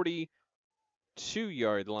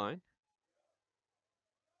 42-yard line.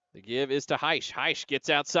 The give is to Heisch. Heisch gets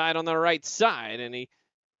outside on the right side, and he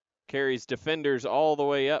carries defenders all the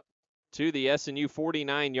way up to the SNU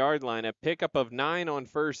 49-yard line. A pickup of 9 on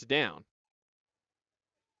 1st down.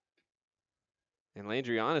 And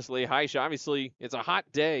Landry, honestly, Heisch, obviously, it's a hot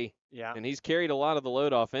day, and he's carried a lot of the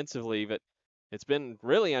load offensively, but it's been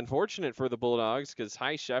really unfortunate for the Bulldogs because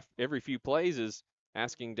Heisch, every few plays, is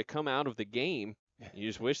asking to come out of the game. You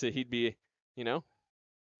just wish that he'd be, that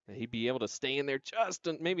he'd be able to stay in there just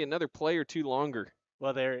maybe another play or 2 longer.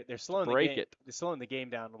 Well, they're slowing the game. They're slowing the game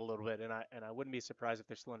down a little bit, and I wouldn't be surprised if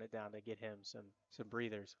they're slowing it down to get him some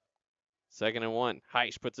breathers. 2nd and 1.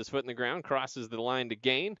 Heisch puts his foot in the ground, crosses the line to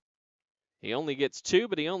gain. He only gets 2,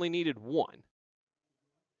 but he only needed 1.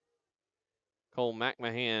 Cole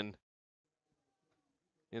McMahon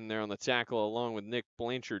in there on the tackle along with Nick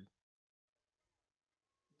Blanchard.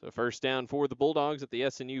 So 1st down for the Bulldogs at the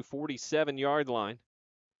SNU 47-yard line.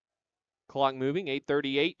 Clock moving,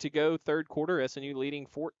 8:38 to go, 3rd quarter. SNU leading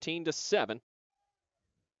 14-7.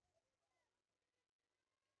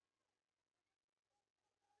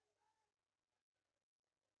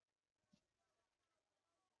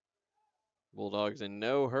 Bulldogs in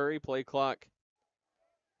no hurry. Play clock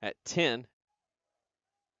at 10.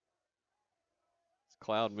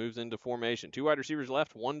 Cloud moves into formation. 2 wide receivers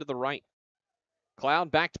left, 1 to the right.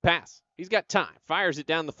 Cloud back to pass. He's got time. Fires it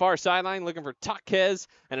down the far sideline, looking for Taquez.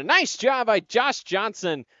 And a nice job by Josh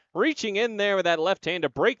Johnson reaching in there with that left hand to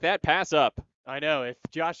break that pass up. I know. If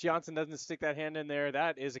Josh Johnson doesn't stick that hand in there,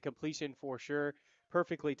 that is a completion for sure.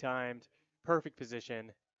 Perfectly timed. Perfect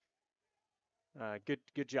position.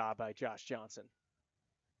 Good job by Josh Johnson.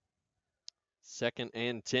 2nd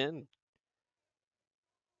and 10.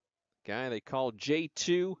 Guy they call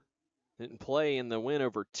J2 didn't play in the win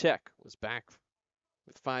over Tech. Was back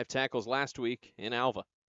with 5 tackles last week in Alva.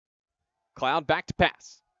 Cloud back to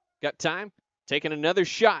pass. Got time. Taking another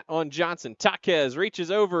shot on Johnson. Taquez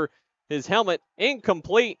reaches over his helmet.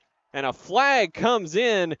 Incomplete. And a flag comes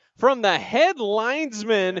in from the head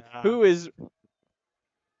linesman who is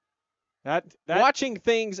watching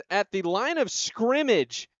things at the line of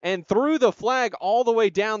scrimmage and threw the flag all the way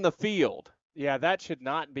down the field. Yeah, that should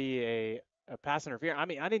not be a pass interference. I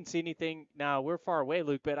mean, I didn't see anything. Now, we're far away,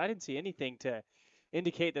 Luke, but I didn't see anything to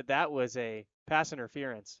indicate that was a pass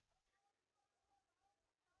interference.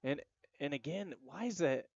 And again, why is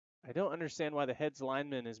that? I don't understand why the heads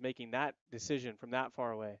lineman is making that decision from that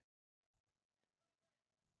far away.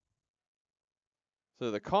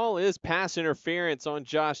 So the call is pass interference on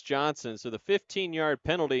Josh Johnson. So the 15-yard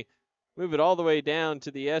penalty, move it all the way down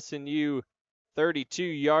to the SNU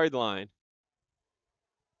 32-yard line.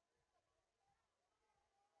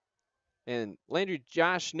 And Landry,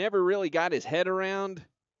 Josh never really got his head around.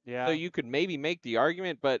 Yeah. So you could maybe make the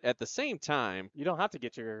argument, but at the same time, you don't have to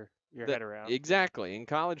get your head around. Exactly. In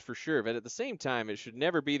college for sure, but at the same time, it should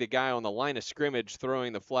never be the guy on the line of scrimmage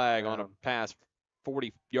throwing the flag on a pass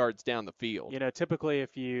 40 yards down the field. You know, typically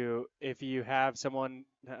if you have someone,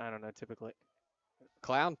 I don't know, typically.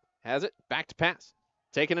 Cloud has it, back to pass.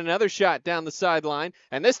 Taking another shot down the sideline,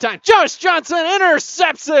 and this time Josh Johnson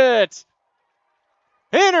intercepts it!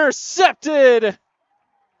 Intercepted!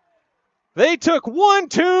 They took one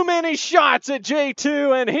too many shots at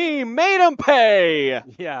J2, and he made them pay!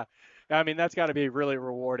 Yeah, I mean, that's got to be really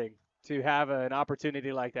rewarding to have an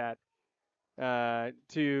opportunity like that.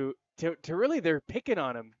 To really, they're picking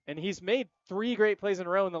on him, and he's made 3 great plays in a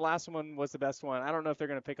row, and the last one was the best one. I don't know if they're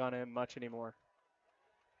going to pick on him much anymore.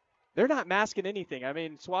 They're not masking anything. I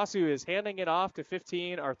mean, SWOSU is handing it off to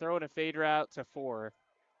 15 or throwing a fade route to 4.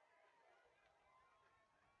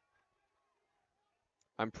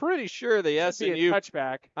 I'm pretty sure the SNU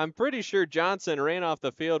touchback. I'm pretty sure Johnson ran off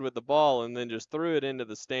the field with the ball and then just threw it into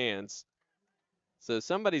the stands. So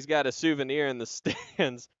somebody's got a souvenir in the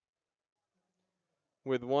stands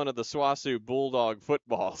with one of the SWOSU Bulldog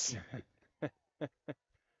footballs.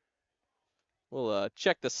 We'll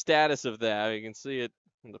check the status of that. You can see it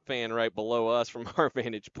in the fan right below us from our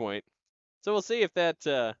vantage point. So we'll see if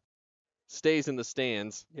that stays in the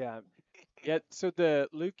stands. Yeah. Yeah. So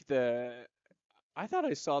I thought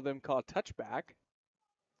I saw them call touchback,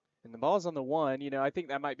 and the ball's on the 1. I think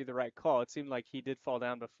that might be the right call. It seemed like he did fall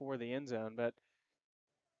down before the end zone, but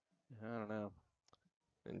I don't know.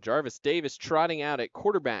 And Jarvis Davis trotting out at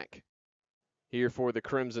quarterback here for the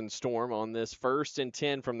Crimson Storm on this 1st and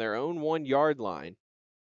 10 from their own 1-yard line.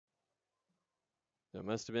 That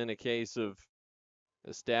must have been a case of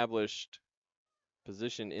established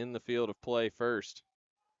position in the field of play first.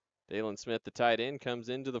 Dalen Smith, the tight end, comes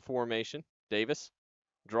into the formation. Davis,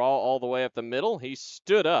 draw all the way up the middle. He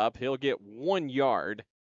stood up. He'll get 1 yard.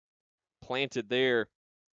 Planted there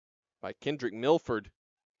by Kendrick Milford,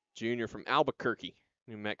 Jr. from Albuquerque,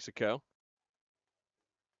 New Mexico.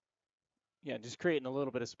 Yeah, just creating a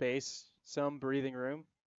little bit of space, some breathing room.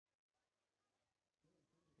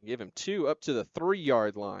 Give him 2 up to the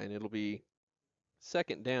 3-yard line. It'll be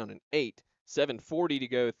 2nd down and 8. 7:40 to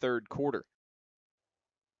go, 3rd quarter.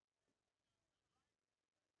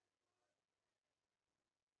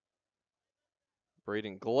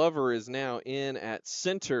 Braden Glover is now in at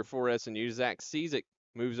center for SNU. Zach Cizik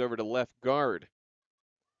moves over to left guard.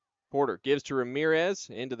 Porter gives to Ramirez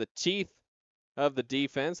into the teeth of the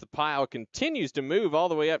defense. The pile continues to move all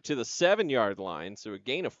the way up to the 7-yard line. So a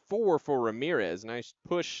gain of 4 for Ramirez. Nice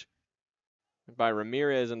push by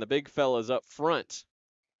Ramirez and the big fellas up front.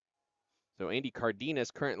 So Andy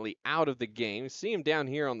Cardenas currently out of the game. See him down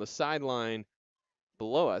here on the sideline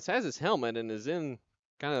below us. Has his helmet and is in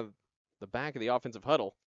kind of the back of the offensive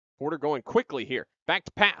huddle. Porter going quickly here. Back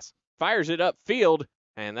to pass. Fires it upfield,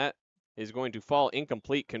 and that is going to fall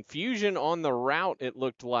incomplete. Confusion on the route, it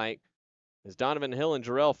looked like, as Donovan Hill and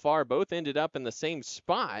Jarrell Farr both ended up in the same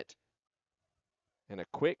spot. And a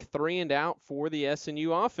quick 3-and-out for the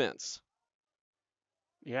SNU offense.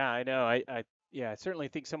 Yeah, I know. I certainly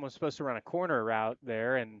think someone's supposed to run a corner route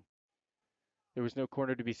there, and there was no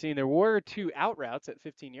corner to be seen. There were 2 out routes at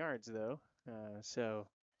 15 yards, though. So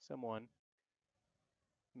someone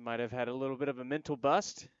might have had a little bit of a mental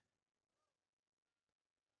bust.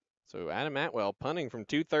 So Adam Atwell punting from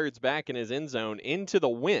 2/3 back in his end zone into the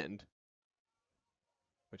wind,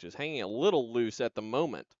 which is hanging a little loose at the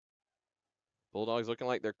moment. Bulldogs looking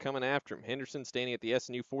like they're coming after him. Henderson standing at the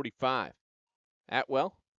SNU 45.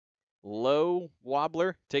 Atwell, low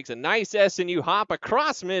wobbler, takes a nice SNU hop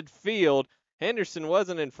across midfield. Henderson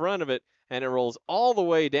wasn't in front of it, and it rolls all the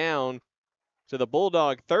way down to the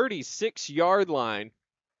Bulldog 36-yard line.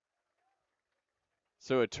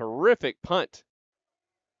 So a terrific punt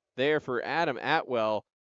there for Adam Atwell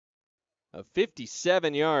of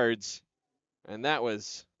 57 yards, and that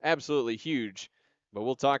was absolutely huge. But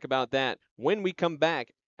we'll talk about that when we come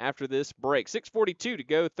back after this break. 6:42 to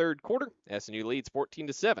go, 3rd quarter. SNU leads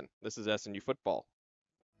 14-7. This is SNU football.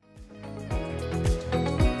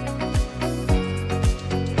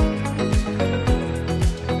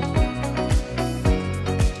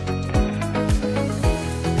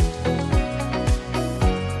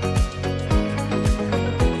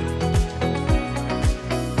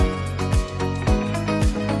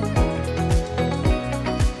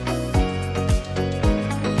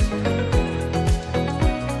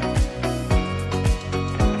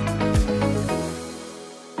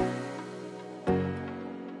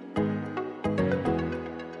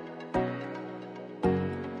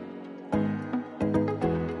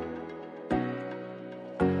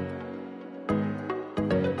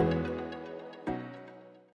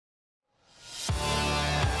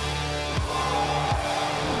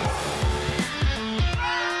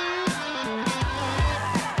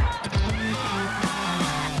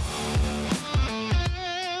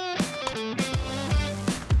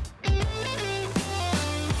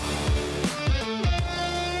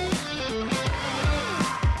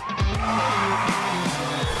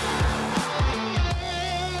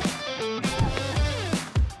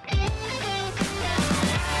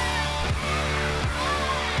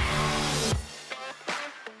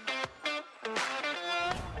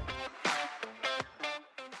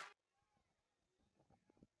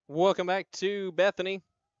 Welcome back to Bethany.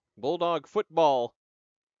 Bulldog football.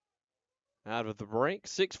 Out of the break,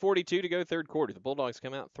 6:42 to go, third quarter. The Bulldogs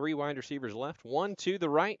come out, 3 wide receivers left, 1 to the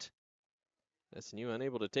right. SNU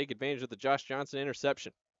unable to take advantage of the Josh Johnson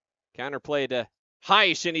interception. Counter play to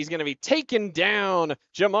Heish, and he's going to be taken down.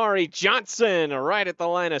 Jamari Johnson right at the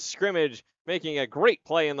line of scrimmage, making a great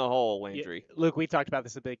play in the hole, Landry. Yeah, Luke, we talked about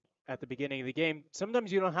this at the beginning of the game.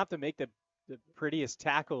 Sometimes you don't have to make the prettiest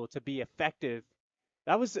tackle to be effective.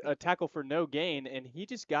 That was a tackle for no gain, and he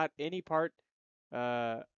just got any part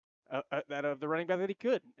that of the running back that he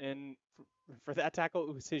could. And for that tackle,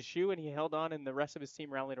 it was his shoe, and he held on, and the rest of his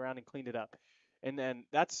team rallied around and cleaned it up. And then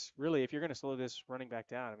that's really, if you're going to slow this running back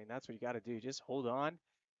down, I mean, that's what you got to do. Just hold on and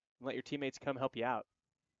let your teammates come help you out.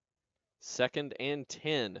 2nd and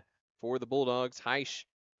 10 for the Bulldogs. Heish,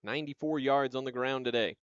 94 yards on the ground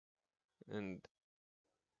today. And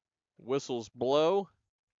whistles blow.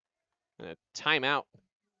 And a timeout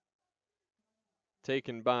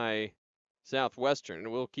taken by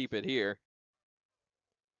Southwestern. We'll keep it here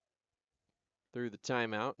through the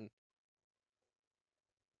timeout. And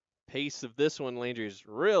pace of this one, Landry, is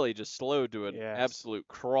really just slowed to an absolute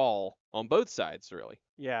crawl on both sides, really.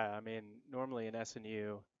 Yeah, I mean, normally an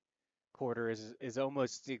SNU quarter is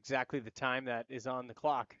almost exactly the time that is on the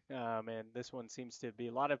clock. And this one seems to be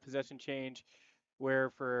a lot of possession change,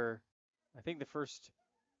 where for, I think, the first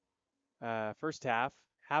half,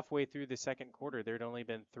 halfway through the second quarter, there'd only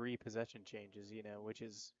been 3 possession changes, which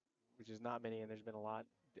is not many, and there's been a lot,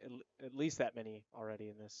 at least that many already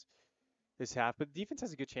in this half. But the defense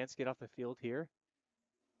has a good chance to get off the field here,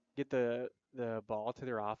 get the ball to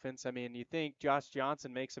their offense. I mean, you think Josh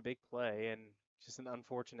Johnson makes a big play, and just an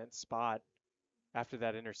unfortunate spot after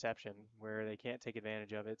that interception where they can't take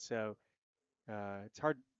advantage of it. So it's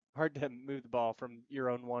hard to move the ball from your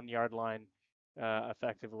own 1-yard line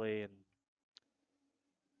effectively. And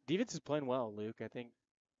defense is playing well, Luke. I think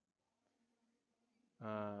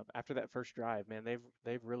after that first drive, man,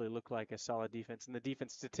 they've really looked like a solid defense, and the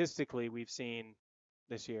defense statistically we've seen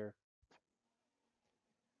this year.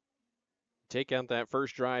 Take out that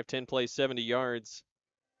first drive, 10 plays, 70 yards,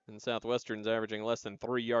 and Southwestern's averaging less than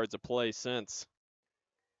 3 yards a play since.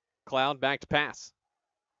 Cloud back to pass.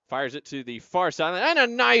 Fires it to the far side, and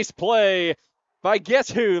a nice play by guess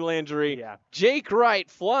who, Landry? Yeah. Jake Wright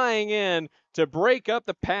flying in to break up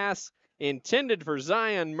the pass intended for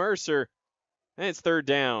Zion Mercer, and it's 3rd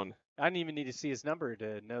down. I didn't even need to see his number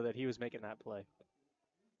to know that he was making that play.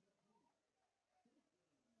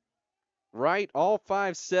 Wright, all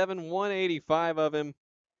 5'7", 185 of him,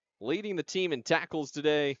 leading the team in tackles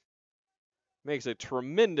today. Makes a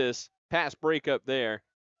tremendous pass breakup there.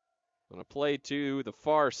 On a play to the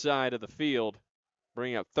far side of the field.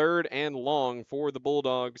 Bring up 3rd and long for the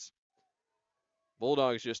Bulldogs.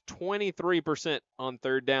 Bulldogs just 23% on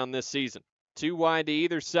 3rd down this season. 2 wide to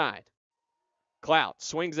either side. Cloud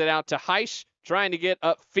swings it out to Heish, trying to get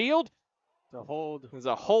upfield. The hold. There's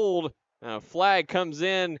a hold. Flag comes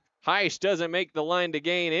in. Heish doesn't make the line to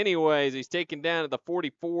gain anyways. He's taken down at the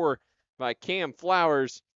 44 by Cam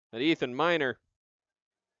Flowers. But Ethan Miner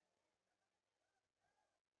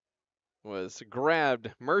was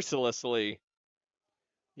grabbed mercilessly.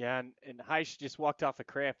 Yeah, and Heish just walked off a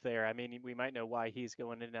cramp there. I mean, we might know why he's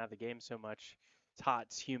going in and out of the game so much. It's hot,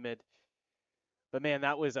 it's humid. But, man,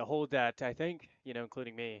 that was a hold that I think,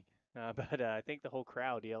 including me, but I think the whole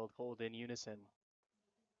crowd yelled hold in unison.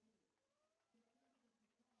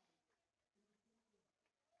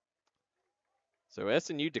 So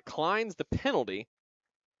SNU declines the penalty.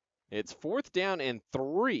 It's 4th down and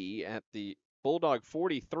 3 at the Bulldog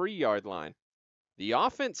 43-yard line. The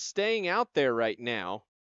offense staying out there right now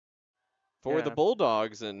for the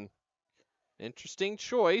Bulldogs, and interesting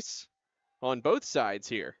choice on both sides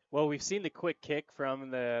here. Well, we've seen the quick kick from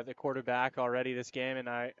the quarterback already this game, and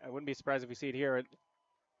I wouldn't be surprised if we see it here. It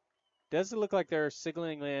doesn't look like they're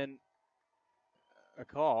signaling in a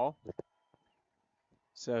call.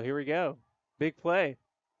 So here we go. Big play.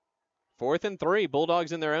 4th and 3.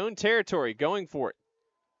 Bulldogs in their own territory, going for it.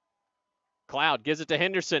 Cloud gives it to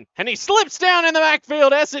Henderson, and he slips down in the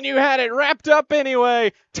backfield. SNU had it wrapped up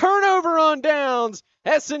anyway. Turnover on downs.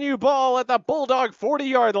 SNU ball at the Bulldog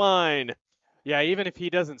 40-yard line. Yeah, even if he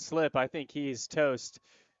doesn't slip, I think he's toast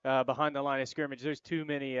behind the line of scrimmage. There's too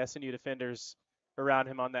many SNU defenders around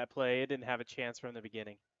him on that play. It didn't have a chance from the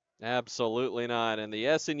beginning. Absolutely not. And the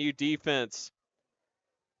SNU defense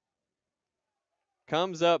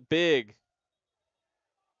comes up big.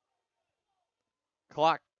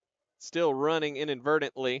 Clock still running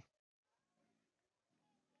inadvertently.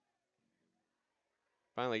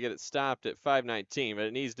 Finally get it stopped at 5:19, but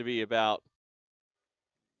it needs to be about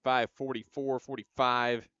 5:44,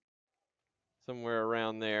 45 somewhere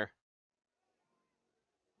around there.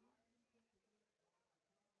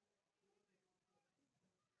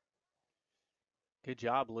 Good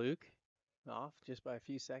job, Luke. Off just by a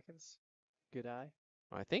few seconds. Good eye.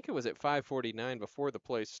 I think it was at 5:49 before the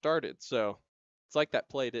play started, so it's like that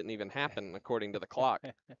play didn't even happen according to the clock.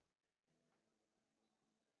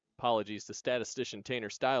 Apologies to statistician Tanner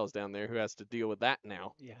Stiles down there who has to deal with that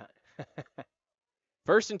now. Yeah.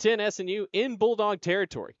 1st and 10 SNU in Bulldog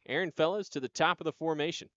territory. Aaron Fellows to the top of the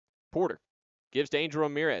formation. Porter gives to Angel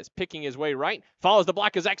Ramirez, picking his way right, follows the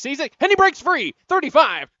block of Zach Cizek, and he breaks free.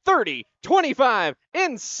 35, 30, 25,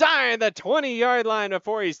 inside the 20-yard line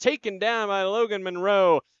before he's taken down by Logan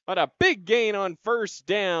Monroe. But a big gain on 1st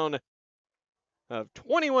down of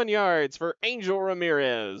 21 yards for Angel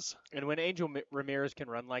Ramirez. And when Angel Ramirez can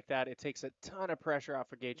run like that, it takes a ton of pressure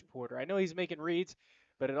off of Gage Porter. I know he's making reads,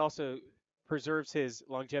 but it also preserves his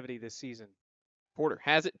longevity this season. Porter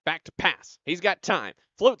has it, back to pass. He's got time.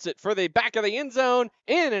 Floats it for the back of the end zone,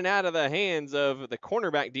 in and out of the hands of the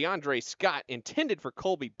cornerback DeAndre Scott, intended for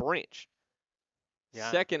Colby Branch.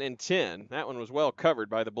 Yeah. 2nd and 10. That one was well covered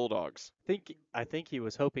by the Bulldogs. I think he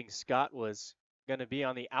was hoping Scott was going to be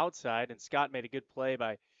on the outside, and Scott made a good play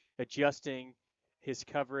by adjusting his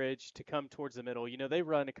coverage to come towards the middle. You know, they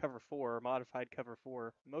run a cover 4 or modified cover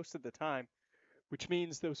 4 most of the time, which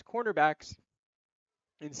means those cornerbacks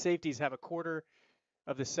and safeties have a quarter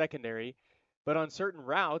of the secondary, but on certain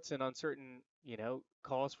routes and on certain,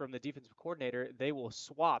 calls from the defensive coordinator, they will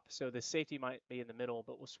swap. So the safety might be in the middle,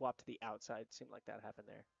 but will swap to the outside. Seemed like that happened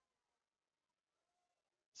there.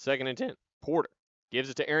 2nd and 10. Porter gives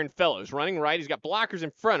it to Aaron Fellows, running right. He's got blockers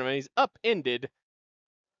in front of him. He's upended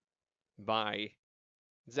by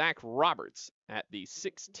Zach Roberts at the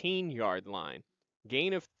 16-yard line.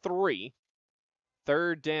 Gain of 3.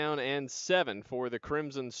 3rd down and 7 for the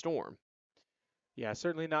Crimson Storm. Yeah,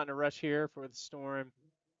 certainly not in a rush here for the Storm.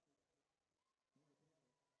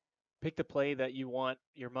 Pick the play that you want,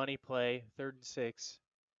 your money play, 3rd and 6.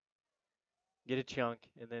 Get a chunk,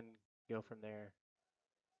 and then go from there.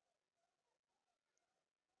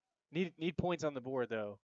 Need points on the board,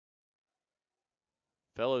 though.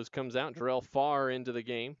 Fellows comes out, Jarrell Farr into the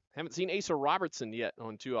game. Haven't seen Asa Robertson yet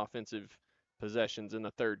on 2 offensive possessions in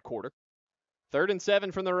the 3rd quarter. 3rd and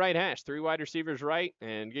 7 from the right hash. 3 wide receivers right,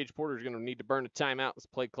 and Gage Porter's going to need to burn a timeout. This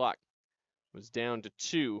play clock was down to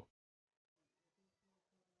 2.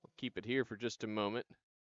 We'll keep it here for just a moment.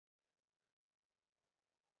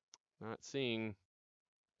 Not seeing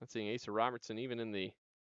Asa Robertson even in the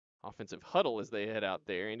offensive huddle as they head out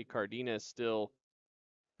there. Andy Cardenas still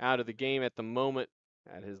out of the game at the moment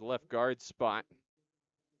at his left guard spot.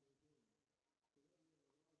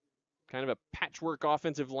 Kind of a patchwork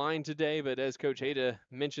offensive line today, but as Coach Hayda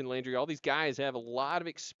mentioned, Landry, all these guys have a lot of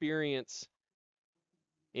experience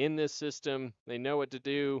in this system. They know what to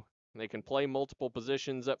do. They can play multiple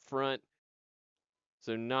positions up front.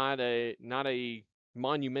 So not a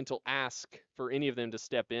monumental ask for any of them to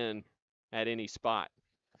step in at any spot.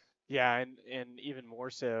 Yeah, and even more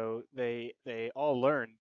so, they all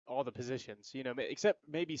learn all the positions, except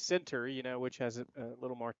maybe center, which has a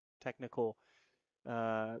little more technical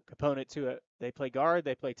component to it. They play guard,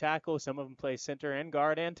 they play tackle. Some of them play center and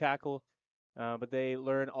guard and tackle, but they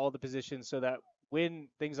learn all the positions so that when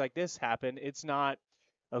things like this happen, it's not,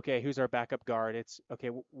 okay, who's our backup guard? It's,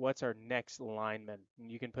 okay, what's our next lineman?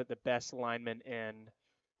 And you can put the best lineman in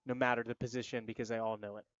no matter the position because they all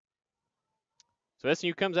know it. So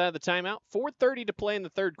SNU comes out of the timeout. 4:30 to play in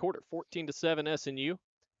the 3rd quarter. 14-7 SNU.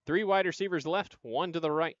 3 wide receivers left, 1 to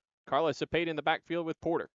the right. Carlos Cepeda in the backfield with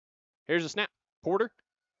Porter. Here's a snap. Porter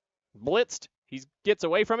blitzed. He gets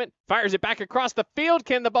away from it, fires it back across the field.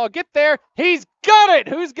 Can the ball get there? He's got it.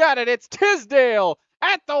 Who's got it? It's Tisdale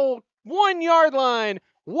at the 1-yard line.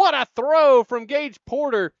 What a throw from Gage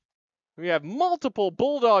Porter. We have multiple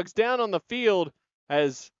Bulldogs down on the field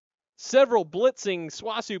as several blitzing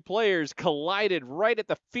SWASU players collided right at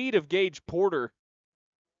the feet of Gage Porter.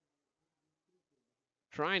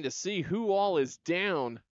 Trying to see who all is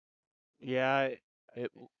down. Yeah.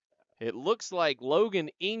 It looks like Logan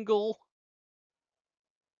Engel.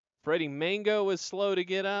 Freddie Mango was slow to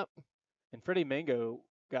get up. And Freddie Mango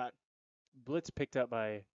got blitz picked up by,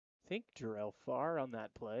 I think, Jarrell Farr on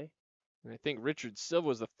that play. And I think Richard Silva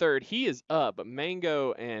was the 3rd. He is up, but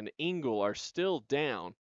Mango and Engel are still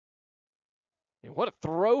down. And what a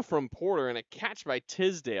throw from Porter and a catch by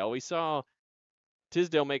Tisdale. We saw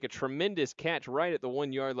Tisdale make a tremendous catch right at the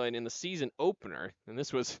 1-yard line in the season opener. And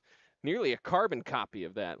this was nearly a carbon copy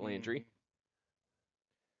of that, Landry.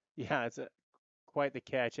 Yeah, it's quite the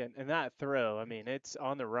catch. And that throw, I mean, it's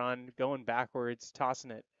on the run, going backwards,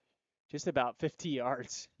 tossing it just about 50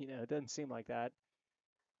 yards. It doesn't seem like that.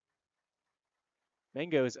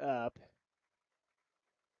 Mango's up.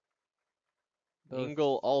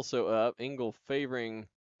 Engel also up. Engel favoring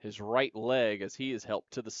his right leg as he is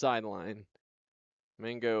helped to the sideline.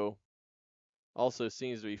 Mango also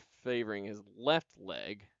seems to be favoring his left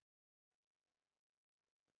leg.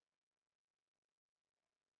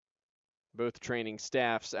 Both training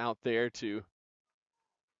staffs out there to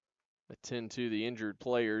attend to the injured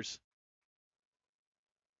players.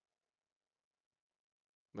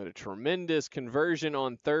 But a tremendous conversion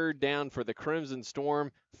on third down for the Crimson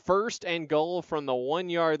Storm. First and goal from the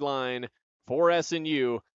 1-yard line for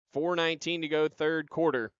SNU. 4:19 to go, third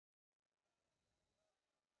quarter.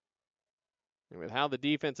 And with how the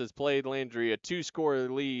defense has played, Landry, a 2-score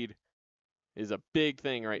lead is a big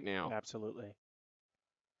thing right now. Absolutely.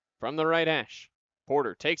 From the right hash,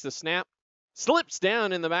 Porter takes the snap, slips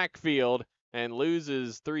down in the backfield, and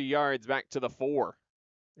loses 3 yards back to the 4.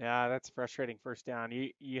 Yeah, that's frustrating first down.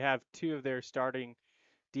 You have two of their starting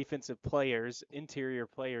defensive players, interior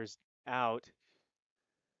players, out,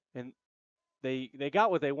 and they got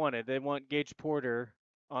what they wanted. They want Gage Porter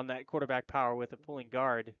on that quarterback power with a pulling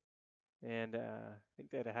guard, and I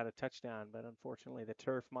think they'd have had a touchdown, but unfortunately the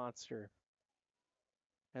turf monster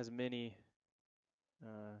has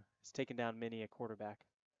taken down many a quarterback.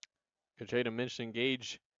 Coach Adam mentioned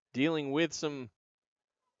Gage dealing with some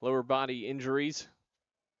lower body injuries.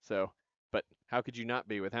 But how could you not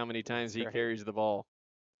be with how many times he carries the ball?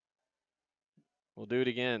 We'll do it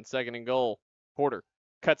again. Second and goal. Porter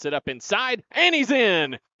cuts it up inside, and he's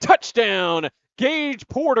in. Touchdown, Gage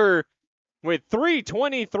Porter. With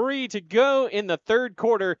 3:23 to go in the third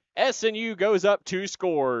quarter, SNU goes up 2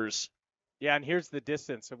 scores. Yeah, and here's the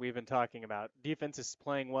distance that we've been talking about. Defense is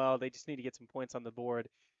playing well. They just need to get some points on the board.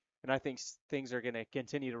 And I think things are going to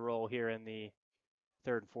continue to roll here in the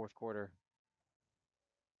third and fourth quarter.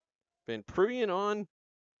 Van Pruyen on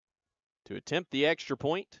to attempt the extra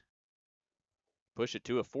point. Push it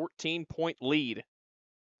to a 14-point lead.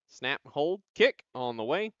 Snap, hold, kick on the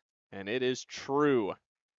way, and it is true.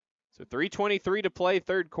 So 3:23 to play,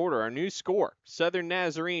 third quarter. Our new score, Southern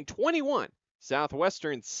Nazarene 21,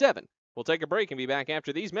 Southwestern 7. We'll take a break and be back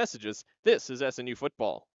after these messages. This is SNU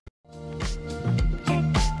Football.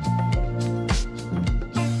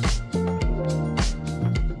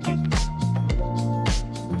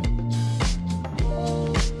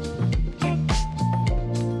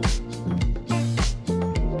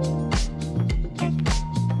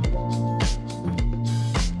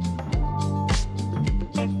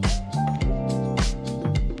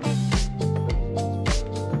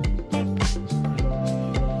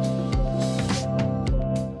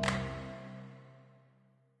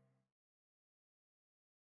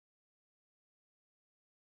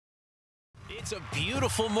 It's a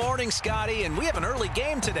beautiful morning, Scotty, and we have an early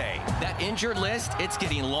game today. That injured list, it's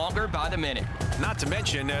getting longer by the minute. Not to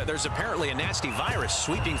mention, there's apparently a nasty virus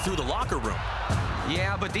sweeping through the locker room.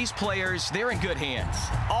 Yeah, but these players, they're in good hands.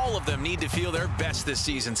 All of them need to feel their best this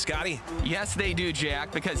season, Scotty. Yes, they do,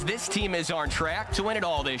 Jack, because this team is on track to win it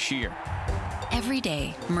all this year. Every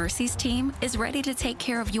day, Mercy's team is ready to take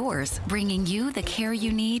care of yours, bringing you the care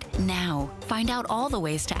you need now. Find out all the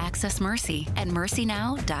ways to access Mercy at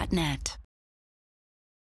mercynow.net.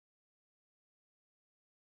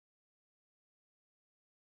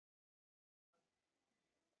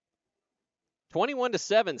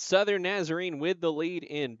 21-7, Southern Nazarene with the lead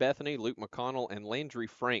in Bethany. Luke McConnell and Landry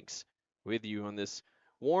Franks with you on this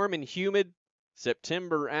warm and humid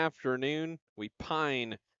September afternoon. We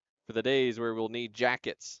pine for the days where we'll need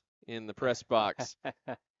jackets in the press box.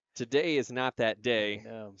 Today is not that day.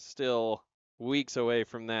 No. Still weeks away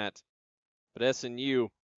from that. But SNU,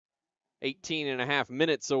 18.5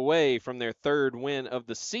 minutes away from their third win of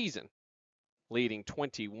the season, leading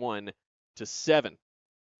 21-7.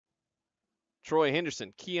 Troy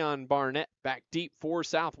Henderson, Keon Barnett back deep for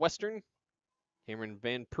Southwestern. Cameron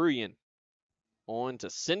Van Pruyen on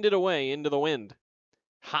to send it away into the wind.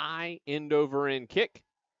 High end over end kick.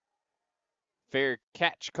 Fair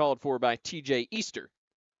catch called for by TJ Easter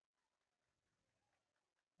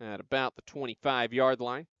at about the 25-yard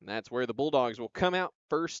line. And that's where the Bulldogs will come out,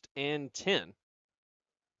 1st and 10.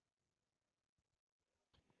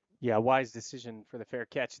 Yeah, wise decision for the fair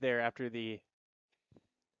catch there after the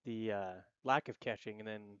lack of catching and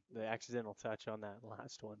then the accidental touch on that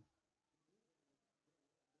last one.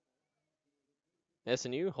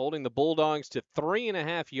 SNU holding the Bulldogs to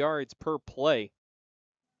 3.5 yards per play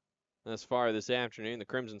thus far this afternoon. The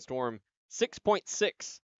Crimson Storm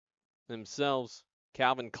 6.6 themselves.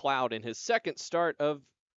 Calvin Cloud in his second start of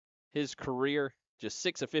his career, just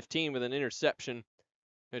 6 of 15 with an interception.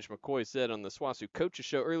 Mitch McCoy said on the SWASU Coaches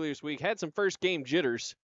Show earlier this week, had some first game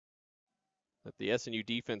jitters, but the SNU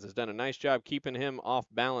defense has done a nice job keeping him off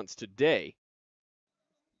balance today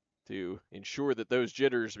to ensure that those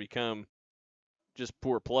jitters become just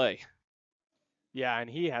poor play. Yeah, and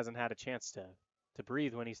he hasn't had a chance to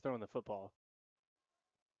breathe when he's throwing the football.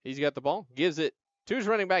 He's got the ball, gives it to his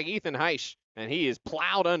running back, Ethan Heisch, and he is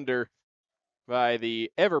plowed under by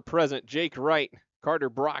the ever-present Jake Wright. Carter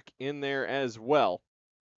Brock in there as well.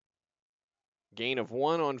 Gain of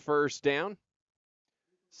 1 on first down.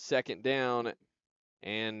 Second down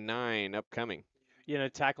and 9 upcoming. You know,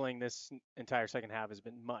 tackling this entire second half has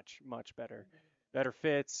been much, much better. Better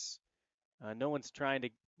fits. No one's trying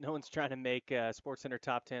to make SportsCenter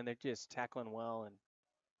top 10. They're just tackling well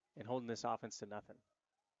and holding this offense to nothing.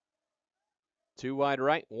 2 wide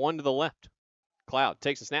right, 1 to the left. Cloud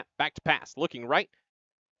takes a snap, back to pass, looking right,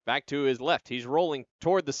 back to his left. He's rolling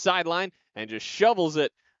toward the sideline and just shovels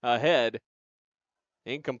it ahead.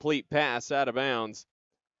 Incomplete pass out of bounds.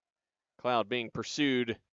 Cloud being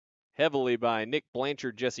pursued heavily by Nick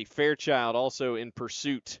Blanchard, Jesse Fairchild also in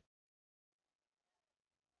pursuit.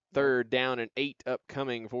 Third down and 8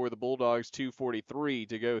 upcoming for the Bulldogs, 2:43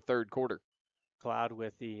 to go third quarter. Cloud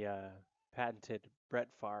with the patented Brett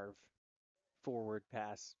Favre forward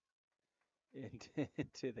pass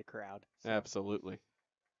into the crowd. So. Absolutely.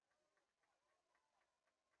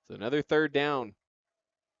 So another third down.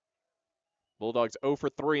 Bulldogs 0 for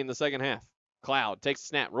 3 in the second half. Cloud takes a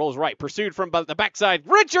snap, rolls right, pursued from the backside.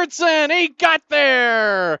 Richardson, he got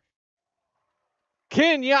there!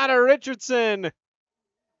 Kenyatta Richardson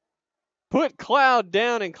put Cloud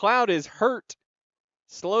down, and Cloud is hurt.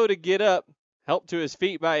 Slow to get up, helped to his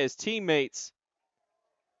feet by his teammates.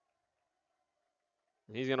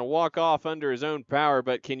 He's going to walk off under his own power,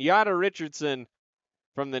 but Kenyatta Richardson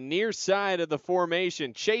from the near side of the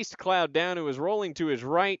formation chased Cloud down, who was rolling to his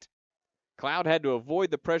right. Cloud had to avoid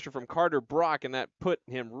the pressure from Carter Brock, and that put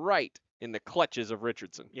him right in the clutches of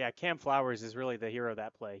Richardson. Yeah, Cam Flowers is really the hero of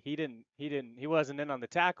that play. He wasn't in on the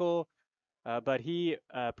tackle, but he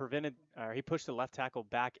pushed the left tackle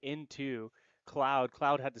back into Cloud.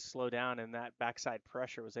 Cloud had to slow down, and that backside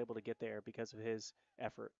pressure was able to get there because of his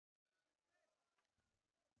effort.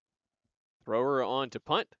 Thrower on to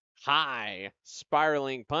punt. High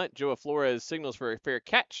spiraling punt. Joa Flores signals for a fair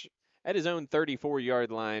catch at his own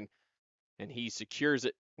 34-yard line, and he secures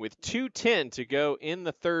it with 2:10 to go in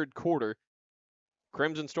the third quarter.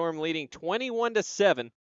 Crimson Storm leading 21-7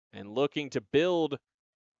 and looking to build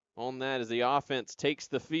on that as the offense takes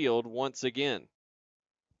the field once again.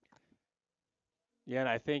 Yeah, and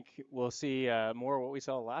I think we'll see more of what we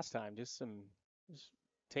saw last time. Just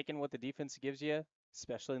taking what the defense gives you,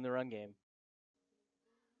 especially in the run game.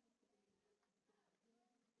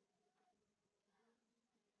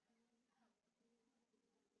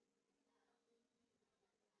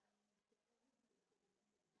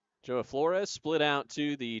 Joa Flores split out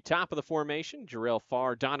to the top of the formation. Jarrell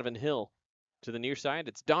Farr, Donovan Hill to the near side.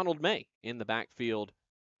 It's Donald May in the backfield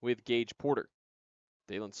with Gage Porter.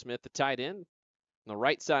 Dalen Smith, the tight end, on the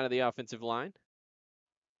right side of the offensive line.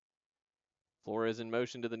 Flores in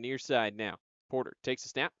motion to the near side now. Porter takes a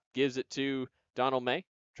snap, gives it to Donald May,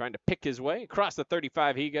 trying to pick his way. Across the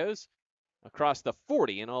 35 he goes, across the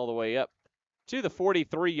 40 and all the way up to the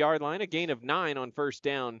 43-yard line. A gain of 9 on first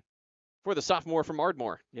down for the sophomore from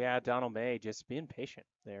Ardmore. Yeah, Donald May just being patient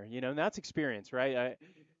there. You know, and that's experience, right? I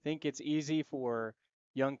think it's easy for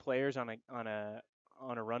young players on a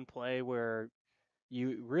run play where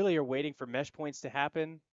you really are waiting for mesh points to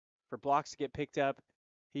happen, for blocks to get picked up.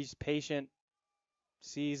 He's patient,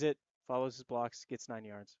 sees it, follows his blocks, gets 9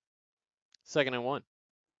 yards. 2nd and 1.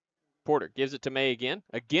 Porter gives it to May again.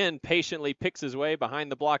 Again, patiently picks his way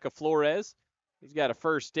behind the block of Flores. He's got a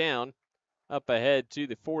first down. Up ahead to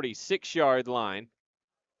the 46-yard line.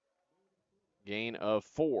 Gain of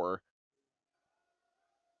 4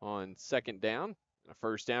 on second down. A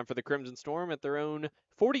first down for the Crimson Storm at their own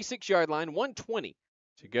 46-yard line. 1:20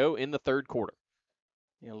 to go in the third quarter.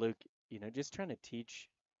 You know, Luke, just trying to teach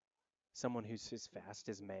someone who's as fast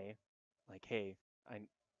as May, like, hey, I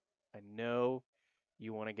know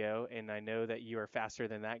you want to go, and I know that you are faster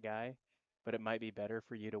than that guy, but it might be better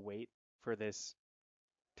for you to wait for this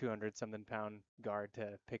 200-something pound guard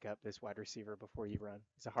to pick up this wide receiver before you run.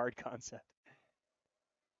 It's a hard concept.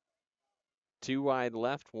 2 wide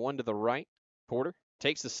left, 1 to the right. Porter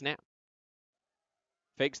takes the snap.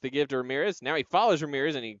 Fakes the give to Ramirez. Now he follows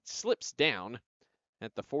Ramirez, and he slips down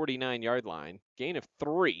at the 49-yard line. Gain of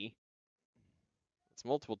 3. It's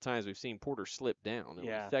multiple times we've seen Porter slip down.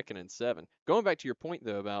 Yeah. 2nd and 7. Going back to your point,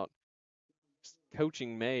 though, about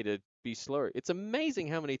coaching May to be slower. It's amazing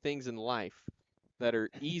how many things in life that are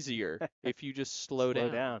easier if you just slow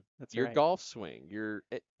down. That's Your right. golf swing, your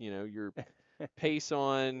your pace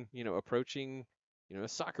on, approaching, a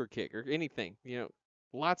soccer kick or anything,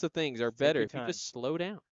 lots of things are Take better your if you time. just slow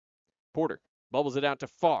down. Porter bubbles it out to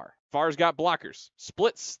Farr. Farr's got blockers,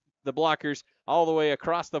 splits the blockers all the way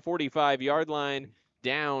across the 45-yard line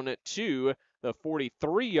down to the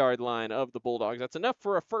 43-yard line of the Bulldogs. That's enough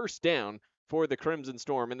for a first down for the Crimson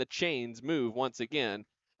Storm, and the chains move once again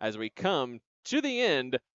as we come to the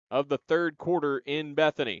end of the third quarter in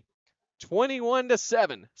Bethany.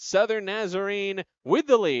 21-7, Southern Nazarene with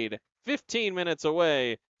the lead, 15 minutes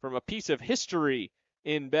away from a piece of history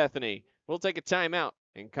in Bethany. We'll take a timeout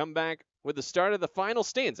and come back with the start of the final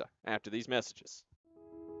stanza after these messages.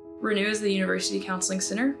 Renew is the University Counseling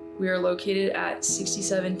Center. We are located at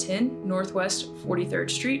 6710 Northwest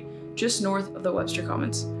 43rd Street, just north of the Webster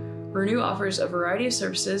Commons. Renew offers a variety of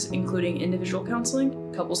services, including individual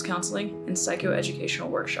counseling, couples counseling, and psychoeducational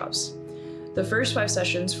workshops. The first 5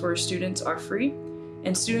 sessions for students are free,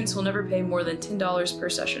 and students will never pay more than $10 per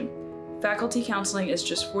session. Faculty counseling is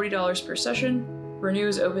just $40 per session. Renew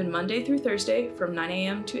is open Monday through Thursday from 9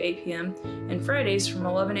 a.m. to 8 p.m. and Fridays from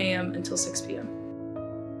 11 a.m. until 6 p.m.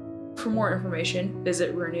 For more information,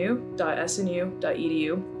 visit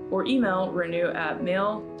renew.snu.edu or email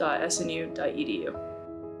renew@mail.snu.edu.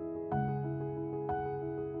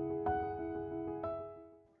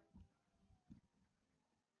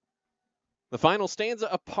 The final stanza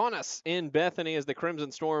upon us in Bethany as the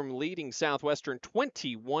Crimson Storm leading Southwestern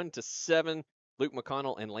 21-7. Luke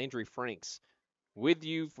McConnell and Landry Franks with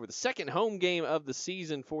you for the second home game of the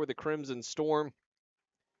season for the Crimson Storm.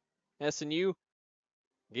 SNU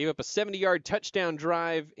gave up a 70-yard touchdown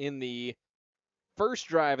drive in the first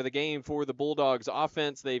drive of the game for the Bulldogs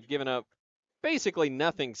offense. They've given up basically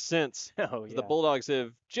nothing since. The Bulldogs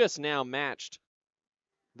have just now matched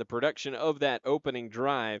the production of that opening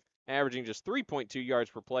drive, averaging just 3.2 yards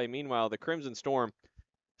per play. Meanwhile, the Crimson Storm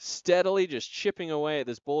steadily just chipping away at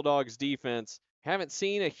this Bulldogs defense. Haven't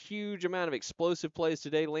seen a huge amount of explosive plays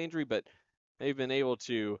today, Landry, but they've been able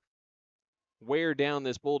to wear down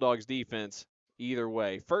this Bulldogs defense either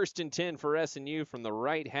way. 1st and 10 for SNU from the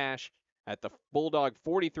right hash at the Bulldog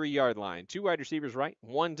 43-yard line. 2 wide receivers right,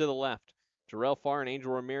 1 to the left. Jarrell Farr and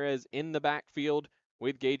Angel Ramirez in the backfield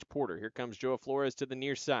with Gage Porter. Here comes Joe Flores to the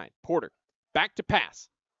near side. Porter back to pass.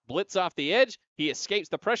 Blitz off the edge. He escapes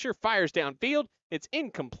the pressure, fires downfield. It's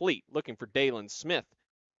incomplete. Looking for Dalen Smith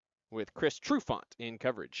with Chris Trufant in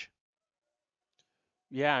coverage.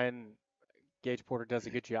 Yeah, and Gage Porter does a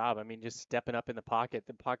good job. I mean, just stepping up in the pocket.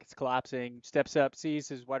 The pocket's collapsing, steps up, sees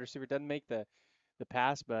his wide receiver, doesn't make the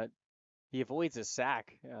pass, but he avoids a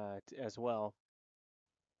sack as well.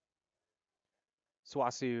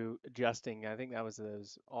 Swasu adjusting. I think that was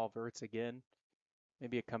those all verts again.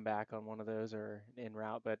 Maybe a comeback on one of those or an in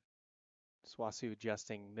route, but Swasu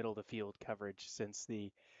adjusting middle of the field coverage since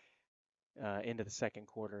the end of the second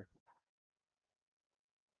quarter.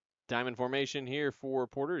 Diamond formation here for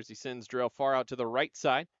Porter as he sends Jarrell Farr out to the right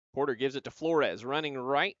side. Porter gives it to Flores, running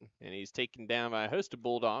right, and he's taken down by a host of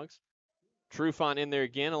Bulldogs. Trufant in there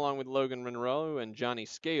again, along with Logan Monroe and Johnny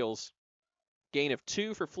Scales. Gain of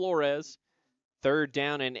 2 for Flores. 3rd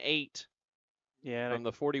down and 8 from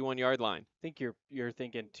the 41-yard line. I think you're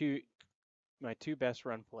thinking my 2 best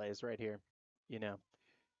run plays right here.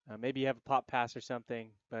 Maybe you have a pop pass or something,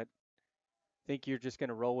 but I think you're just going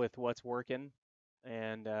to roll with what's working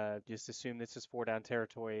and just assume this is 4-down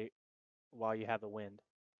territory while you have the wind.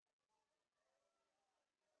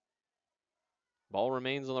 Ball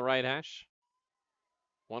remains on the right hash.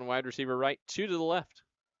 1 wide receiver right, 2 to the left.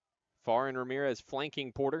 Farr and Ramirez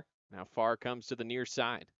flanking Porter. Now Farr comes to the near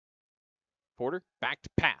side. Porter back to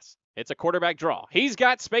pass. It's a quarterback draw. He's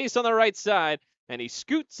got space on the right side, and he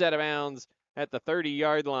scoots out of bounds at the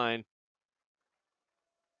 30-yard line.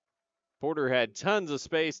 Porter had tons of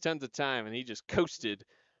space, tons of time, and he just coasted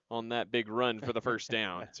on that big run for the first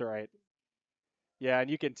down. That's right. Yeah, and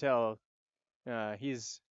you can tell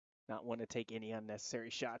he's not wanting to take any unnecessary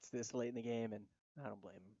shots this late in the game, and I don't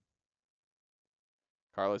blame him.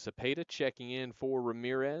 Carlos Cepeda checking in for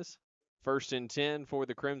Ramirez. 1st and 10 for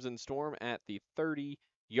the Crimson Storm at the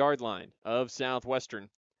 30-yard line of Southwestern.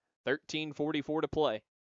 13:44 to play.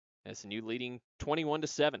 SNU leading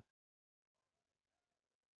 21-7.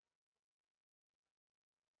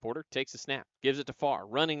 Porter takes a snap, gives it to Farr,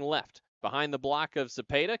 running left. Behind the block of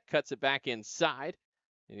Cepeda, cuts it back inside.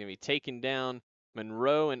 He's going to be taking down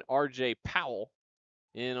Monroe and R.J. Powell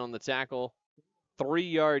in on the tackle.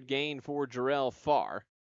 3-yard gain for Jarrell Farr.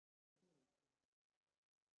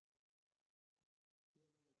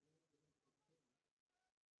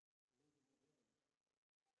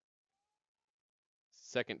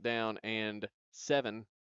 2nd down and 7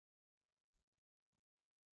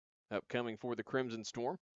 upcoming for the Crimson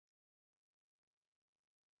Storm.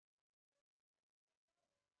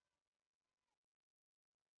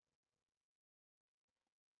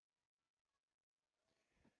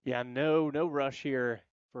 Yeah, no rush here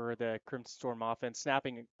for the Crimson Storm offense,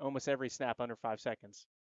 snapping almost every snap under 5 seconds.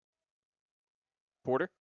 Porter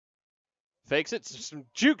fakes it,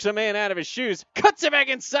 jukes a man out of his shoes, cuts it back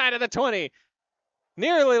inside of the 20.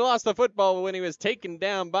 Nearly lost the football when he was taken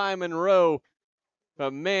down by Monroe.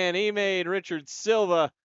 But man, he made Richard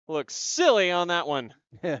Silva look silly on that one.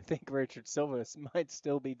 I think Richard Silva might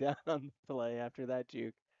still be down on the play after that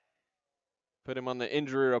juke. Put him on the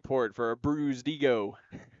injury report for a bruised ego.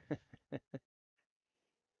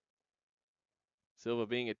 Silva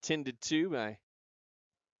being attended to by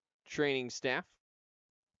training staff.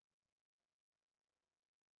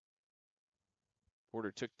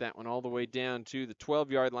 Porter took that one all the way down to the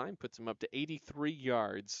 12-yard line, puts him up to 83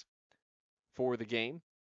 yards for the game.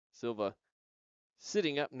 Silva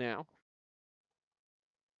sitting up now.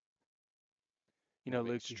 You know,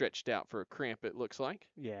 Luke, stretched out for a cramp, it looks like.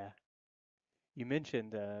 Yeah. You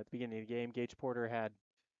mentioned at the beginning of the game, Gage Porter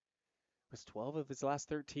was 12 of his last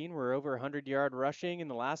 13 were over 100-yard rushing, and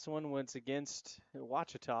the last one was against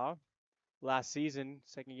Ouachita last season,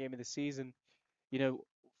 second game of the season. You know,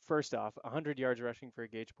 first off, 100 yards rushing for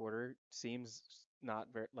Gage Porter seems not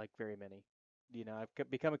very many. You know, I've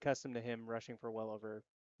become accustomed to him rushing for well over,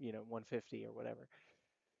 150 or whatever.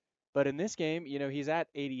 But in this game, he's at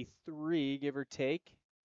 83, give or take.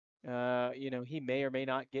 He may or may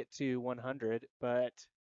not get to 100, but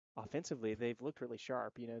offensively, they've looked really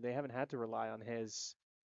sharp. They haven't had to rely on his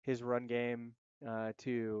run game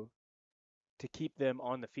to keep them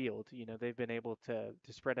on the field. They've been able to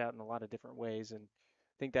spread out in a lot of different ways, and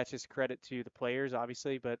I think that's just credit to the players,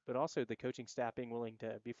 obviously, but also the coaching staff being willing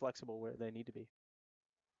to be flexible where they need to be.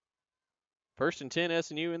 1st and 10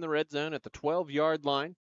 SNU in the red zone at the 12-yard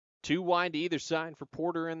line. 2 wide to either side for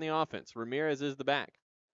Porter and the offense. Ramirez is the back.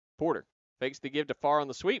 Porter fakes the give to Farr on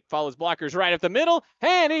the sweep, follows blockers right up the middle,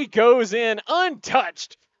 and he goes in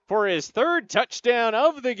untouched for his 3rd touchdown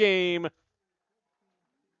of the game.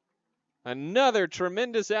 Another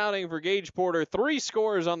tremendous outing for Gage Porter. 3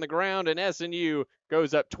 scores on the ground, and SNU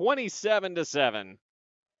goes up 27-7.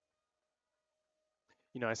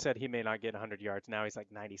 I said he may not get 100 yards. Now he's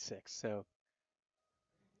like 96, so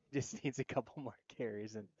just needs a couple more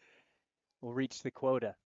carries, and we'll reach the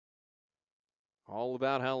quota. All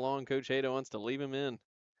about how long Coach Hato wants to leave him in.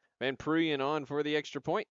 Van Pruyen on for the extra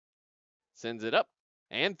point. Sends it up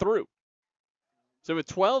and through. So with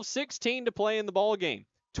 12:16 to play in the ball game,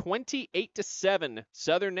 28-7,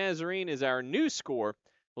 Southern Nazarene is our new score.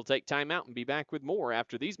 We'll take time out and be back with more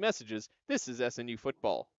after these messages. This is SNU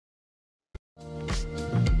Football.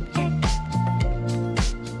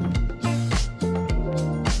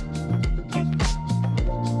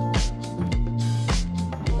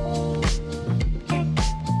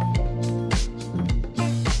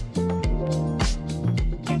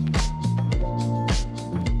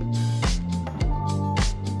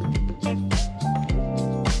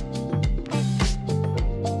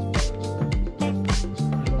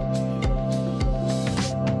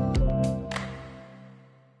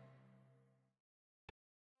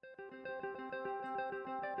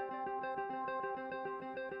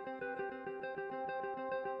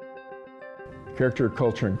 Character,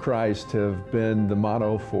 culture, and Christ have been the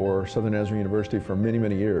motto for Southern Nazarene University for many,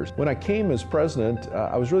 many years. When I came as president,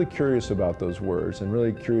 I was really curious about those words and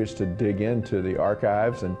really curious to dig into the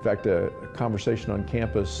archives. In fact, a conversation on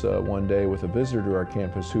campus one day with a visitor to our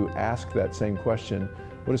campus who asked that same question,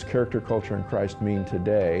 what does character, culture, and Christ mean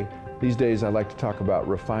today? These days I like to talk about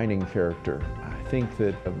refining character. I think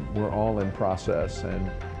that we're all in process,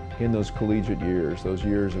 and in those collegiate years, those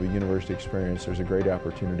years of a university experience, there's a great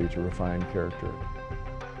opportunity to refine character.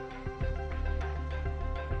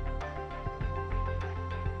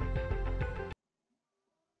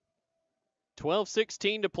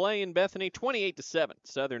 $12:16 to play in Bethany, 28-7.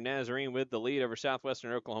 Southern Nazarene with the lead over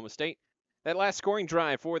Southwestern Oklahoma State. That last scoring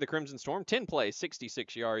drive for the Crimson Storm, 10 plays,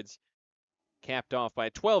 66 yards, capped off by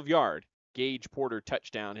a 12-yard Gage Porter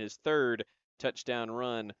touchdown, his 3rd touchdown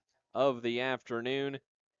run of the afternoon.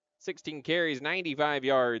 16 carries, 95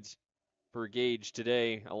 yards for Gage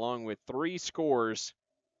today, along with 3 scores,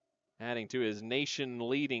 adding to his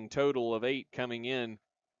nation-leading total of 8 coming in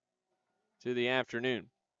to the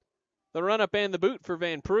afternoon. The run-up and the boot for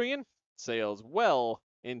Van Pruyen sails well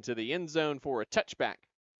into the end zone for a touchback.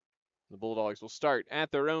 The Bulldogs will start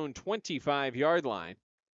at their own 25-yard line.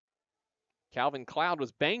 Calvin Cloud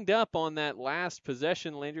was banged up on that last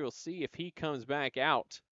possession. Landry will see if he comes back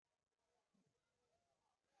out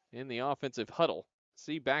in the offensive huddle.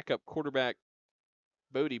 See backup quarterback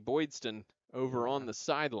Bodie Boydston over on the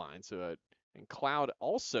sideline. So, and Cloud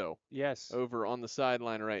also over on the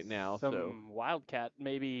sideline right now. Some Wildcat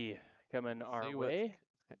maybe coming our way.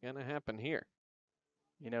 What's going to happen here?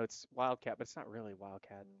 You know, it's Wildcat, but it's not really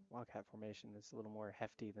Wildcat. Wildcat formation is a little more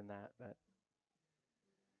hefty than that. But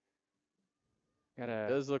it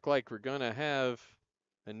does look like we're going to have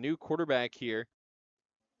a new quarterback here.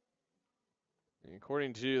 And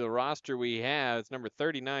according to the roster we have, it's number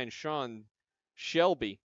 39, Sean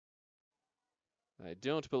Shelby. I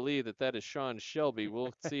don't believe that is Sean Shelby.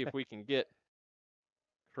 We'll see if we can get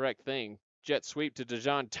correct thing. Jet sweep to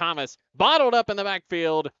DeJohn Thomas. Bottled up in the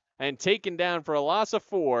backfield and taken down for a loss of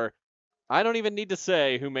 4. I don't even need to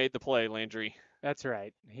say who made the play, Landry. That's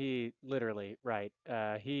right. He literally, right.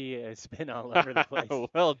 He has been all over the place.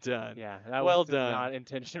 Well done. Yeah, that well was done. Not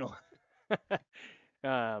intentional.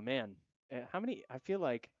 Man, how many? I feel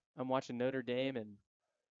like I'm watching Notre Dame in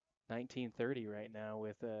 1930 right now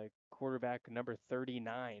with quarterback number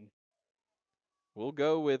 39. We'll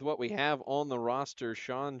go with what we have on the roster,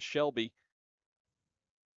 Sean Shelby,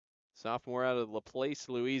 sophomore out of Laplace,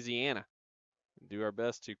 Louisiana. Do our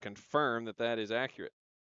best to confirm that is accurate.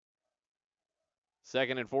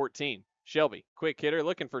 2nd and 14. Shelby, quick hitter,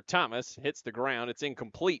 looking for Thomas. Hits the ground. It's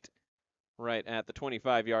incomplete right at the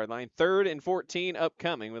 25-yard line. 3rd and 14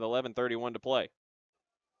 upcoming with 11:31 to play.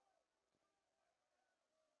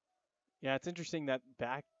 Yeah, it's interesting that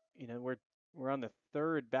back, you know, we're on the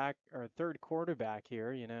third quarterback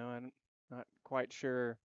here, you know. I'm not quite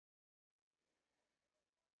sure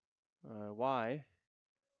why.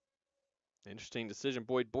 Interesting decision.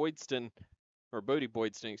 Bodie Boydston,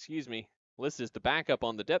 excuse me, listed as the backup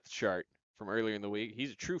on the depth chart from earlier in the week.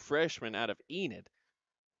 He's a true freshman out of Enid.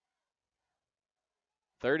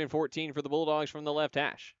 3rd and 14 for the Bulldogs from the left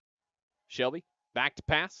hash. Shelby, back to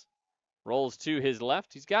pass. Rolls to his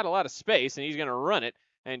left. He's got a lot of space, and he's going to run it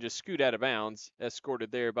and just scoot out of bounds,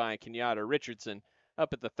 escorted there by Kenyatta Richardson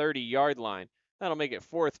up at the 30-yard line. That'll make it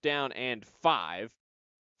 4th down and 5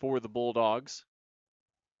 for the Bulldogs.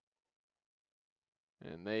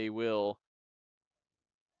 And they will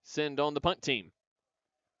send on the punt team.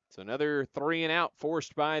 So another 3 and out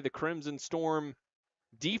forced by the Crimson Storm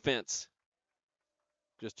defense.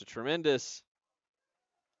 Just a tremendous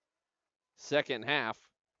second half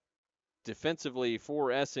defensively for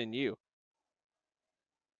SNU,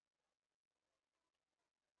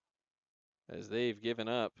 as they've given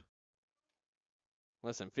up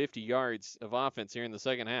less than 50 yards of offense here in the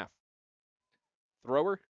second half.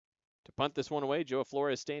 Thrower to punt this one away. Joe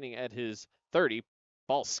Flores standing at his 30.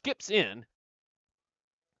 Ball skips in.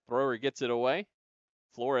 Thrower gets it away.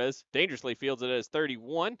 Flores dangerously fields it at his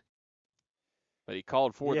 31, but he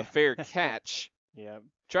called for the fair catch. Yeah.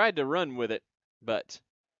 Tried to run with it, but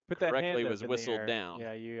Put that correctly hand was whistled down.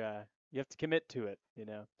 Yeah, you have to commit to it, you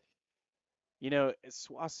know. You know,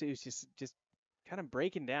 SWASU's just kind of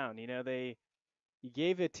breaking down. You know, you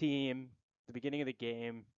gave a team the beginning of the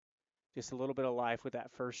game just a little bit of life with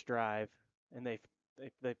that first drive, and they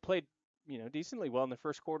played, you know, decently well in the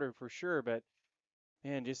first quarter for sure, but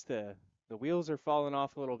man, just the wheels are falling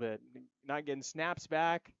off a little bit. Not getting snaps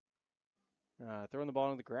back, throwing the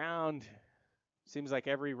ball on the ground. Seems like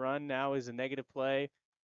every run now is a negative play.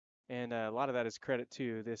 And a lot of that is credit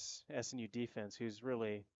to this SNU defense, who's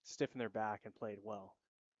really stiffened their back and played well.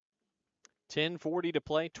 10:40 to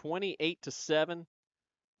play, 28-7,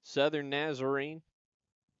 Southern Nazarene.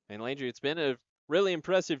 And Landry, it's been a really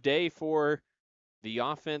impressive day for the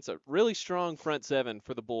offense, a really strong front seven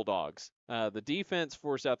for the Bulldogs. The defense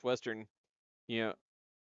for Southwestern, you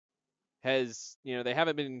know, they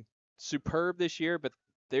haven't been superb this year, but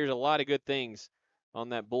there's a lot of good things on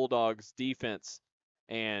that Bulldogs defense.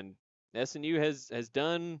 And SNU has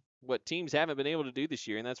done what teams haven't been able to do this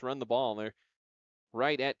year, and that's run the ball. They're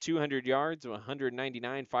right at 200 yards,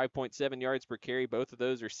 199, 5.7 yards per carry. Both of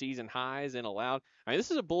those are season highs and allowed. I mean,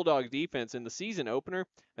 this is a Bulldog defense. In the season opener,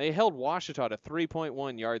 they held Ouachita to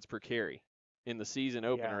 3.1 yards per carry in the season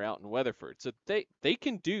opener out in Weatherford. So they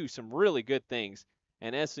can do some really good things.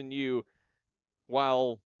 And SNU,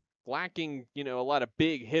 while lacking, you know, a lot of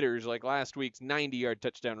big hitters like last week's 90-yard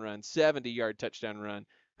touchdown run, 70-yard touchdown run,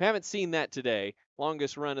 we haven't seen that today.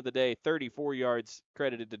 Longest run of the day, 34 yards,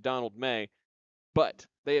 credited to Donald May. But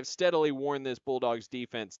they have steadily worn this Bulldogs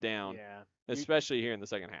defense down, especially here in the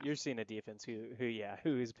second half. You're seeing a defense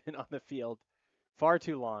who has been on the field far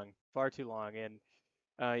too long, and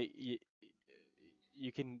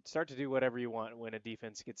you can start to do whatever you want when a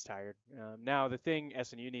defense gets tired. Now, the thing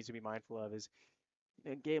SNU needs to be mindful of is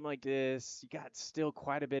in a game like this, you got still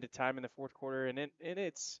quite a bit of time in the fourth quarter, and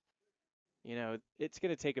it's it's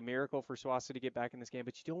going to take a miracle for Swassa to get back in this game,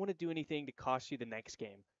 but you don't want to do anything to cost you the next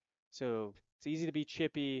game. So it's easy to be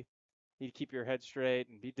chippy. You need to keep your head straight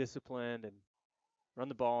and be disciplined and run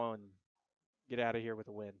the ball and get out of here with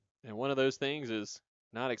a win. And one of those things is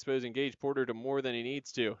not exposing Gage Porter to more than he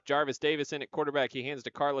needs to. Jarvis Davis in at quarterback. He hands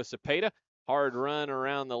to Carlos Cepeda. Hard run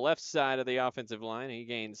around the left side of the offensive line. He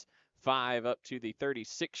gains 5 up to the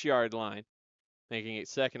 36-yard line, making it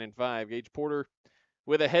 2nd and 5. Gage Porter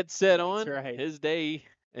with a headset on. That's right. His day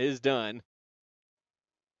is done.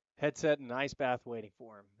 Headset and ice bath waiting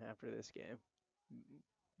for him after this game.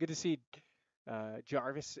 Good to see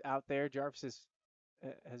Jarvis out there. Jarvis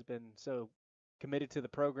has been so committed to the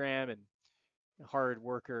program and a hard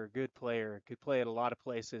worker, good player. Could play at a lot of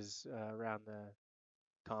places around the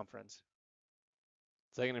conference.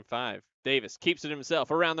 2nd and 5. Davis keeps it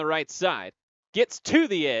himself around the right side. Gets to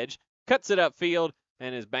the edge, cuts it upfield,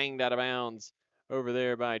 and is banged out of bounds over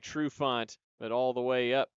there by Trufant, but all the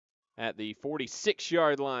way up at the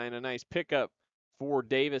 46-yard line. A nice pickup for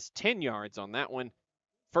Davis. 10 yards on that one.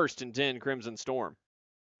 1st and 10, Crimson Storm.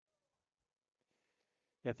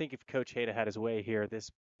 Yeah, I think if Coach Hayda had his way here,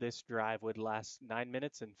 this drive would last 9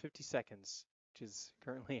 minutes and 50 seconds, which is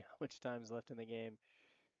currently how much time is left in the game.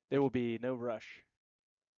 There will be no rush.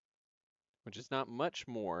 Which is not much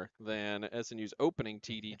more than SNU's opening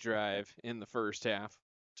TD drive in the first half.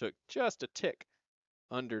 Took just a tick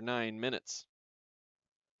under 9 minutes.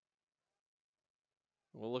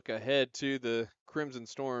 We'll look ahead to the Crimson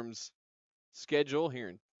Storm's schedule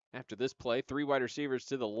here after this play. 3 wide receivers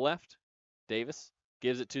to the left. Davis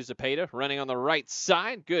gives it to Cepeda, running on the right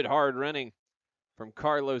side. Good hard running from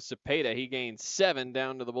Carlos Cepeda. He gains 7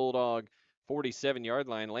 down to the Bulldog 47-yard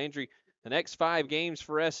line. Landry, the next 5 games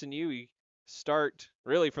for SNU, we start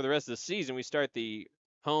really for the rest of the season. We start the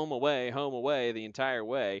home, away, the entire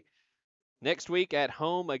way. Next week at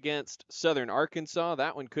home against Southern Arkansas.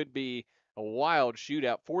 That one could be a wild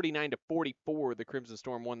shootout. 49-44, the Crimson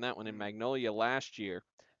Storm won that one in Magnolia last year.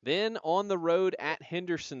 Then on the road at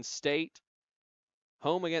Henderson State.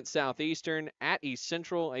 Home against Southeastern, at East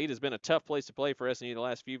Central. It has been a tough place to play for SNU the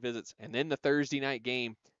last few visits. And then the Thursday night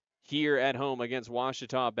game here at home against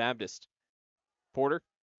Ouachita Baptist.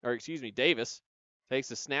 Davis takes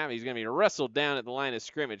the snap. He's going to be wrestled down at the line of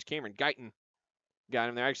scrimmage. Cameron Guyton got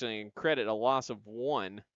him there. Actually, in credit, a loss of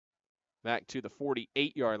 1 back to the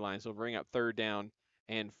 48-yard line. So bring up 3rd down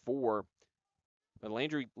and 4. But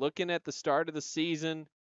Landry, looking at the start of the season,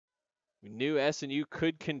 we knew SNU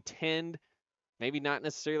could contend. Maybe not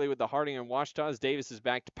necessarily with the Harding and Ouachita. Davis is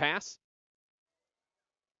back to pass.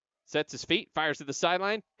 Sets his feet, fires to the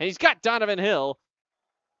sideline, and he's got Donovan Hill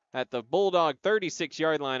at the Bulldog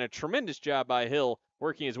 36-yard line. A tremendous job by Hill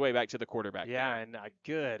working his way back to the quarterback. Yeah, and a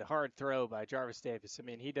good hard throw by Jarvis Davis. I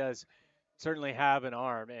mean, he does certainly have an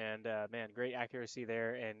arm, and man, great accuracy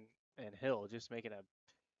there. And Hill just making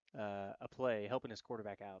a play, helping his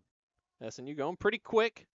quarterback out. SNU going pretty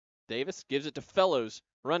quick. Davis gives it to Fellows,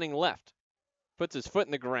 running left. Puts his foot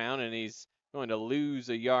in the ground, and he's going to lose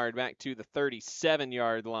a yard back to the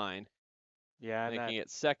 37-yard line. Yeah, making it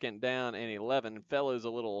 2nd down and 11. Fellows a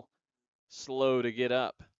little slow to get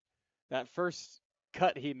up. That first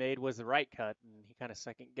cut he made was the right cut, and he kind of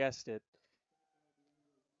second-guessed it.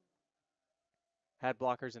 Had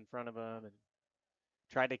blockers in front of him and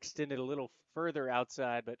tried to extend it a little further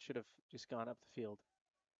outside, but should have just gone up the field.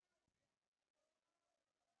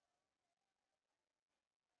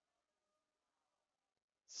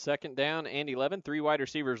 Second down and 11. 3 wide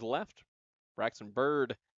receivers left. Braxton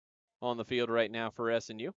Bird on the field right now for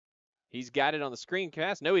SNU. He's got it on the screen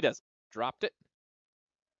pass. No, he doesn't. Dropped it.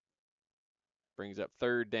 Brings up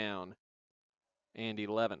 3rd down and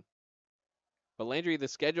 11. But Landry, the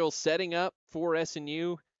schedule setting up for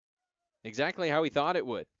SNU exactly how we thought it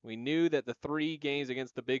would. We knew that the 3 games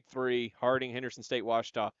against the Big 3, Harding, Henderson State,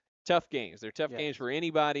 Ouachita, tough games. They're tough games for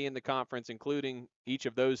anybody in the conference, including each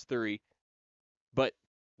of those 3. But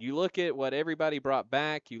you look at what everybody brought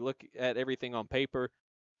back, you look at everything on paper,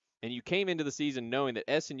 and you came into the season knowing that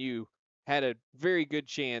SNU had a very good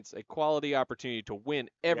chance, a quality opportunity to win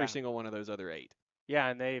every single one of those other 8. Yeah,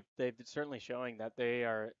 and they've certainly showing that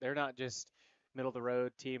they're not just middle of the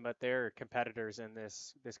road team, but they're competitors in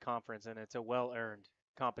this conference, and it's a well-earned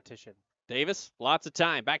competition. Davis, lots of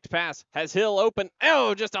time, back to pass, has Hill open.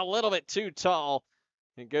 Oh, just a little bit too tall.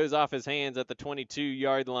 It goes off his hands at the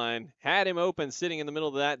 22-yard line. Had him open sitting in the middle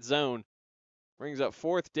of that zone. Brings up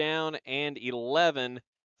 4th down and 11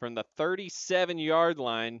 from the 37-yard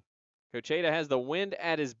line. Coach Ada has the wind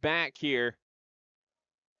at his back here.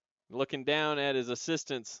 Looking down at his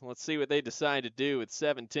assistants. Let's see what they decide to do with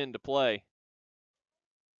 7:10 to play.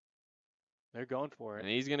 They're going for it. And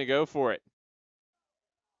he's going to go for it.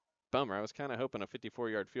 Bummer. I was kind of hoping a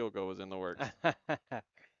 54-yard field goal was in the works.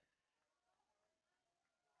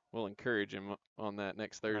 We'll encourage him on that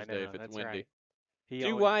next Thursday if it's windy. Right.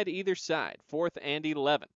 Two wide either side. 4th and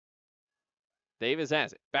 11. Davis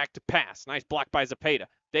has it. Back to pass. Nice block by Zepeda.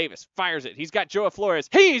 Davis fires it. He's got Joa Flores.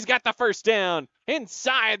 He's got the first down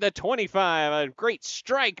inside the 25. A great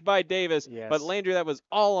strike by Davis. Yes. But Landry, that was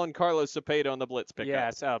all on Carlos Zepeda on the blitz pickup.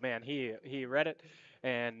 Yes. Oh, man. He read it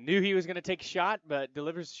and knew he was going to take a shot, but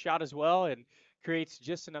delivers a shot as well and creates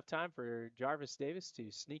just enough time for Jarvis Davis to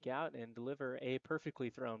sneak out and deliver a perfectly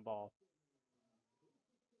thrown ball.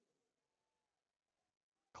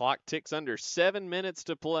 Clock ticks under 7 minutes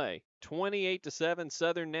to play. 28-7,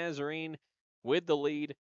 Southern Nazarene with the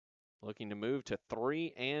lead, looking to move to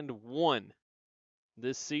 3-1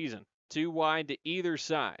 this season. 2 wide to either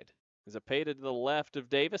side. Zepeda to the left of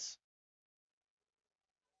Davis.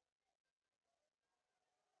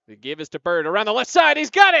 The give is to Bird around the left side. He's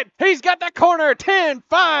got it. He's got the corner.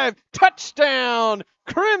 10-5. Touchdown.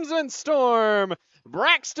 Crimson Storm.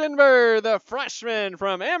 Braxton Bird, the freshman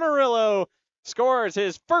from Amarillo, scores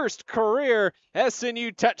his first career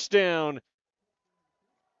SNU touchdown.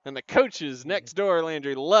 And the coaches next door,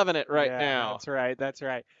 Landry, loving it right now. That's right. That's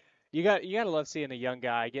right. You got to love seeing a young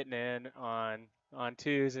guy getting in on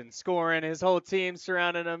twos and scoring. His whole team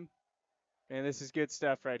surrounding him. And this is good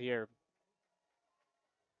stuff right here.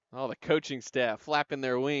 All the coaching staff flapping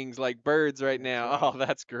their wings like birds right now. Oh,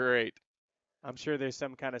 that's great. I'm sure there's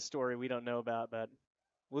some kind of story we don't know about, but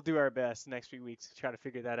we'll do our best the next few weeks to try to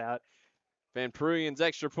figure that out. Van Pruijen's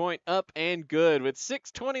extra point up and good with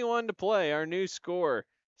 6:21 to play. Our new score,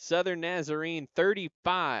 Southern Nazarene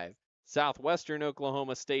 35, Southwestern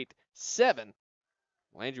Oklahoma State 7.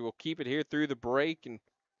 Landry will keep it here through the break, and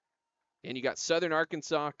you got Southern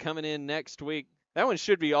Arkansas coming in next week. That one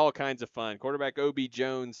should be all kinds of fun. Quarterback O.B.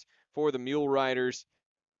 Jones for the Mule Riders.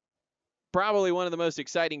 Probably one of the most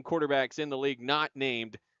exciting quarterbacks in the league, not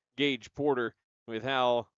named Gage Porter, with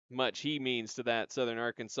how much he means to that Southern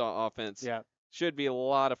Arkansas offense. Yeah. Should be a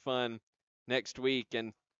lot of fun next week.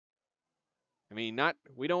 And I mean,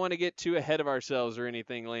 we don't want to get too ahead of ourselves or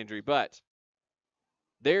anything, Landry, but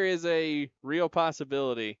there is a real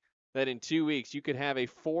possibility that in 2 weeks you could have a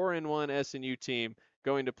 4-1 SNU team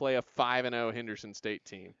going to play a 5-0 Henderson State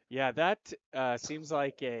team. Yeah, that seems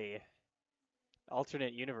like a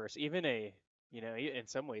alternate universe. Even in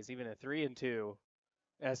some ways, even a 3-2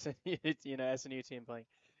 SNU team playing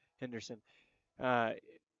Henderson.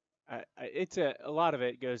 It's a lot of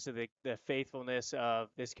it goes to the faithfulness of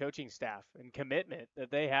this coaching staff and commitment that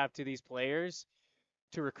they have to these players,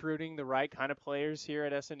 to recruiting the right kind of players here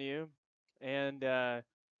at SNU, and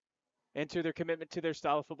to their commitment to their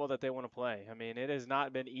style of football that they want to play. I mean, it has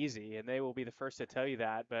not been easy, and they will be the first to tell you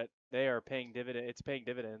that, but they are paying dividend. It's paying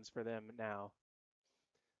dividends for them now.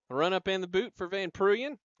 A run up in the boot for Van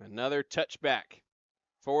Pruijen. Another touchback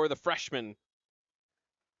for the freshman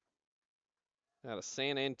out of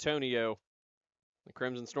San Antonio. The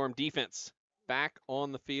Crimson Storm defense back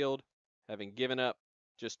on the field, having given up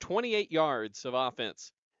just 28 yards of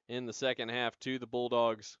offense in the second half to the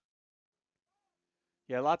Bulldogs.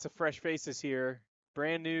 Yeah, lots of fresh faces here.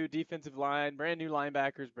 Brand new defensive line, brand new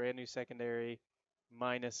linebackers, brand new secondary,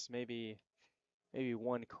 minus maybe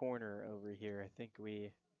one corner over here. I think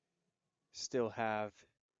we still have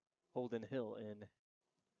Holden Hill in.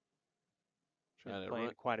 Trying to playing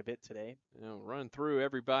run quite a bit today. Run through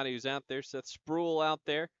everybody who's out there. Seth Spruill out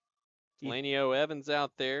there. Lanio Evans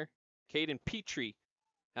out there. Caden Petrie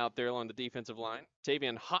out there along the defensive line.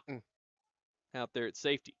 Tavian Houghton out there at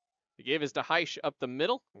safety. The give is to Heisch up the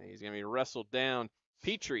middle. He's going to be wrestled down.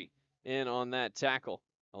 Petrie in on that tackle,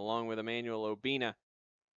 along with Emmanuel Obina.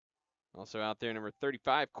 Also out there, number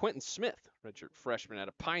 35, Quentin Smith, redshirt freshman out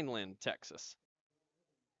of Pineland, Texas.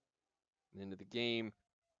 Into the game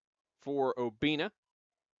for Obina,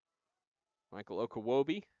 Michael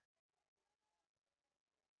Okawobi.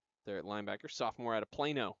 There at linebacker, sophomore out of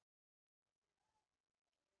Plano.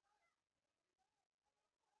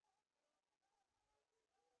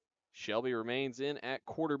 Shelby remains in at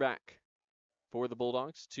quarterback for the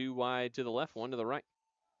Bulldogs. 2 wide to the left, 1 to the right.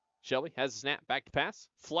 Shelby has a snap, back to pass,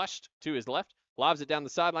 flushed to his left, lobs it down the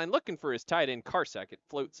sideline, looking for his tight end, Karsak. It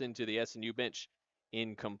floats into the SNU bench,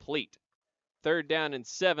 incomplete. 3rd down and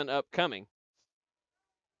 7 upcoming.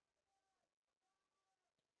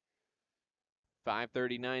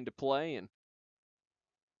 5:39 to play, and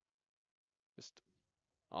just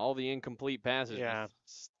All the incomplete passes. Yeah.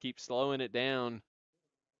 Keep slowing it down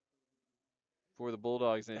for the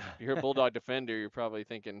Bulldogs. And if you're a Bulldog defender, you're probably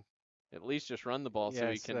thinking, at least just run the ball so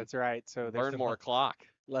we Yes, can that's right. So there's burn more clock.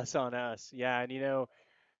 less on us. Yeah, and you know,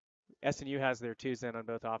 SNU has their twos in on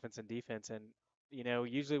both offense and defense, and you know,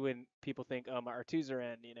 usually when people think, our twos are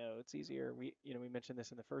in, you know, it's easier. We mentioned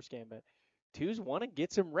this in the first game, but twos want to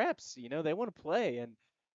get some reps. You know, they want to play, and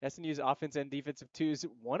SNU's offense and defensive twos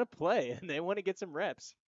want to play, and they want to get some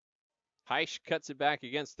reps. Heisch cuts it back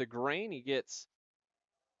against the grain. He gets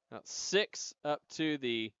about 6 up to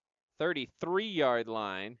the 33-yard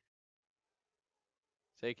line.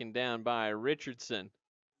 Taken down by Richardson.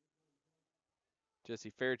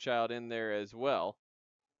 Jesse Fairchild in there as well.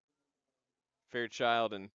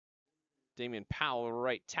 Fairchild and Damian Powell,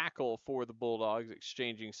 right tackle for the Bulldogs,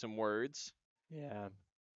 exchanging some words. Yeah.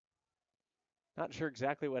 Not sure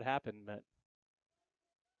exactly what happened, but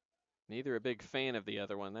neither a big fan of the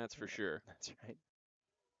other one, that's for sure. That's right.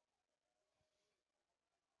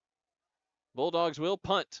 Bulldogs will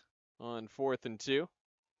punt on 4th and 2.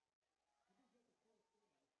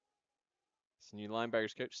 It's new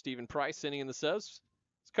linebackers coach Stephen Price sitting in the subs.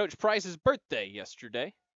 It's Coach Price's birthday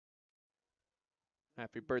yesterday.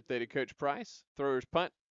 Happy birthday to Coach Price. Thrower's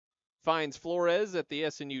punt. Finds Flores at the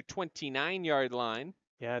SNU 29-yard line.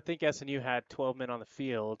 Yeah, I think SNU had 12 men on the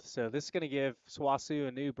field, so this is going to give SWOSU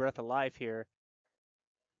a new breath of life here.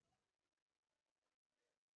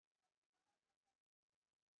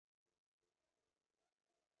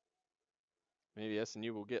 Maybe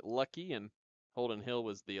SNU will get lucky, and Holden Hill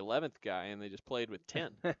was the 11th guy, and they just played with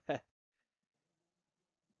 10.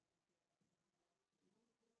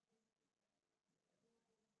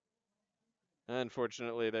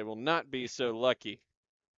 Unfortunately, they will not be so lucky.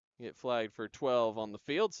 Get flagged for 12 on the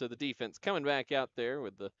field, so the defense coming back out there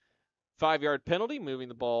with the 5-yard penalty, moving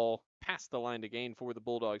the ball past the line to gain for the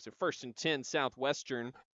Bulldogs. So 1st and 10,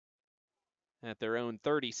 Southwestern at their own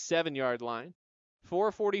 37-yard line.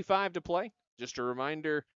 4:45 to play. Just a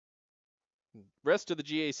reminder, rest of the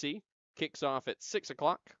GAC kicks off at 6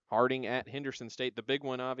 o'clock. Harding at Henderson State, the big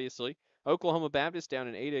one, obviously. Oklahoma Baptist down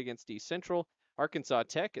in Ada against East Central. Arkansas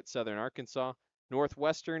Tech at Southern Arkansas.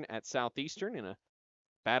 Northwestern at Southeastern in a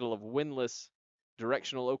battle of winless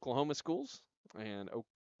directional Oklahoma schools. And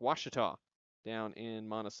Ouachita down in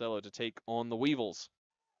Monticello to take on the Weevils.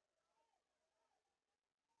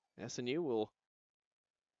 SNU will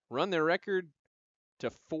run their record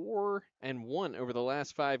to 4-1 over the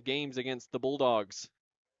last 5 games against the Bulldogs.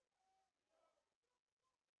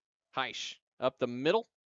 Heisch up the middle.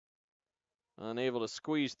 Unable to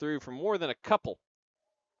squeeze through for more than a couple.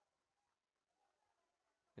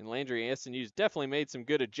 And Landry, SNU's definitely made some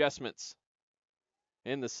good adjustments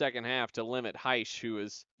in the second half to limit Heisch, who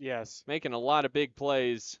is making a lot of big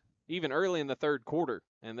plays even early in the third quarter,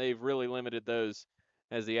 and they've really limited those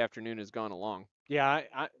as the afternoon has gone along. Yeah,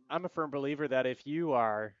 I'm a firm believer that if you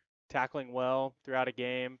are tackling well throughout a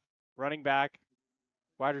game, running back,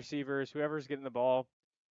 wide receivers, whoever's getting the ball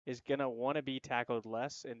is going to want to be tackled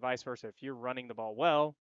less, and vice versa. If you're running the ball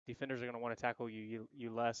well, defenders are going to want to tackle you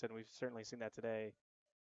less, and we've certainly seen that today.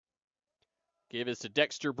 Give us to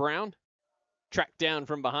Dexter Brown. Tracked down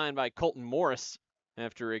from behind by Colton Morris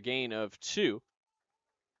after a gain of 2.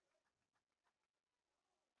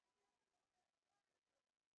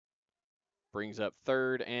 Brings up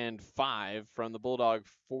 3rd and 5 from the Bulldog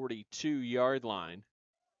 42-yard line.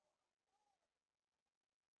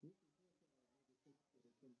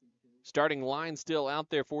 Starting line still out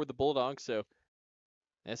there for the Bulldogs, so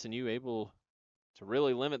SNU able to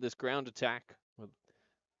really limit this ground attack with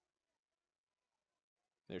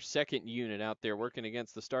their second unit out there working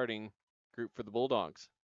against the starting group for the Bulldogs.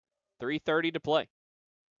 3:30 to play.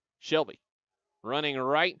 Shelby running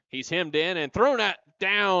right. He's hemmed in and thrown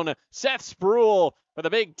down. Seth Spruill with a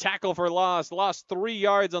big tackle for loss. Lost 3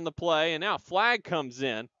 yards on the play, and now flag comes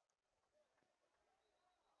in.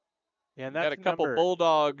 Yeah, and that's got a couple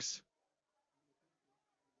Bulldogs.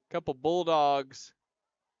 Couple Bulldogs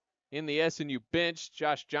in the SNU bench.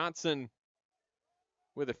 Josh Johnson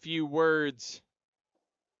with a few words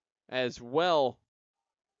as well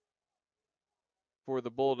for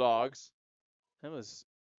the Bulldogs. That was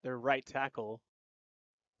their right tackle,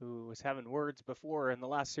 who was having words before in the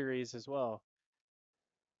last series as well.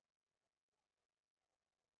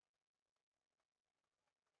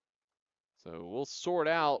 So we'll sort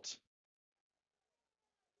out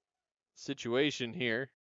situation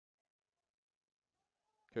here.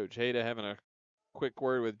 Coach Hayda having a quick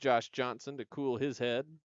word with Josh Johnson to cool his head.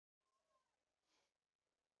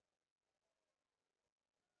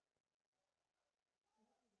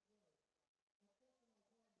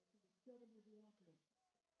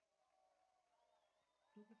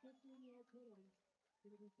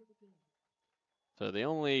 So the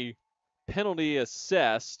only penalty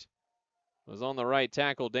assessed was on the right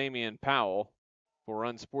tackle, Damian Powell, for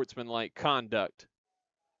unsportsmanlike conduct.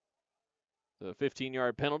 The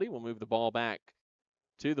 15-yard penalty will move the ball back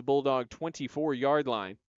to the Bulldog 24-yard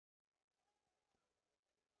line.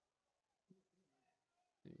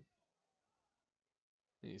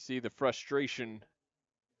 You see the frustration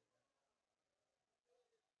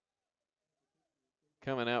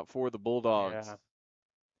coming out for the Bulldogs. Yeah.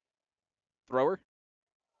 Thrower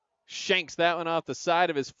shanks that one off the side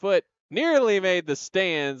of his foot, nearly made the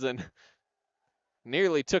stands, and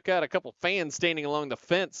nearly took out a couple fans standing along the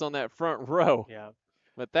fence on that front row. Yeah.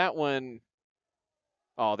 But that one,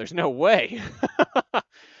 oh, there's no way.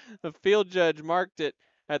 The field judge marked it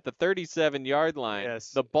at the 37-yard line.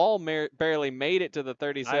 Yes. The ball barely made it to the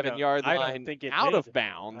 37-yard line, I don't think it out did. of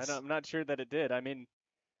bounds. I'm not sure that it did. I mean,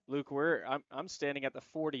 Luke, I'm standing at the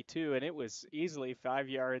 42, and it was easily 5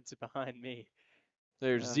 yards behind me.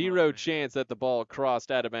 There's zero chance that the ball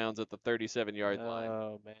crossed out of bounds at the 37-yard line.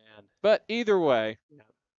 Oh, man. But either way, Yeah.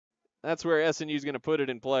 that's where SNU is going to put it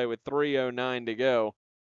in play with 3:09 to go.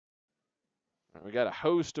 We got a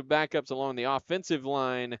host of backups along the offensive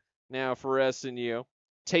line now for SNU.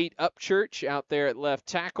 Tate Upchurch out there at left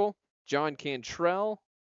tackle. John Cantrell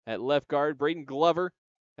at left guard. Braden Glover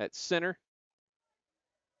at center.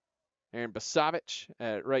 Aaron Basavich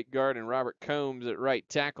at right guard, and Robert Combs at right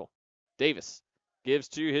tackle. Davis gives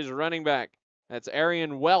to his running back. That's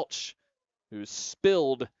Arian Welch, who's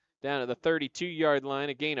spilled down at the 32-yard line.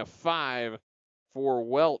 A gain of 5 for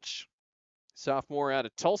Welch. Sophomore out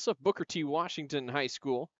of Tulsa, Booker T. Washington High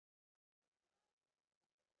School.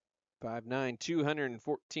 5'9",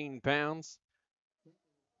 214 pounds.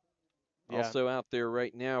 Yeah. Also out there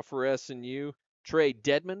right now for SNU. Trey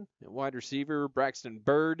Dedman at wide receiver. Braxton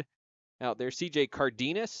Bird out there. CJ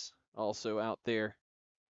Cardenas also out there,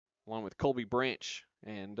 along with Colby Branch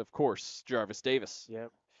and, of course, Jarvis Davis.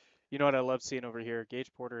 Yep. You know what I love seeing over here?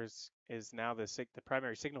 Gage Porter is now the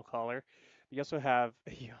primary signal caller. You also have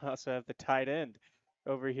the tight end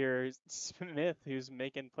over here, Smith, who's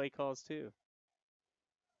making play calls too.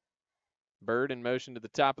 Bird in motion to the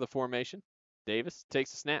top of the formation. Davis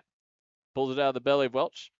takes a snap, pulls it out of the belly of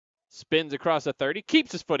Welch, spins across the 30,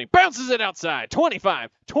 keeps his footing, bounces it outside, 25,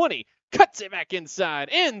 20, cuts it back inside.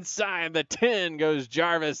 Inside the 10 goes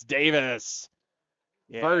Jarvis Davis.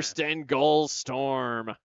 Yeah. First and goal,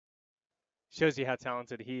 Storm. Shows you how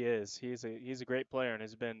talented he is. He's a great player and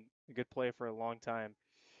has been a good player for a long time.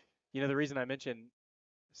 You know, the reason I mentioned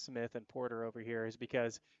Smith and Porter over here is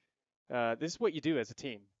because this is what you do as a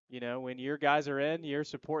team. You know, when your guys are in, you're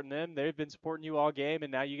supporting them. They've been supporting you all game,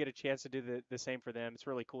 and now you get a chance to do the same for them. It's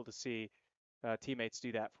really cool to see teammates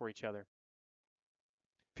do that for each other.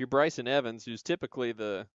 If you're Bryson Evans, who's typically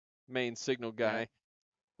the main signal guy, Yeah.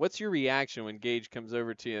 what's your reaction when Gage comes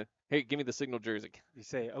over to you? Hey, give me the signal jersey. You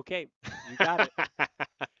say, okay, you got it.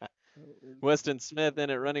 Weston Smith in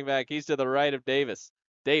at running back. He's to the right of Davis.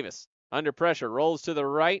 Davis, under pressure, rolls to the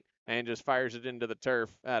right and just fires it into the turf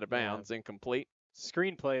out of bounds, incomplete.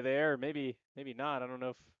 Screenplay there, maybe not. I don't know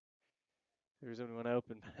if there's anyone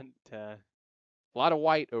open. But, a lot of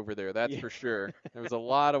white over there, that's for sure. There was a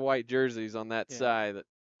lot of white jerseys on that side that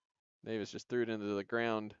Davis just threw it into the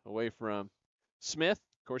ground away from. Smith,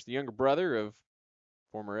 of course, the younger brother of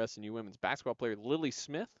former SNU women's basketball player Lily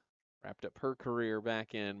Smith, wrapped up her career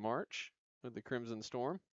back in March with the Crimson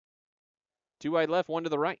Storm. 2 wide left, 1 to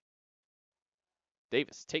the right.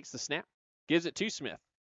 Davis takes the snap, gives it to Smith,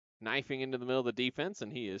 knifing into the middle of the defense,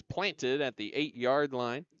 and he is planted at the 8-yard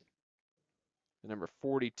line. The number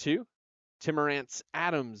 42, Timorance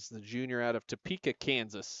Adams, the junior out of Topeka,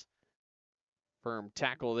 Kansas. Firm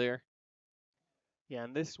tackle there. Yeah,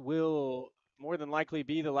 and this will more than likely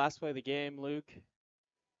be the last play of the game, Luke.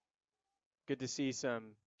 Good to see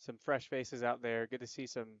some fresh faces out there. Good to see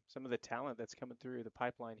some of the talent that's coming through the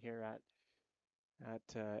pipeline here at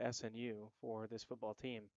SNU for this football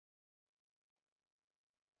team.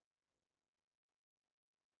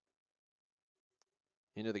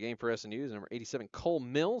 Into the game for SNU is number 87, Cole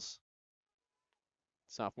Mills.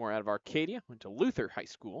 Sophomore out of Arcadia, went to Luther High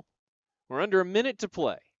School. We're under a minute to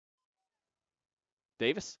play.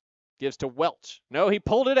 Davis gives to Welch. No, he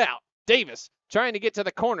pulled it out. Davis trying to get to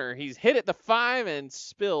the corner. He's hit at the 5 and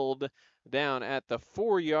spilled down at the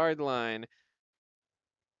 4-yard line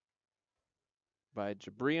by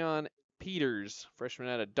Jabrion Peters, freshman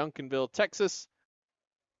out of Duncanville, Texas.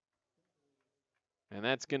 And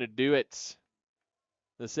that's going to do it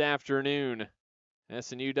this afternoon.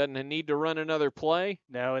 SNU doesn't need to run another play.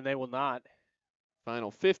 No, and they will not. Final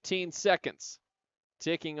 15 seconds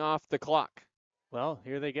ticking off the clock. Well,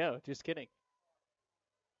 here they go. Just kidding.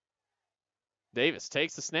 Davis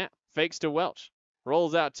takes the snap, fakes to Welch,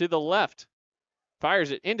 rolls out to the left,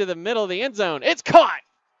 fires it into the middle of the end zone. It's caught!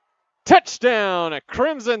 Touchdown, a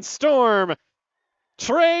Crimson Storm.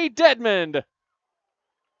 Trey Dedmond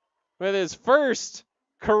with his first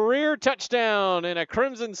career touchdown in a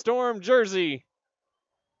Crimson Storm jersey.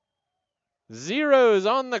 Zeros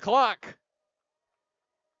on the clock.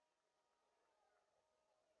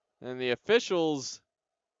 And the officials,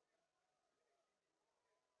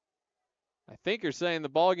 I think, are saying the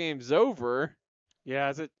ball game's over.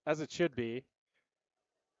 Yeah, as it should be.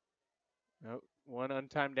 Nope. One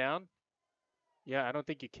untimed down. Yeah, I don't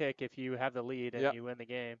think you kick if you have the lead and you win the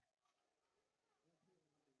game.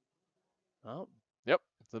 Oh. Yep.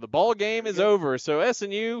 So the ball game is over. So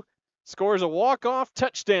SNU scores a walk-off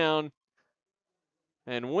touchdown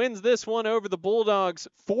and wins this one over the Bulldogs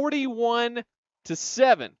 41-7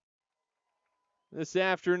 this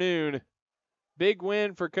afternoon. Big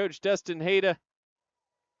win for Coach Dustin Hayda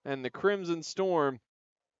and the Crimson Storm.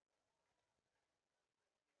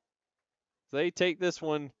 They take this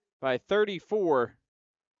one by 34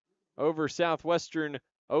 over Southwestern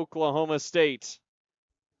Oklahoma State.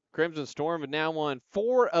 Crimson Storm have now won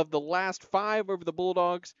 4 of the last 5 over the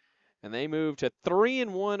Bulldogs, and they move to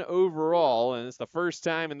 3-1 overall, and it's the first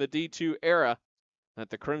time in the D2 era that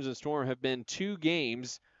the Crimson Storm have been 2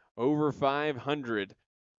 games over 500.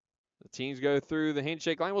 The teams go through the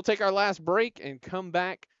handshake line. We'll take our last break and come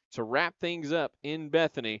back to wrap things up in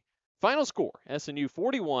Bethany. Final score, SNU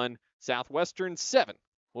 41, Southwestern 7.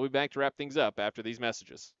 We'll be back to wrap things up after these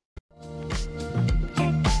messages.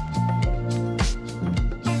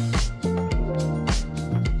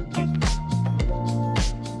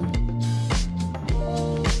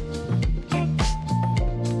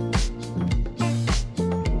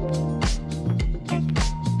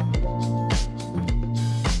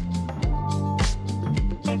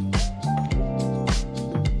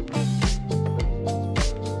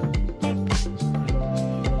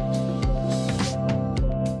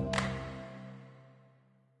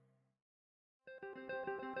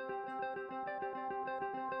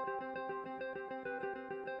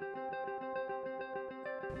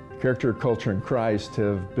 Character, culture, and Christ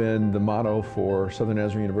have been the motto for Southern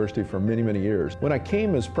Nazarene University for many, many years. When I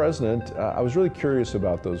came as president, I was really curious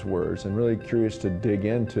about those words and really curious to dig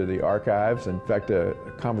into the archives. In fact, a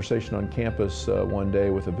conversation on campus one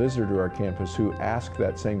day with a visitor to our campus who asked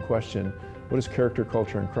that same question: what does character,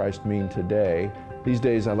 culture, and Christ mean today? These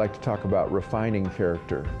days I like to talk about refining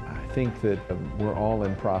character. I think that we're all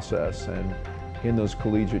in process, and in those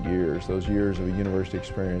collegiate years, those years of a university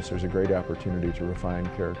experience, there's a great opportunity to refine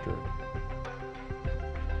character.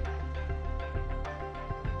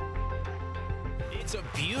 It's a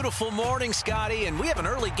beautiful morning, Scotty, and we have an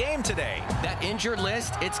early game today. That injured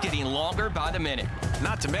list, it's getting longer by the minute.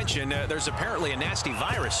 Not to mention, there's apparently a nasty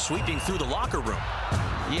virus sweeping through the locker room.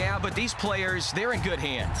 Yeah, but these players, they're in good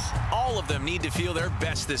hands. All of them need to feel their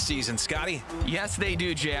best this season, Scotty. Yes, they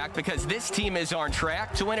do, Jack, because this team is on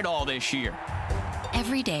track to win it all this year.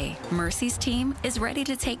 Every day, Mercy's team is ready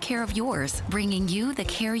to take care of yours, bringing you the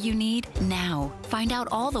care you need now. Find out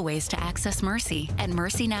all the ways to access Mercy at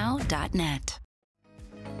mercynow.net.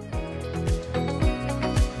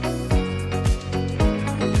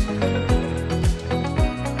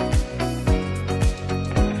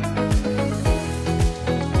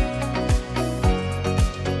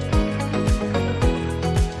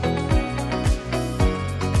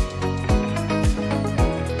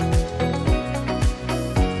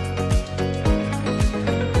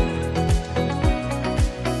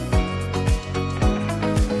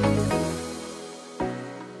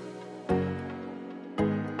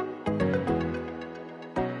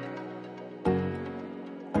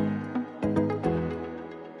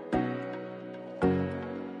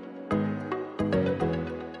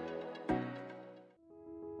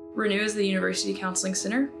 Renew is the University Counseling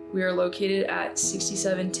Center. We are located at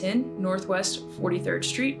 6710 Northwest 43rd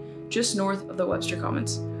Street, just north of the Webster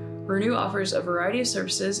Commons. Renew offers a variety of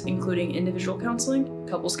services, including individual counseling,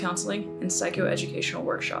 couples counseling, and psychoeducational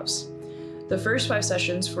workshops. The first 5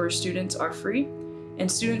 sessions for students are free,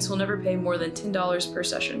 and students will never pay more than $10 per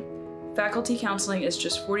session. Faculty counseling is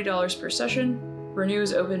just $40 per session. Renew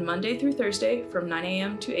is open Monday through Thursday from 9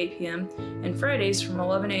 a.m. to 8 p.m. and Fridays from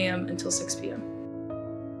 11 a.m. until 6 p.m.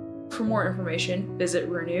 For more information, visit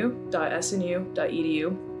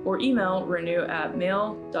renew.snu.edu or email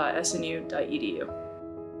renew@mail.snu.edu.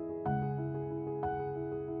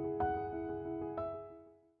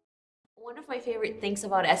 One of my favorite favorite things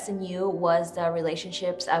about SNU was the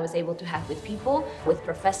relationships I was able to have with people, with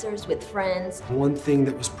professors, with friends. One thing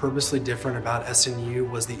that was purposely different about SNU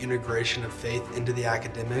was the integration of faith into the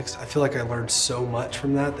academics. I feel like I learned so much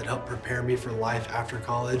from that helped prepare me for life after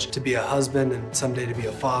college, to be a husband and someday to be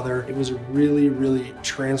a father. It was a really, really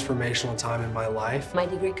transformational time in my life. My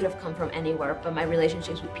degree could have come from anywhere, but my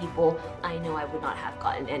relationships with people, I know I would not have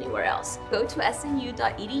gotten anywhere else. Go to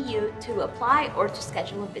snu.edu to apply or to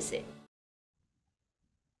schedule a visit.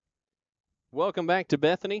 Welcome back to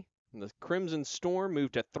Bethany. The Crimson Storm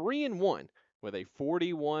moved to 3-1 with a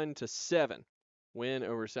 41-7 win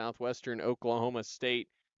over Southwestern Oklahoma State.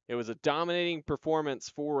 It was a dominating performance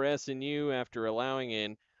for SNU after allowing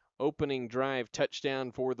an opening drive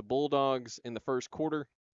touchdown for the Bulldogs in the first quarter.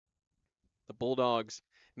 The Bulldogs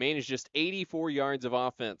managed just 84 yards of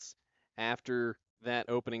offense after that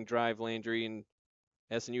opening drive, Landry, and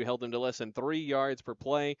SNU held them to less than 3 yards per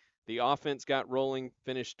play. The offense got rolling,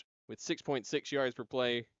 finished with 6.6 yards per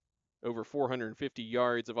play, over 450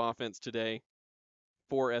 yards of offense today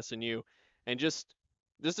for SNU. And just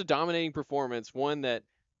a dominating performance, one that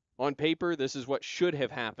on paper, this is what should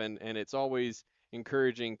have happened, and it's always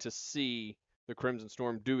encouraging to see the Crimson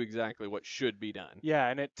Storm do exactly what should be done. Yeah,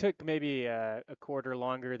 and it took maybe a quarter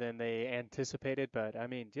longer than they anticipated, but I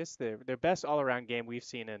mean, just their best all-around game we've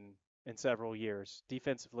seen in several years,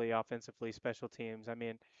 defensively, offensively, special teams. I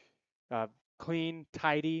mean, clean,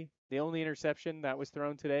 tidy. The only interception that was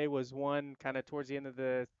thrown today was one kind of towards the end of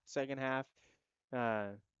the second half.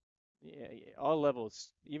 Yeah, all levels,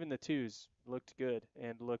 even the twos, looked good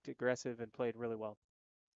and looked aggressive and played really well.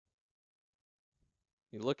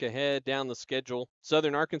 You look ahead down the schedule.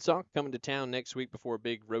 Southern Arkansas coming to town next week before a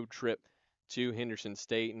big road trip to Henderson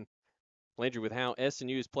State. And Landry, with how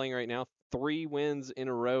SNU is playing right now, 3 wins in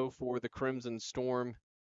a row for the Crimson Storm,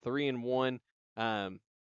 3-1.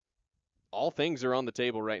 All things are on the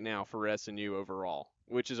table right now for SNU overall,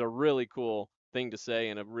 which is a really cool thing to say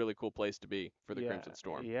and a really cool place to be for the Crimson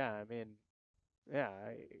Storm. Yeah, I mean, yeah,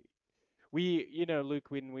 we, Luke,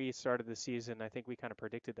 when we started the season, I think we kind of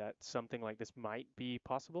predicted that something like this might be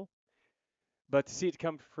possible. But to see it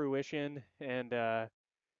come to fruition and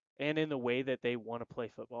in the way that they want to play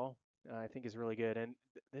football, I think is really good. And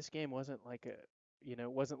this game wasn't like it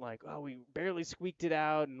wasn't like, oh, we barely squeaked it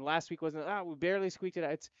out, and last week wasn't, oh, we barely squeaked it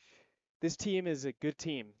out. This team is a good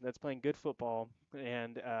team that's playing good football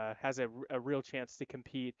and has a real chance to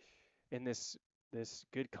compete in this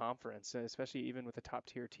good conference, especially even with the top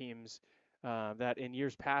tier teams that in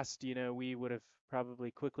years past, we would have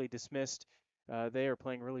probably quickly dismissed. They are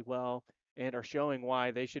playing really well and are showing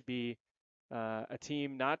why they should be a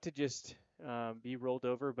team not to just be rolled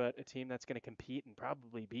over, but a team that's going to compete and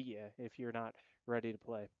probably beat you if you're not ready to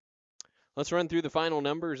play. Let's run through the final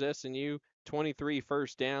numbers. SNU, 23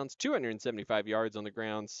 first downs, 275 yards on the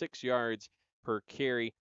ground, 6 yards per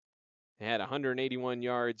carry. They had 181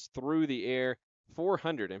 yards through the air,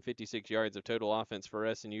 456 yards of total offense for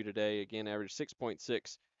SNU today. Again, averaged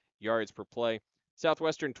 6.6 yards per play.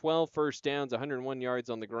 Southwestern, 12 first downs, 101 yards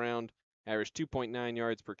on the ground, averaged 2.9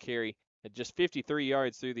 yards per carry. At just 53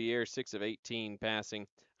 yards through the air, 6 of 18 passing.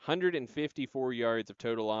 154 yards of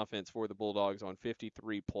total offense for the Bulldogs on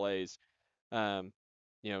 53 plays.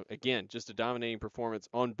 Again, just a dominating performance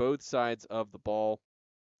on both sides of the ball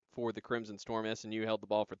for the Crimson Storm. SNU held the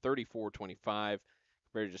ball for 34-25,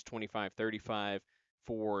 compared to just 25-35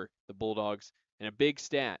 for the Bulldogs. And a big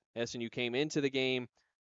stat, SNU came into the game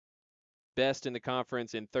best in the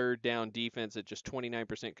conference in third down defense at just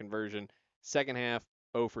 29% conversion. Second half,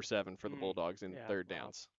 0 for 7 for the Bulldogs in third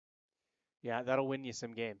downs. Yeah, that'll win you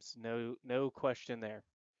some games. No question there.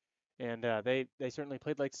 And they certainly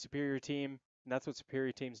played like a superior team, and that's what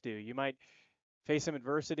superior teams do. You might face some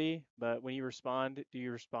adversity, but when you respond, do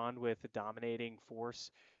you respond with a dominating force,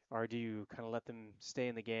 or do you kind of let them stay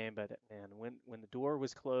in the game? But man, when the door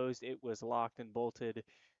was closed, it was locked and bolted,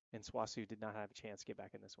 and SWASU did not have a chance to get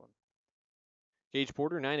back in this one. Gage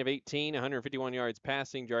Porter, 9 of 18, 151 yards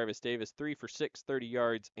passing. Jarvis Davis, 3 for 6, 30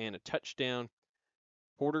 yards and a touchdown.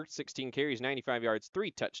 Porter, 16 carries, 95 yards,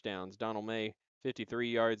 3 touchdowns. Donald May,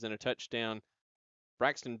 53 yards and a touchdown.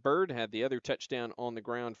 Braxton Bird had the other touchdown on the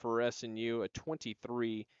ground for SNU, a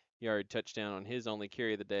 23-yard touchdown on his only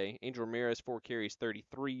carry of the day. Angel Ramirez, 4 carries,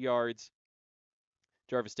 33 yards.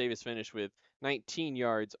 Jarvis Davis finished with 19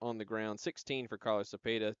 yards on the ground, 16 for Carlos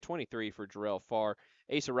Cepeda, 23 for Jarrell Farr.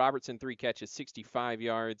 Asa Robertson, 3 catches, 65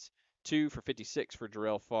 yards, 2 for 56 for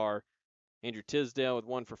Jarrell Farr. Andrew Tisdale with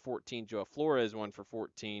 1 for 14. Joe Flores, 1 for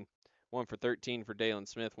 14. 1 for 13 for Dalen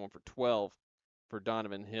Smith, 1 for 12 for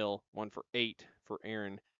Donovan Hill, 1 for 8 for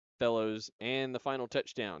Aaron Fellows, and the final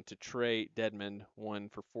touchdown to Trey Dedmond, 1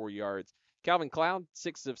 for 4 yards. Calvin Cloud,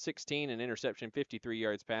 6 of 16, an interception, 53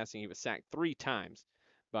 yards passing. He was sacked 3 times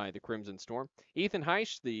by the Crimson Storm. Ethan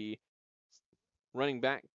Heisch, the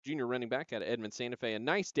junior running back out of Edmond Santa Fe, a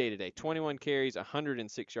nice day today. 21 carries,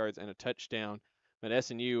 106 yards, and a touchdown. But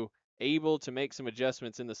SNU able to make some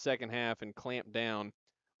adjustments in the second half and clamp down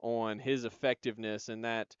on his effectiveness, and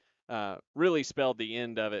that really spelled the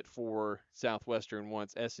end of it for Southwestern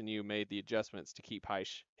once SNU made the adjustments to keep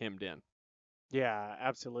Heisch hemmed in. Yeah,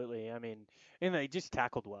 absolutely. I mean, and they just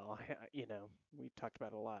tackled well. We've talked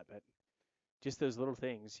about it a lot, but just those little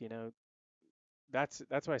things, that's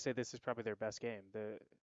why I say this is probably their best game.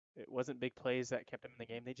 It wasn't big plays that kept them in the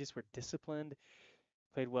game. They just were disciplined,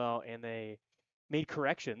 played well, and they made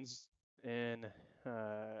corrections and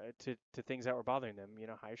to things that were bothering them.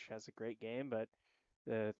 Heisch has a great game, but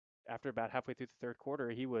after about halfway through the third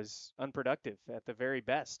quarter, he was unproductive at the very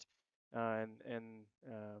best.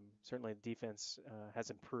 Certainly the defense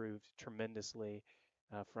has improved tremendously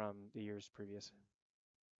from the years previous.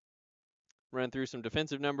 Run through some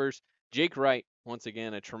defensive numbers. Jake Wright, once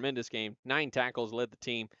again, a tremendous game. 9 tackles, led the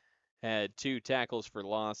team. Had 2 tackles for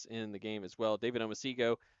loss in the game as well. David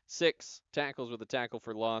Omasigo, 6 tackles with a tackle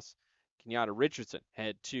for loss. Kenyatta Richardson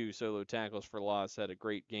had 2 solo tackles for loss. Had a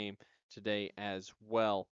great game today as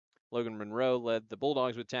well. Logan Monroe led the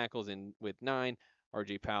Bulldogs with tackles with 9.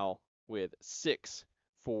 R.J. Powell with 6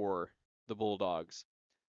 for the Bulldogs.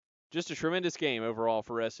 Just a tremendous game overall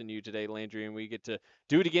for SNU today, Landry, and we get to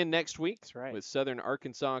do it again next week. That's right. With Southern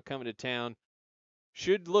Arkansas coming to town.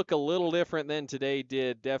 Should look a little different than today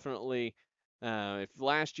did, definitely. If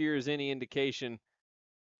last year is any indication,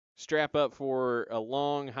 strap up for a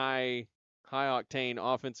long, high-octane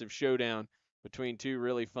offensive showdown between 2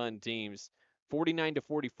 really fun teams.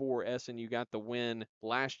 49-44, SNU got the win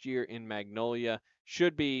last year in Magnolia.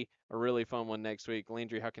 Should be a really fun one next week.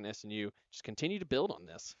 Landry, how can SNU just continue to build on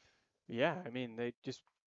this? Yeah, I mean, they just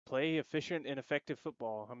play efficient and effective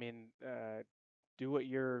football. I mean, do what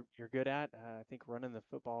you're good at. I think running the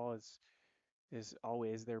football is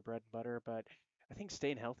always their bread and butter, but I think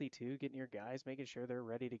staying healthy too, getting your guys, making sure they're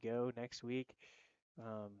ready to go next week.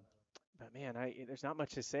 But man, there's not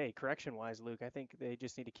much to say correction-wise, Luke. I think they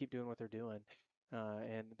just need to keep doing what they're doing,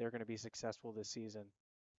 and they're going to be successful this season.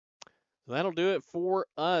 So that'll do it for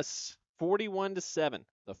us. 41-7,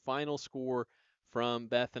 the final score from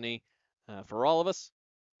Bethany. For all of us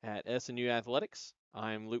at SNU Athletics,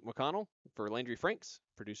 I'm Luke McConnell. For Landry Franks,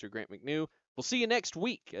 producer Grant McNew. We'll see you next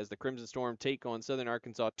week as the Crimson Storm take on Southern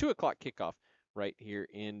Arkansas, 2 o'clock kickoff right here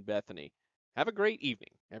in Bethany. Have a great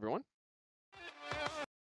evening, everyone.